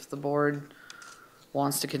 If the board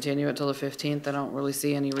wants to continue it till the 15th, I don't really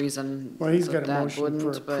see any reason Well, he's that got a motion for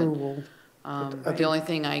wouldn't, but, approval. the only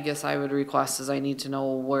thing I guess I would request is I need to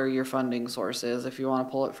know where your funding source is, if you want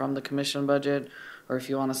to pull it from the commission budget, or if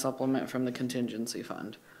you want to supplement from the contingency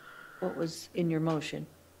fund. What was in your motion?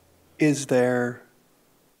 Is there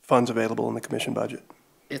funds available in the commission budget?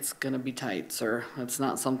 It's gonna be tight, sir. It's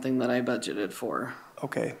not something that I budgeted for.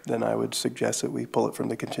 Okay, then I would suggest that we pull it from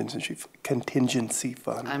the contingency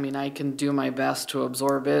fund. I mean, I can do my best to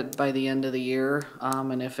absorb it by the end of the year,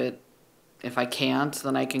 and if I can't,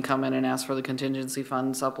 then I can come in and ask for the contingency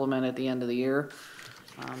fund supplement at the end of the year.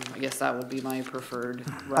 I guess that would be my preferred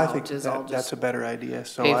route. I think is I'll that's just a better idea,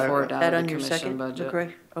 so pay for it out That of on the your commission second, budget.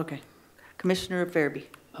 LaCroy? Okay. Commissioner Fairby.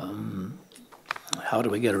 How do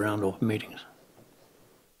we get around open meetings?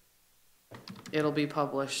 It'll be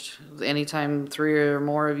published. Anytime 3 or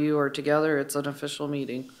more of you are together, it's an official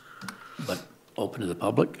meeting. But open to the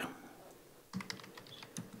public?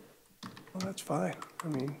 Well, that's fine. I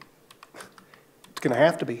mean, it's gonna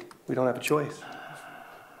have to be. We don't have a choice.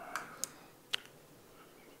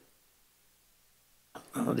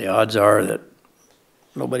 The odds are that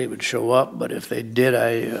nobody would show up, but if they did,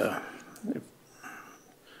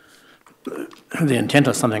 the intent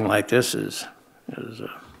of something like this is a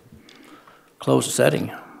closed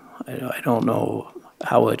setting. I don't know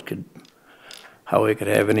how it could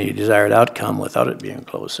have any desired outcome without it being a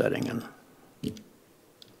closed setting. And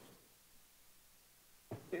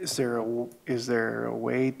Is there a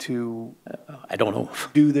way to? I don't know.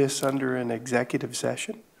 Do this under an executive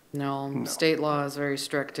session? No, state law is very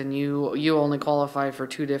strict, and you only qualify for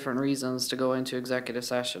 2 different reasons to go into executive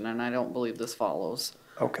session, and I don't believe this follows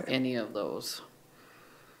any of those.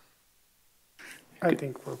 I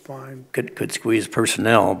think we're fine. Could squeeze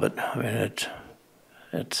personnel, but I mean,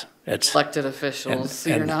 it's Elected officials,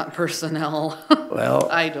 you're not personnel. Well,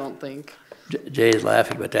 I don't think. Jay's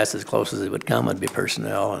laughing, but that's as close as it would come, would be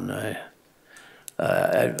personnel, and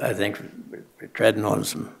I think we're treading on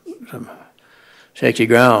some shaky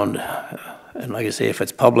ground. And like I say, if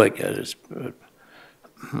it's public, it's,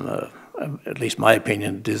 at least my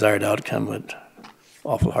opinion, desired outcome would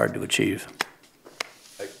awful hard to achieve.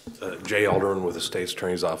 Jay Alderman with the State's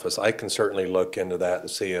Attorney's Office. I can certainly look into that and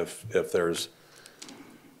see if there's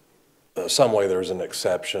some way there's an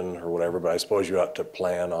exception or whatever, but I suppose you ought to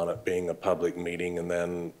plan on it being a public meeting, and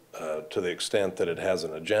then to the extent that it has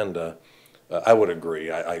an agenda, I would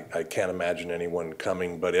agree. I can't imagine anyone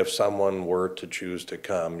coming, but if someone were to choose to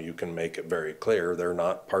come, you can make it very clear they're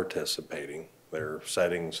not participating. They're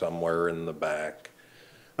sitting somewhere in the back.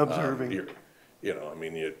 Observing. You know, I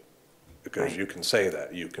mean, because you can say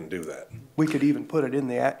that, you can do that. We could even put it in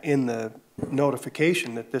the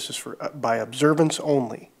notification that this is for, by observance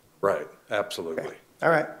only. Right, absolutely. Okay. All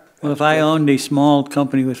right. Well, if I owned a small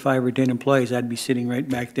company with 5 or 10 employees, I'd be sitting right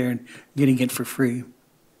back there and getting it for free.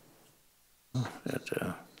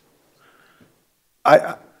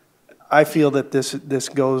 I feel that this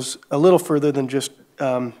goes a little further than just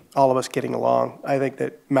all of us getting along. I think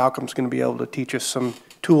that Malcolm's going to be able to teach us some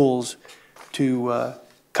tools to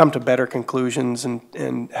come to better conclusions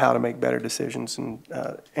and how to make better decisions. And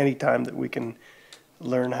any time that we can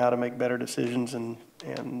learn how to make better decisions and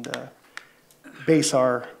base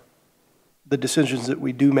the decisions that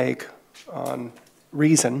we do make on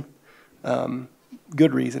reason,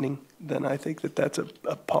 good reasoning, then I think that that's a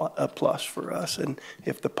plus for us. And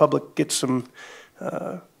if the public gets some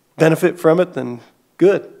benefit from it, then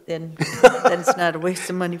good. Then it's not a waste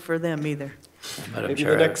of money for them either. Maybe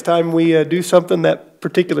the next time we do something, that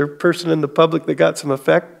particular person in the public that got some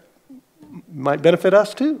effect might benefit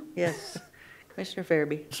us too. Yes. Commissioner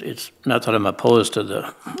Farabee. It's not that I'm opposed to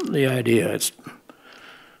the idea. It's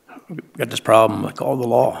we've got this problem called the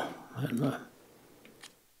law. And,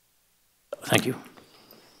 thank you.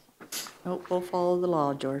 Nope, we'll follow the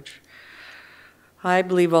law, George. I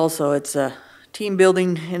believe also it's a team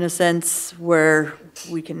building in a sense where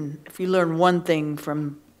we can, if you learn one thing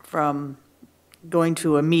from going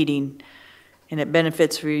to a meeting and it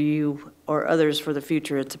benefits for you or others for the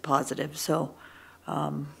future, it's a positive. So,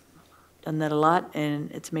 done that a lot,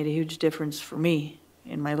 and it's made a huge difference for me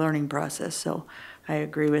in my learning process. So I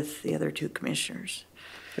agree with the other two commissioners.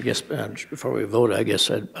 I guess before we vote, I guess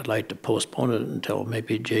I'd like to postpone it until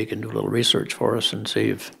maybe Jay can do a little research for us and see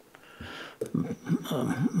if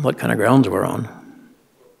what kind of grounds we're on.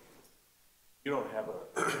 You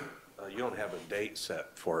don't have a date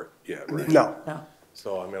set for it yet, right? No. No.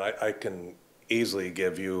 So, I mean, I can easily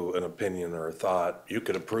give you an opinion or a thought. You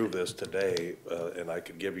could approve this today, and I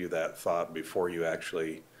could give you that thought before you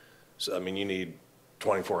actually, so, I mean, you need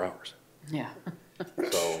 24 hours. Yeah.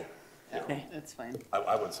 So, Okay, that's fine.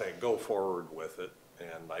 I would say go forward with it,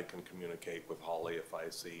 and I can communicate with Holly if I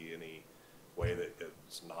see any way that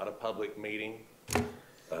it's not a public meeting,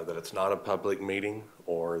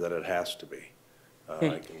 or that it has to be.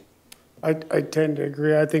 I tend to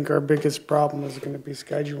agree. I think our biggest problem is going to be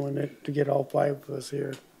scheduling it to get all five of us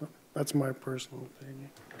here. That's my personal opinion.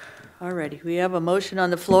 All righty, we have a motion on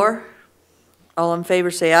the floor. All in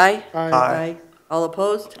favor, say aye. Aye. Aye. All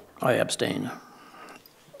opposed? I abstain.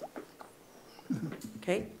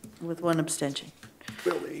 Okay, with one abstention.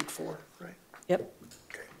 Bill 84, right? Yep.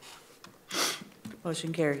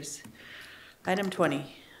 Motion carries. Item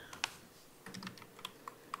 20.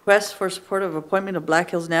 Request for support of appointment of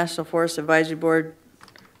Black Hills National Forest Advisory Board.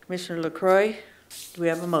 Commissioner LaCroix, do we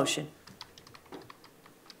have a motion?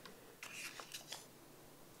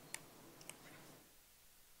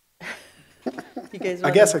 You guys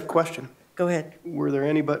I guess a question. Go ahead. Was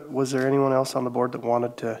there anyone else on the board that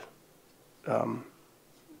wanted to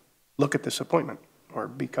look at this appointment or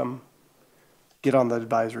get on the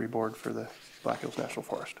advisory board for the Black Hills National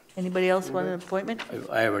Forest? Anybody else want an appointment?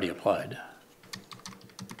 I already applied.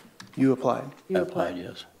 You applied? You I applied,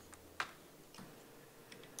 yes.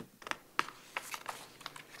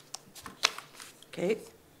 Okay,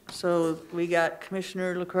 so we got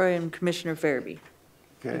Commissioner LaCroix and Commissioner Farabee.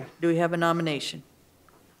 Okay. Do we have a nomination?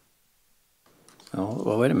 Oh,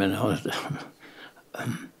 well, wait a minute.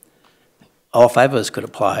 All five of us could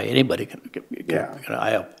apply. Anybody can. Yeah.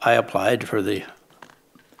 I applied for the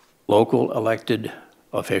local elected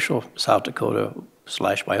official, South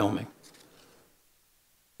Dakota/Wyoming.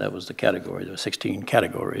 That was the category. There were 16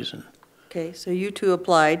 categories. And Okay, so you two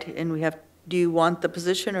applied, and do you want the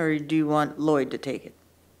position, or do you want Lloyd to take it?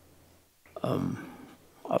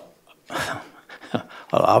 well,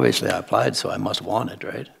 obviously I applied, so I must want it,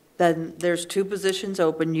 right? Then there's two positions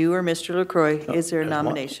open, you or Mr. LaCroix. Is there a There's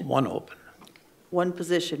nomination? One open. One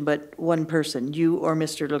position, but one person. You or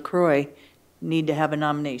Mr. LaCroix need to have a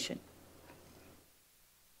nomination.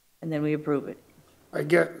 And then we approve it.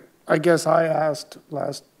 I guess I asked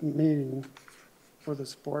last meeting for the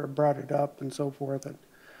support, I brought it up and so forth, that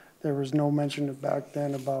there was no mention back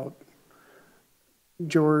then about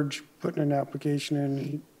George putting an application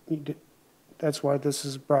in. He did. That's why this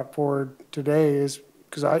is brought forward today, is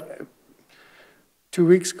because 2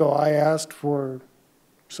 weeks ago, I asked for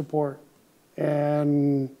support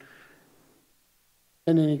and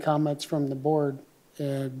any comments from the board,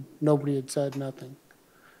 and nobody had said nothing.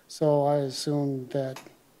 So I assumed that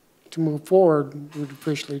to move forward, we'd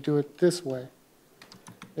officially do it this way.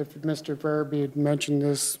 If Mr. Farabee had mentioned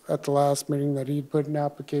this at the last meeting, that he'd put an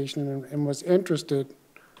application in and was interested,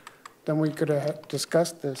 then we could have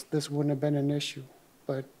discussed this. This wouldn't have been an issue.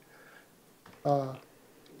 But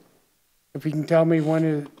if he can tell me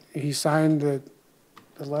when he signed the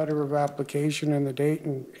letter of application and the date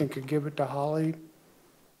and could give it to Holly,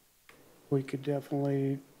 we could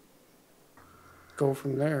definitely go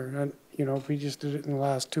from there. And, you know, we just did it in the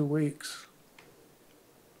last 2 weeks.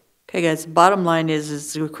 Okay, guys, bottom line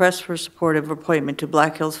is the request for support of appointment to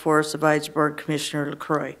Black Hills Forest Advisory Board Commissioner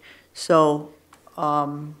LaCroy. So,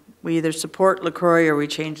 we either support LaCroy or we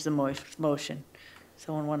change the motion.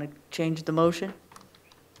 Someone want to change the motion?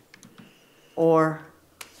 Or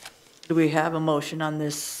do we have a motion on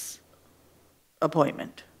this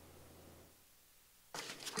appointment?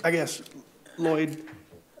 I guess, Lloyd,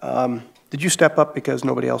 did you step up because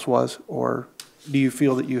nobody else was? Or do you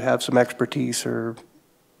feel that you have some expertise, or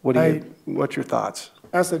what's your thoughts?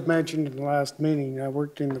 As I mentioned in the last meeting, I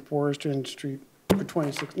worked in the forest industry for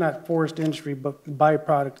 26, not forest industry, but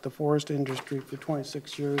byproduct of the forest industry for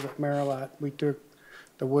 26 years at Marilat. We took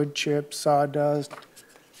the wood chips, sawdust,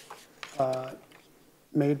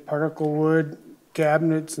 made particle wood,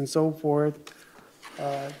 cabinets and so forth.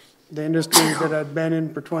 The industry that I'd been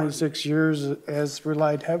in for 26 years has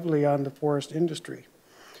relied heavily on the forest industry.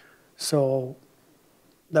 So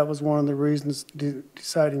that was one of the reasons,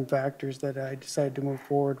 deciding factors that I decided to move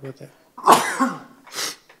forward with it.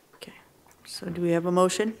 Okay, so do we have a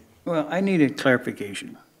motion? Well, I need a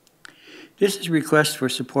clarification. This is a request for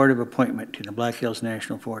supportive appointment to the Black Hills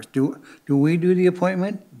National Forest. Do we do the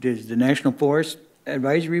appointment? Does the National Forest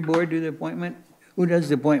Advisory Board do the appointment? Who does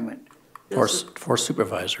the appointment? Forest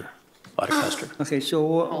Supervisor, Custer. Okay,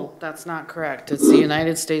 so Oh, that's not correct. It's the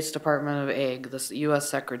United States Department of Ag, the U.S.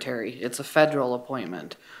 Secretary. It's a federal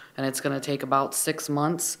appointment, and it's gonna take about 6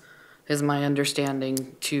 months, is my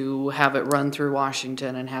understanding, to have it run through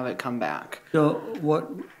Washington and have it come back. So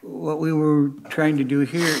what we were trying to do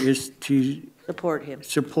here is to Support him.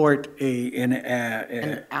 support An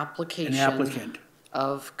an application applicant.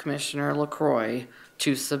 of Commissioner LaCroy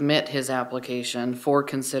to submit his application for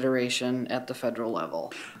consideration at the federal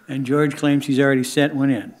level And George claims he's already sent one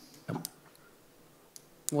in.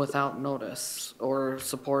 without notice or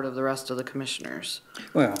support of the rest of the commissioners.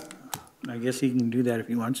 Well, I guess he can do that if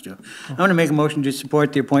he wants to. I want to make a motion to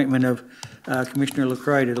support the appointment of Commissioner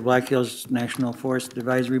LaCroy to the Black Hills National Forest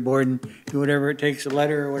Advisory Board, and do whatever it takes, a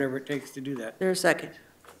letter or whatever it takes to do that. There's a second.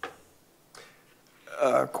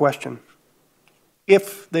 Question.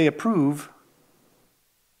 If they approve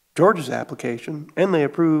George's application and they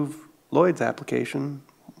approve Lloyd's application,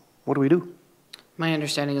 what do we do? My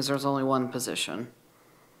understanding is there's only one position.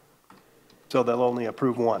 So they'll only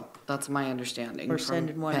approve one? That's my understanding We're from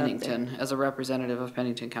sending one up there. Pennington, as a representative of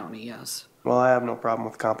Pennington County, yes. Well, I have no problem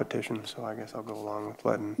with competition, so I guess I'll go along with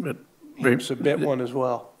letting him submit one as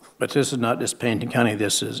well. But this is not just Pennington County,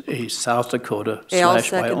 this is a South Dakota Okay, I'll slash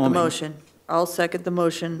second the Wyoming. motion. I'll second the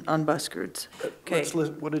motion on Buskerud's. Okay,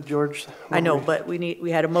 What did George? I know, but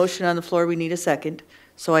we had a motion on the floor, we need a second.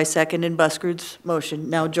 So I seconded Buskerud's motion.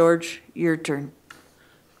 Now, George, your turn.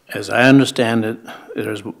 As I understand it,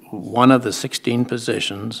 there's one of the 16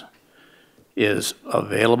 positions is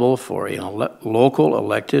available for a local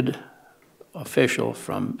elected official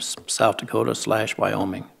from South Dakota slash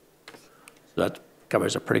Wyoming. That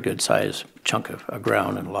covers a pretty good size chunk of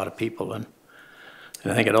ground and a lot of people. And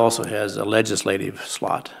I think it also has a legislative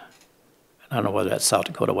slot. I don't know whether that's South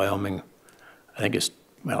Dakota, Wyoming. I think it's,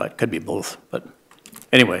 well, it could be both, but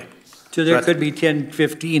anyway. So there could be 10,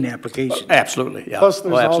 15 applications. Absolutely, yeah. Plus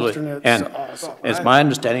there's Absolutely. alternates. And it's my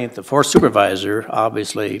understanding that the forest supervisor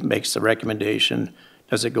obviously makes the recommendation.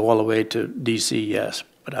 Does it go all the way to DC? Yes,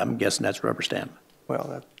 but I'm guessing that's rubber stamp.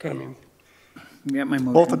 Well, I mean, Yeah, my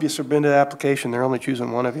motion. both of you submitted the application, they're only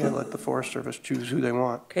choosing one of you, let the Forest Service choose who they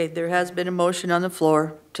want. Okay, there has been a motion on the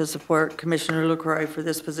floor to support Commissioner LaCroy for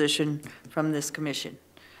this position from this commission.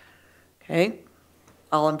 Okay?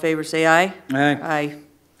 All in favor, say aye. Aye. Aye.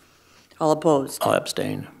 All opposed? I'll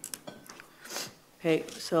abstain. Okay,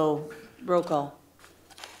 so roll call.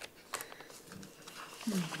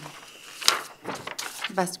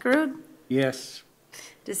 Buskerud, Yes.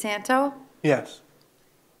 DeSanto, Yes.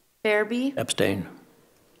 Fairby, Abstain.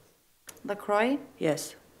 LaCroy.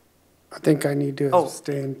 Yes. I think I need to Oh.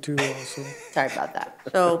 abstain too also. Sorry about that.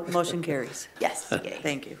 So motion carries. Yes.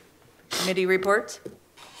 Thank you. Committee reports?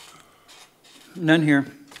 None here.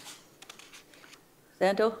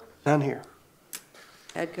 Santo? None here.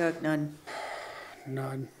 Adcock, none.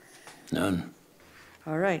 None. None.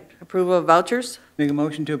 All right. Approval of vouchers? Make a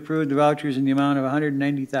motion to approve the vouchers in the amount of Second.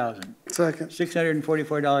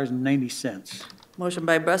 $190,644.90. Motion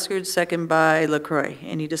by Buskerud, second by LaCroy.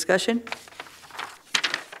 Any discussion?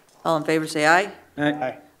 All in favor, say aye.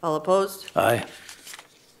 Aye. All opposed? Aye.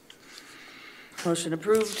 Motion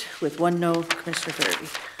approved with one no, Commissioner Fairby.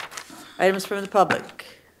 Items from the public.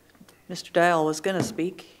 Mr. Dial was going to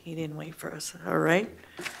speak. He didn't wait for us. All right.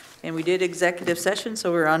 And we did executive session,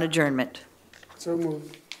 so we're on adjournment. So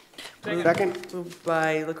moved. Second. Moved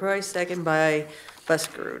by LaCroy, second by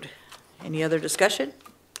Buskerud. Any other discussion?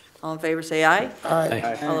 All in favor, say aye.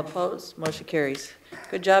 Aye. All opposed, motion carries.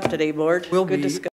 Good job today, board. We'll Good be- discussion.